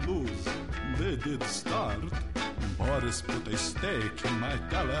that my blues, they did start, Boris put a stake in my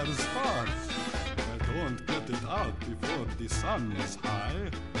teller's heart. I don't get it out before the sun is high.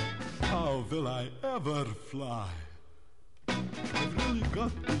 How will I ever fly? I've really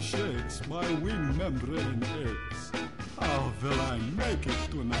got the shakes, my wing membrane aches. How will I make it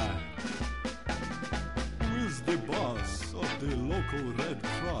tonight? Who's the boss of the local Red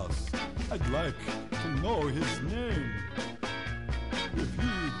Cross? I'd like to know his name. If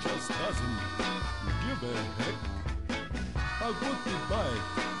he just doesn't give a heck, I'll put the bite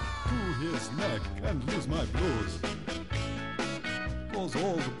to his neck and lose my blues. Those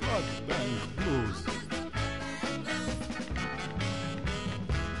old blood bank blues.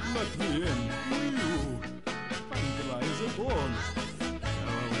 Let me in, will you? I'm dry as a bone.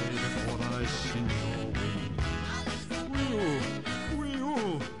 Go away before I sing your wings. Will you?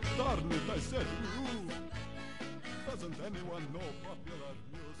 Darn it, I said will you. Doesn't anyone know popular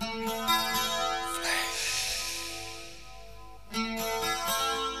music?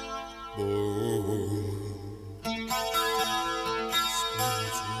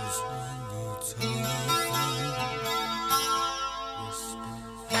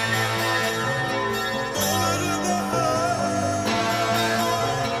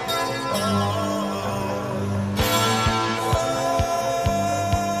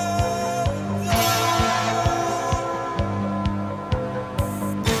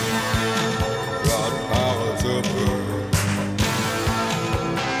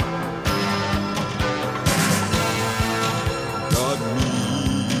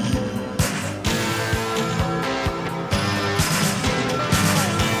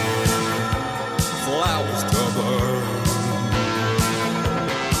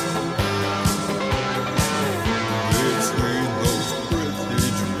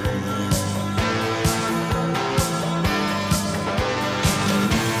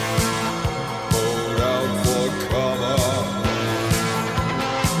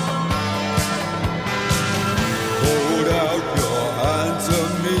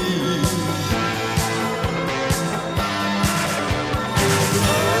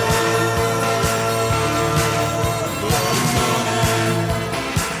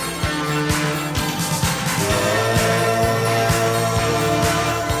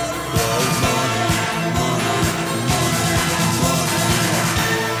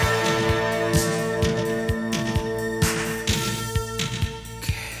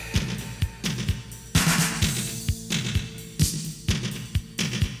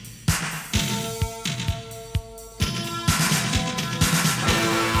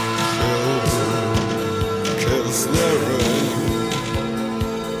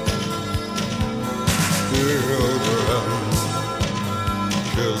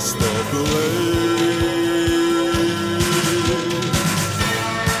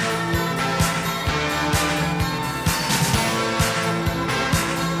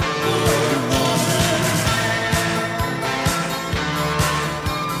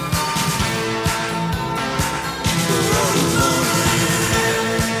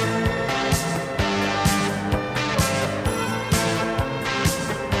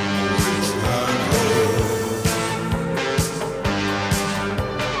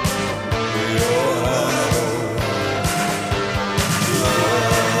 Your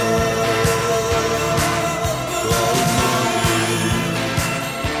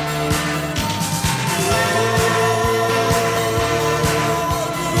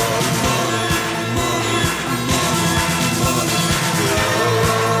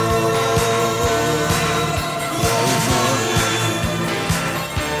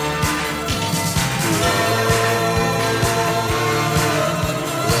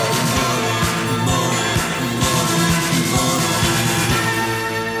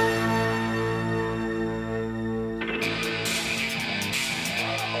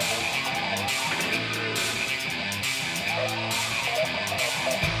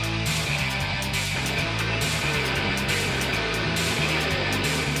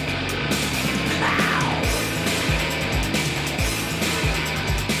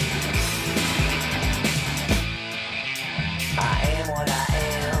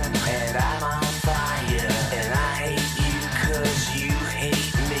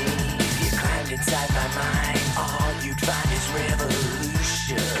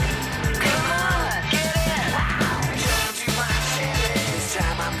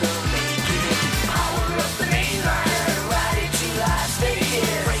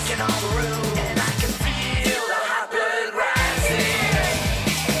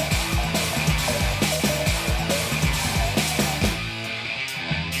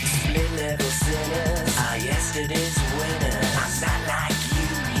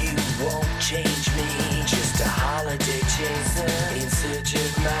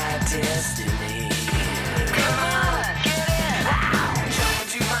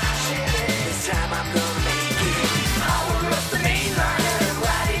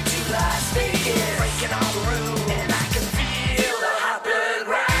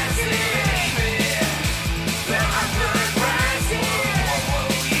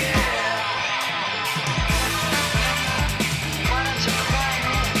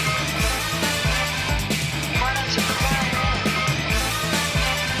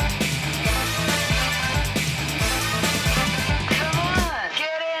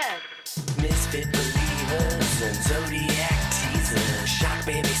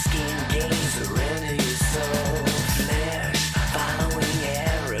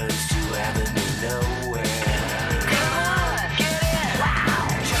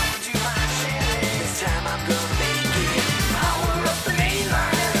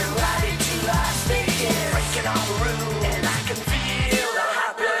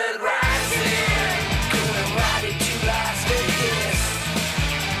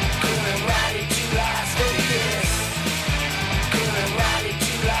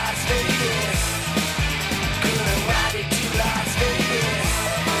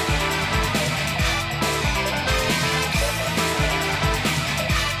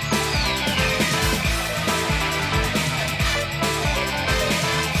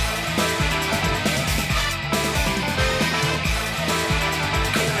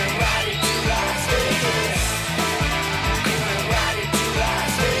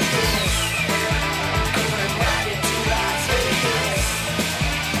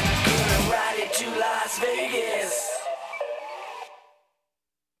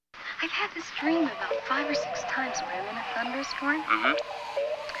swim in a thunderstorm? Mm-hmm.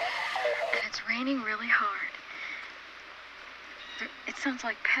 And it's raining really hard. It sounds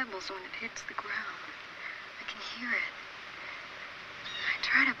like pebbles when it hits the ground. I can hear it. I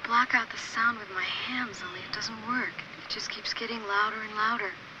try to block out the sound with my hands, only it doesn't work. It just keeps getting louder and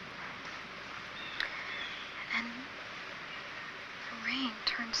louder. And then the rain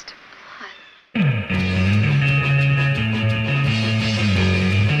turns to blood.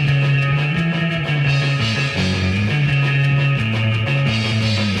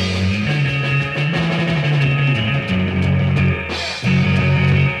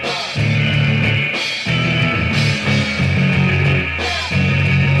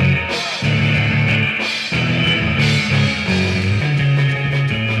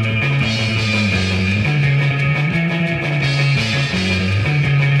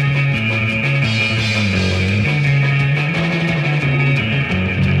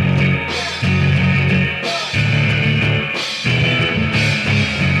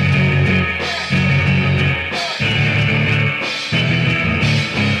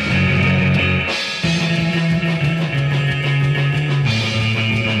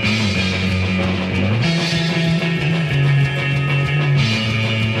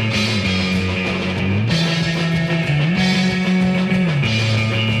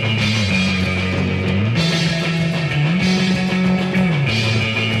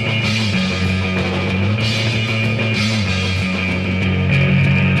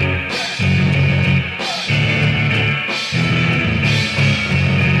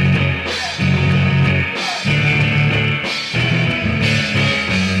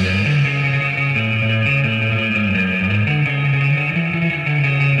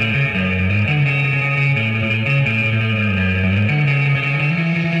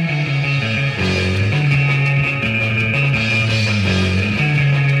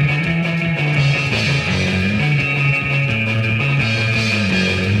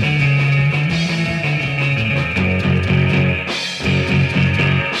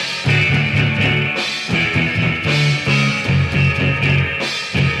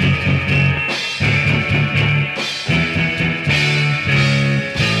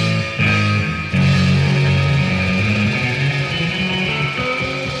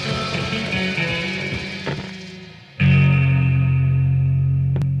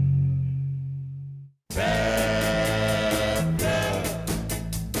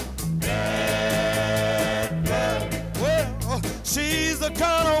 She's the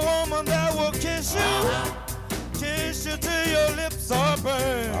kind of woman that will kiss you till your lips are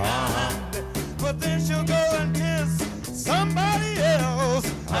burned. But then she'll go and kiss somebody else.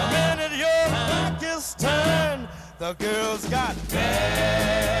 The minute your back is turned, the girl's got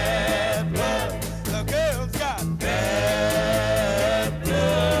bad blood. The girl's got bad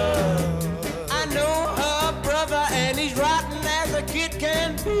blood. I know her brother and he's rotten as a kid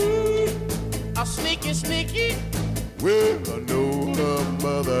can be. A sneaky. Well, I know her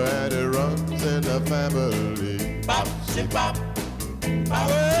mother and it runs in the family. Bop, she bop.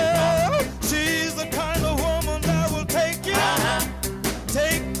 Well, she's the kind of woman that will take you,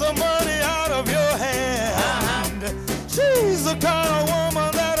 take the money out of your hand. She's the kind of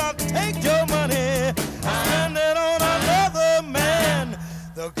woman that'll take your money and spend it on another man.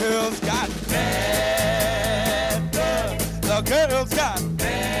 The girl's got bad blood. The girl's got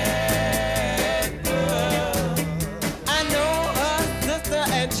bad blood. I know her sister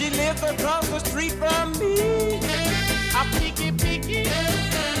and she lives across the street from me. A peaky.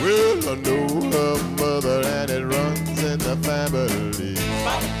 Well, I know her mother and it runs in the family.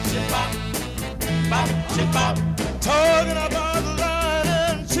 Bop, she bop. Talking about lying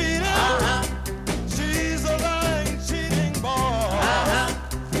and cheating. She's a lying, cheating boy.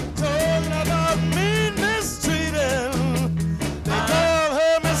 Talking about mean mistreating. They call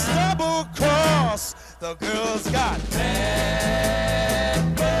her Miss Double Cross. The girl's got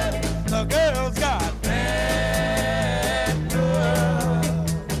bad blood. The girl's got bad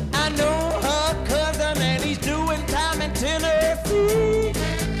blood. I know her cousin and he's doing time in Tennessee.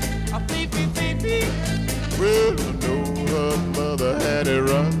 A beepy. Well, I know her mother and it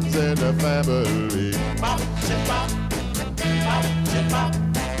runs in the family. Bop, she bop. Bad blood.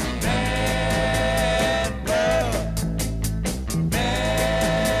 Bad blood.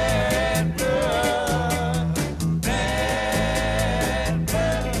 Bad blood.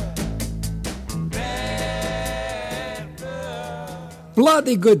 Bad blood.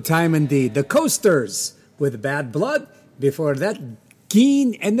 Bloody good time indeed. The Coasters with Bad Blood. Before that,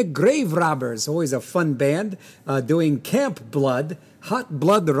 Keen and the Grave Robbers. Always a fun band doing Camp Blood. Hot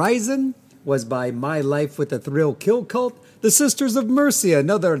Blood Rising was by My Life with the Thrill Kill Cult. The Sisters of Mercy,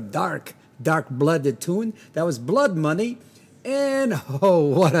 another dark dark-blooded tune. That was Blood Money. And, oh,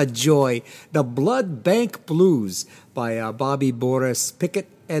 what a joy. The Blood Bank Blues by Bobby Boris Pickett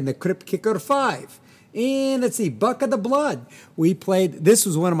and the Crypt Kicker 5. And let's see, Buck of the Blood. We played, this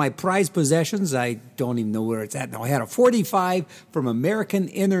was one of my prized possessions. I don't even know where it's at now. I had a 45 from American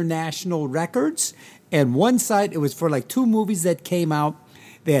International Records. And one side, it was for like 2 movies that came out.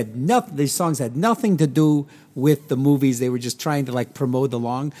 They had nothing, these songs had nothing to do with the movies. They were just trying to like promote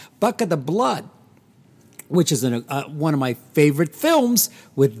along. Buck of the Blood, which is one of my favorite films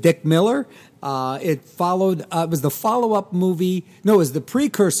with Dick Miller. It followed, it was the follow-up movie, no, it was the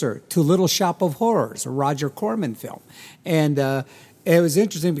precursor to Little Shop of Horrors, a Roger Corman film. And it was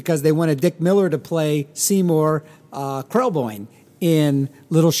interesting because they wanted Dick Miller to play Seymour Krelboyne in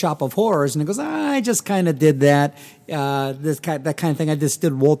Little Shop of Horrors, and he goes, I just kind of did that, that kind of thing. I just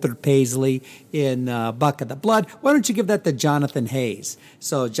did Walter Paisley in Buck of the Blood. Why don't you give that to Jonathan Hayes?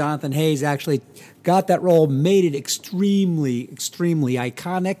 So Jonathan Hayes actually got that role, made it extremely, extremely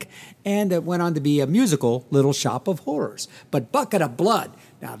iconic, and it went on to be a musical, Little Shop of Horrors. But Buck of the Blood,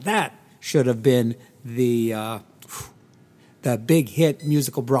 now that should have been the big hit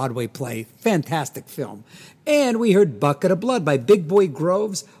musical Broadway play. Fantastic film. And we heard Bucket of Blood by Big Boy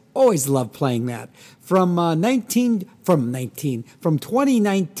Groves. Always loved playing that. From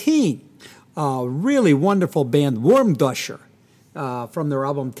 2019, a really wonderful band, Wormdusher, from their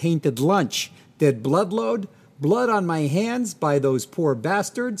album Tainted Lunch, did Bloodload, Blood on My Hands by Those Poor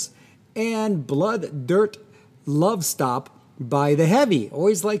Bastards, and Blood, Dirt, Love Stop by The Heavy.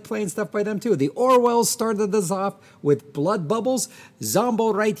 Always like playing stuff by them too. The Orwells started us off with Blood Bubbles.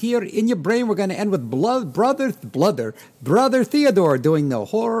 Zombo right here in your brain. We're going to end with Brother Theodore doing the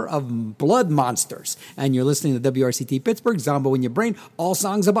horror of blood monsters. And you're listening to WRCT Pittsburgh, Zombo in your brain. All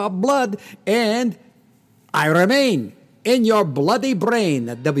songs about blood. And I remain in your bloody brain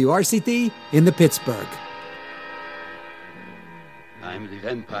at WRCT in the Pittsburgh. I'm the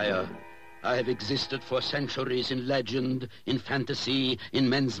vampire. I have existed for centuries in legend, in fantasy, in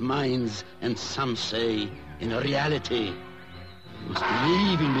men's minds, and some say in reality. You must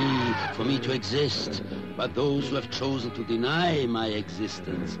believe in me for me to exist, but those who have chosen to deny my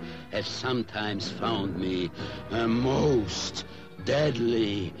existence have sometimes found me a most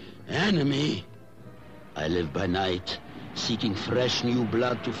deadly enemy. I live by night, seeking fresh new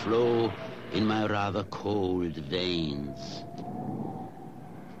blood to flow in my rather cold veins.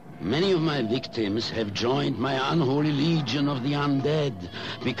 Many of my victims have joined my unholy legion of the undead,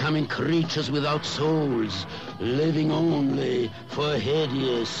 becoming creatures without souls, living only for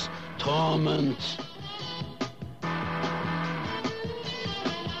hideous torment.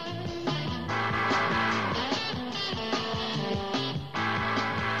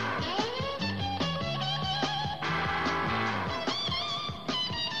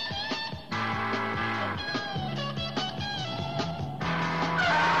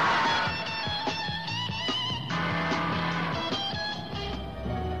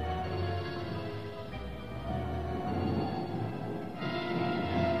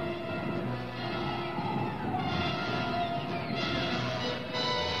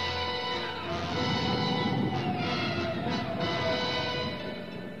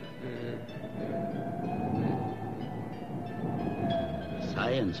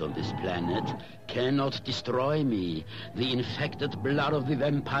 On this planet cannot destroy me. The infected blood of the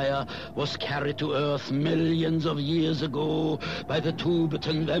vampire was carried to Earth millions of years ago by the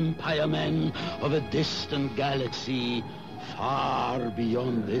Tubetan vampire men of a distant galaxy far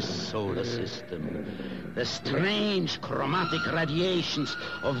beyond this solar system. The strange chromatic radiations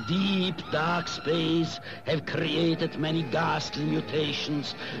of deep, dark space have created many ghastly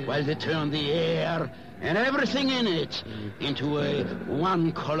mutations while they turn the air and everything in it into a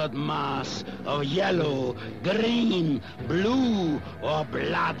one-colored mass of yellow, green, blue, or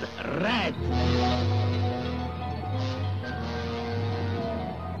blood red.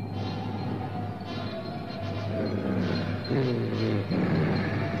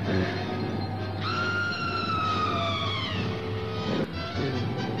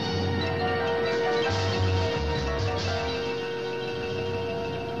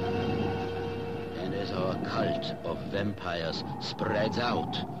 Of vampires spreads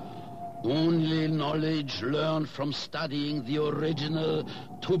out. Only knowledge learned from studying the original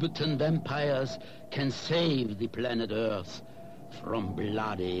Tubetan vampires can save the planet Earth from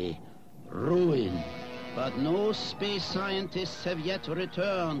bloody ruin. But no space scientists have yet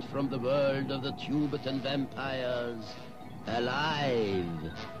returned from the world of the Tubetan vampires alive.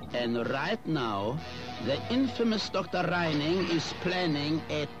 And right now, the infamous Dr. Reining is planning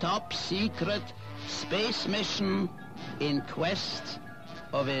a top-secret space mission in quest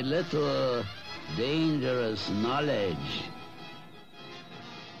of a little dangerous knowledge.